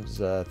 congratulations.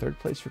 3rd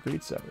place for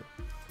Greedsever.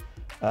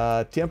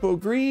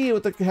 TiempoGris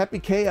with the Happy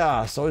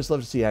Chaos. Always love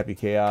to see Happy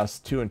Chaos.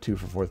 2-2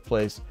 for 4th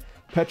place.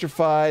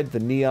 Petrified, the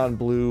neon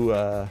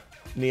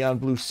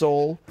blue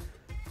soul.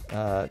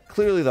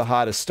 Clearly the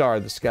hottest star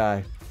in the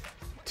sky.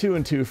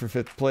 2-2 for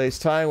 5th place.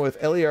 Tying with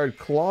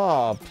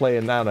EliardClaw,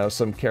 playing, I don't know,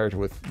 some character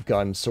with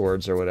gun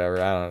swords or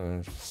whatever. I don't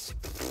know.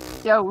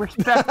 Yo,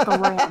 respect the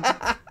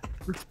ram.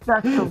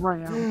 Respect the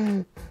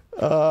ram.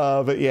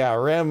 But yeah,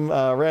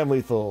 Ram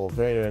Lethal,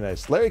 very, very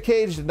nice. Larry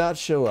Cage did not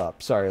show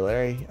up. Sorry,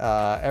 Larry.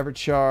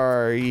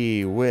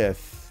 EverChari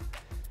with,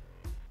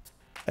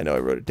 I know I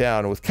wrote it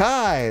down, with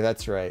Kai,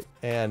 that's right.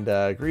 And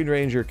Green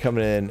Ranger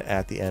coming in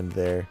at the end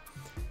there.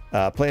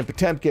 Playing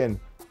Potemkin,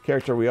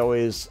 character we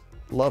always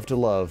love to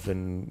love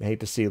and hate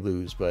to see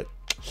lose, but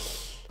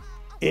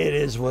it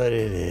is what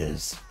it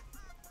is.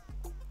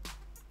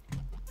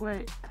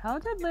 Wait, how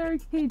did Larry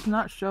Cage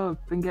not show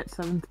up and get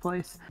 7th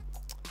place?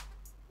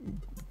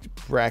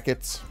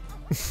 Brackets.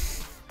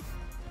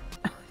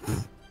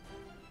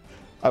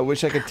 I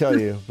wish I could tell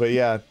you, but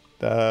yeah,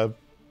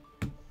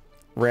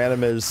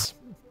 Random is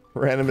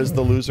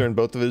the loser in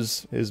both of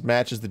his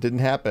matches that didn't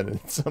happen, and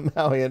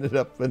somehow he ended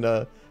up in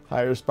a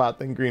higher spot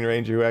than Green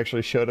Ranger, who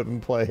actually showed up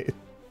and played.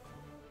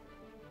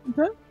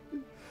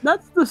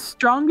 That's the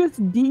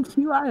strongest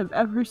DQ I have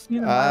ever seen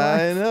in my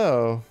life. I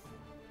know.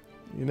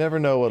 You never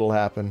know what'll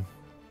happen.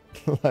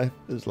 Life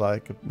is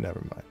like, never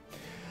mind.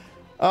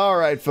 All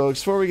right, folks,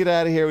 before we get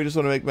out of here, we just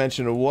want to make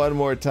mention one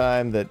more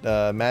time that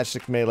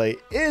Matchstick Melee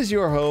is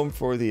your home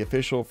for the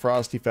official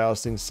Frosty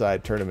Fausting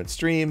side tournament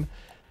stream.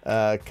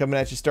 Coming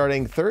at you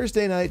starting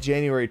Thursday night,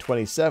 January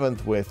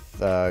 27th with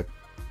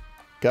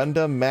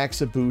Gundam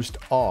Maxa Boost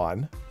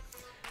on.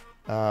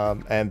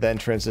 And then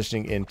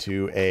transitioning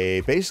into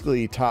a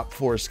basically top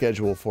 4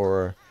 schedule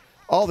for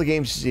all the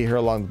games you see here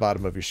along the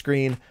bottom of your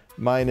screen,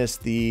 minus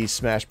the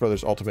Smash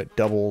Brothers Ultimate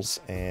Doubles,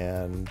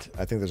 and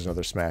I think there's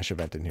another Smash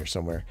event in here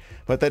somewhere.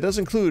 But that does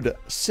include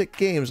sick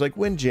games like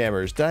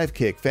Windjammers, Dive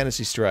Kick,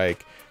 Fantasy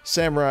Strike,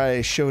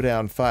 Samurai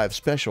Showdown 5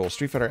 Special,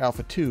 Street Fighter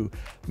Alpha 2,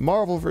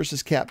 Marvel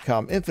vs.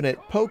 Capcom Infinite,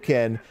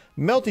 Pokken,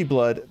 Melty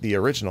Blood, the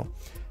original,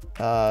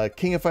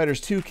 King of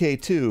Fighters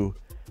 2K2,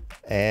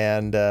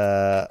 and,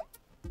 oh,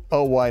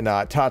 why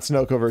not,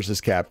 Tatsunoko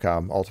vs.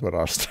 Capcom Ultimate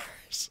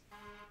All-Stars.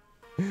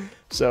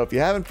 So if you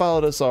haven't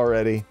followed us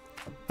already,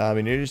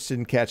 and you're interested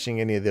in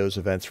catching any of those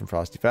events from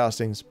Frosty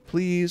Faustings,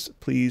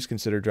 please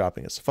consider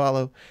dropping us a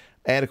follow.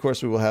 And of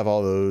course, we will have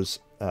all those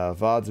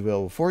VODs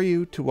available for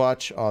you to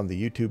watch on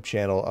the YouTube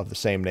channel of the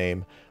same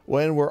name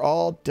when we're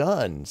all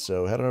done.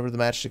 So head on over to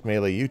the Matchstick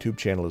Melee YouTube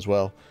channel as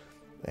well,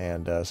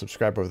 and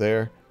subscribe over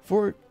there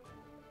for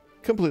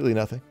completely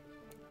nothing.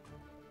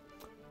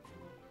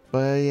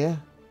 But yeah,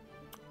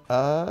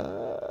 I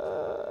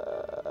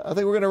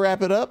think we're going to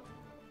wrap it up.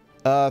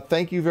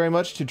 Thank you very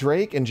much to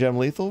Drake and Gem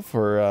Lethal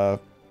for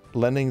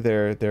lending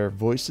their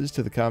voices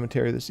to the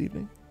commentary this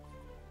evening.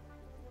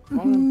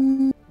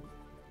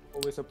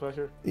 Always a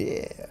pleasure.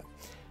 Yeah.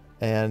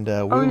 And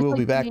we will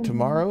be back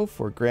tomorrow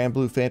for Grand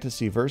Blue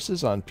Fantasy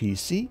Versus on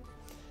PC.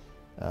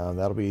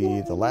 That'll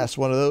be the last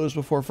one of those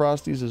before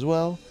Frosties as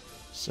well.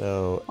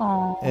 So,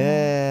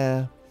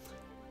 Aw.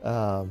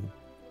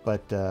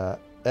 but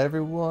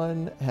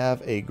everyone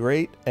have a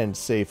great and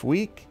safe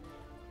week.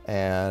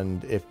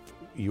 And if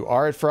you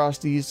are at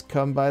Frosty's,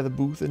 come by the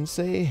booth and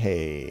say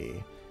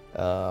hey.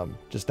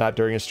 Just not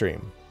during a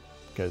stream,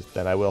 because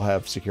then I will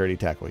have security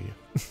tackle you.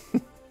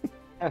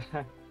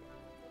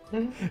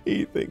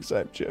 He thinks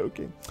I'm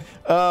joking.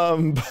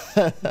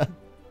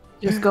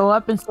 Just go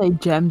up and say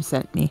Jem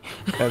sent me.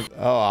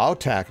 I'll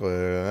tackle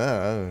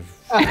it.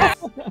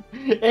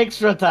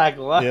 Extra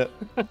tackle. Huh? Yeah.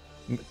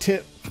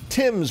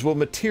 Tim's will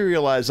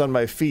materialize on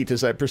my feet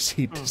as I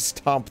proceed to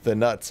stomp the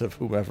nuts of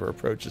whomever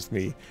approaches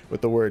me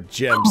with the word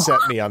Jem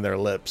sent me on their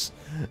lips.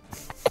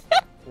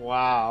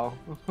 Wow.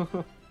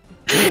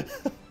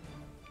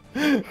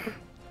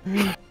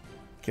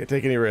 Can't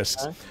take any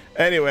risks.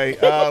 Anyway,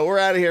 we're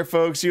out of here,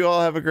 folks. You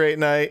all have a great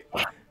night.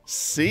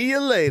 See you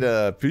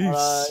later.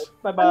 Peace.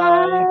 Bye-bye.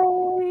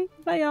 Bye.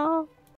 Bye, y'all.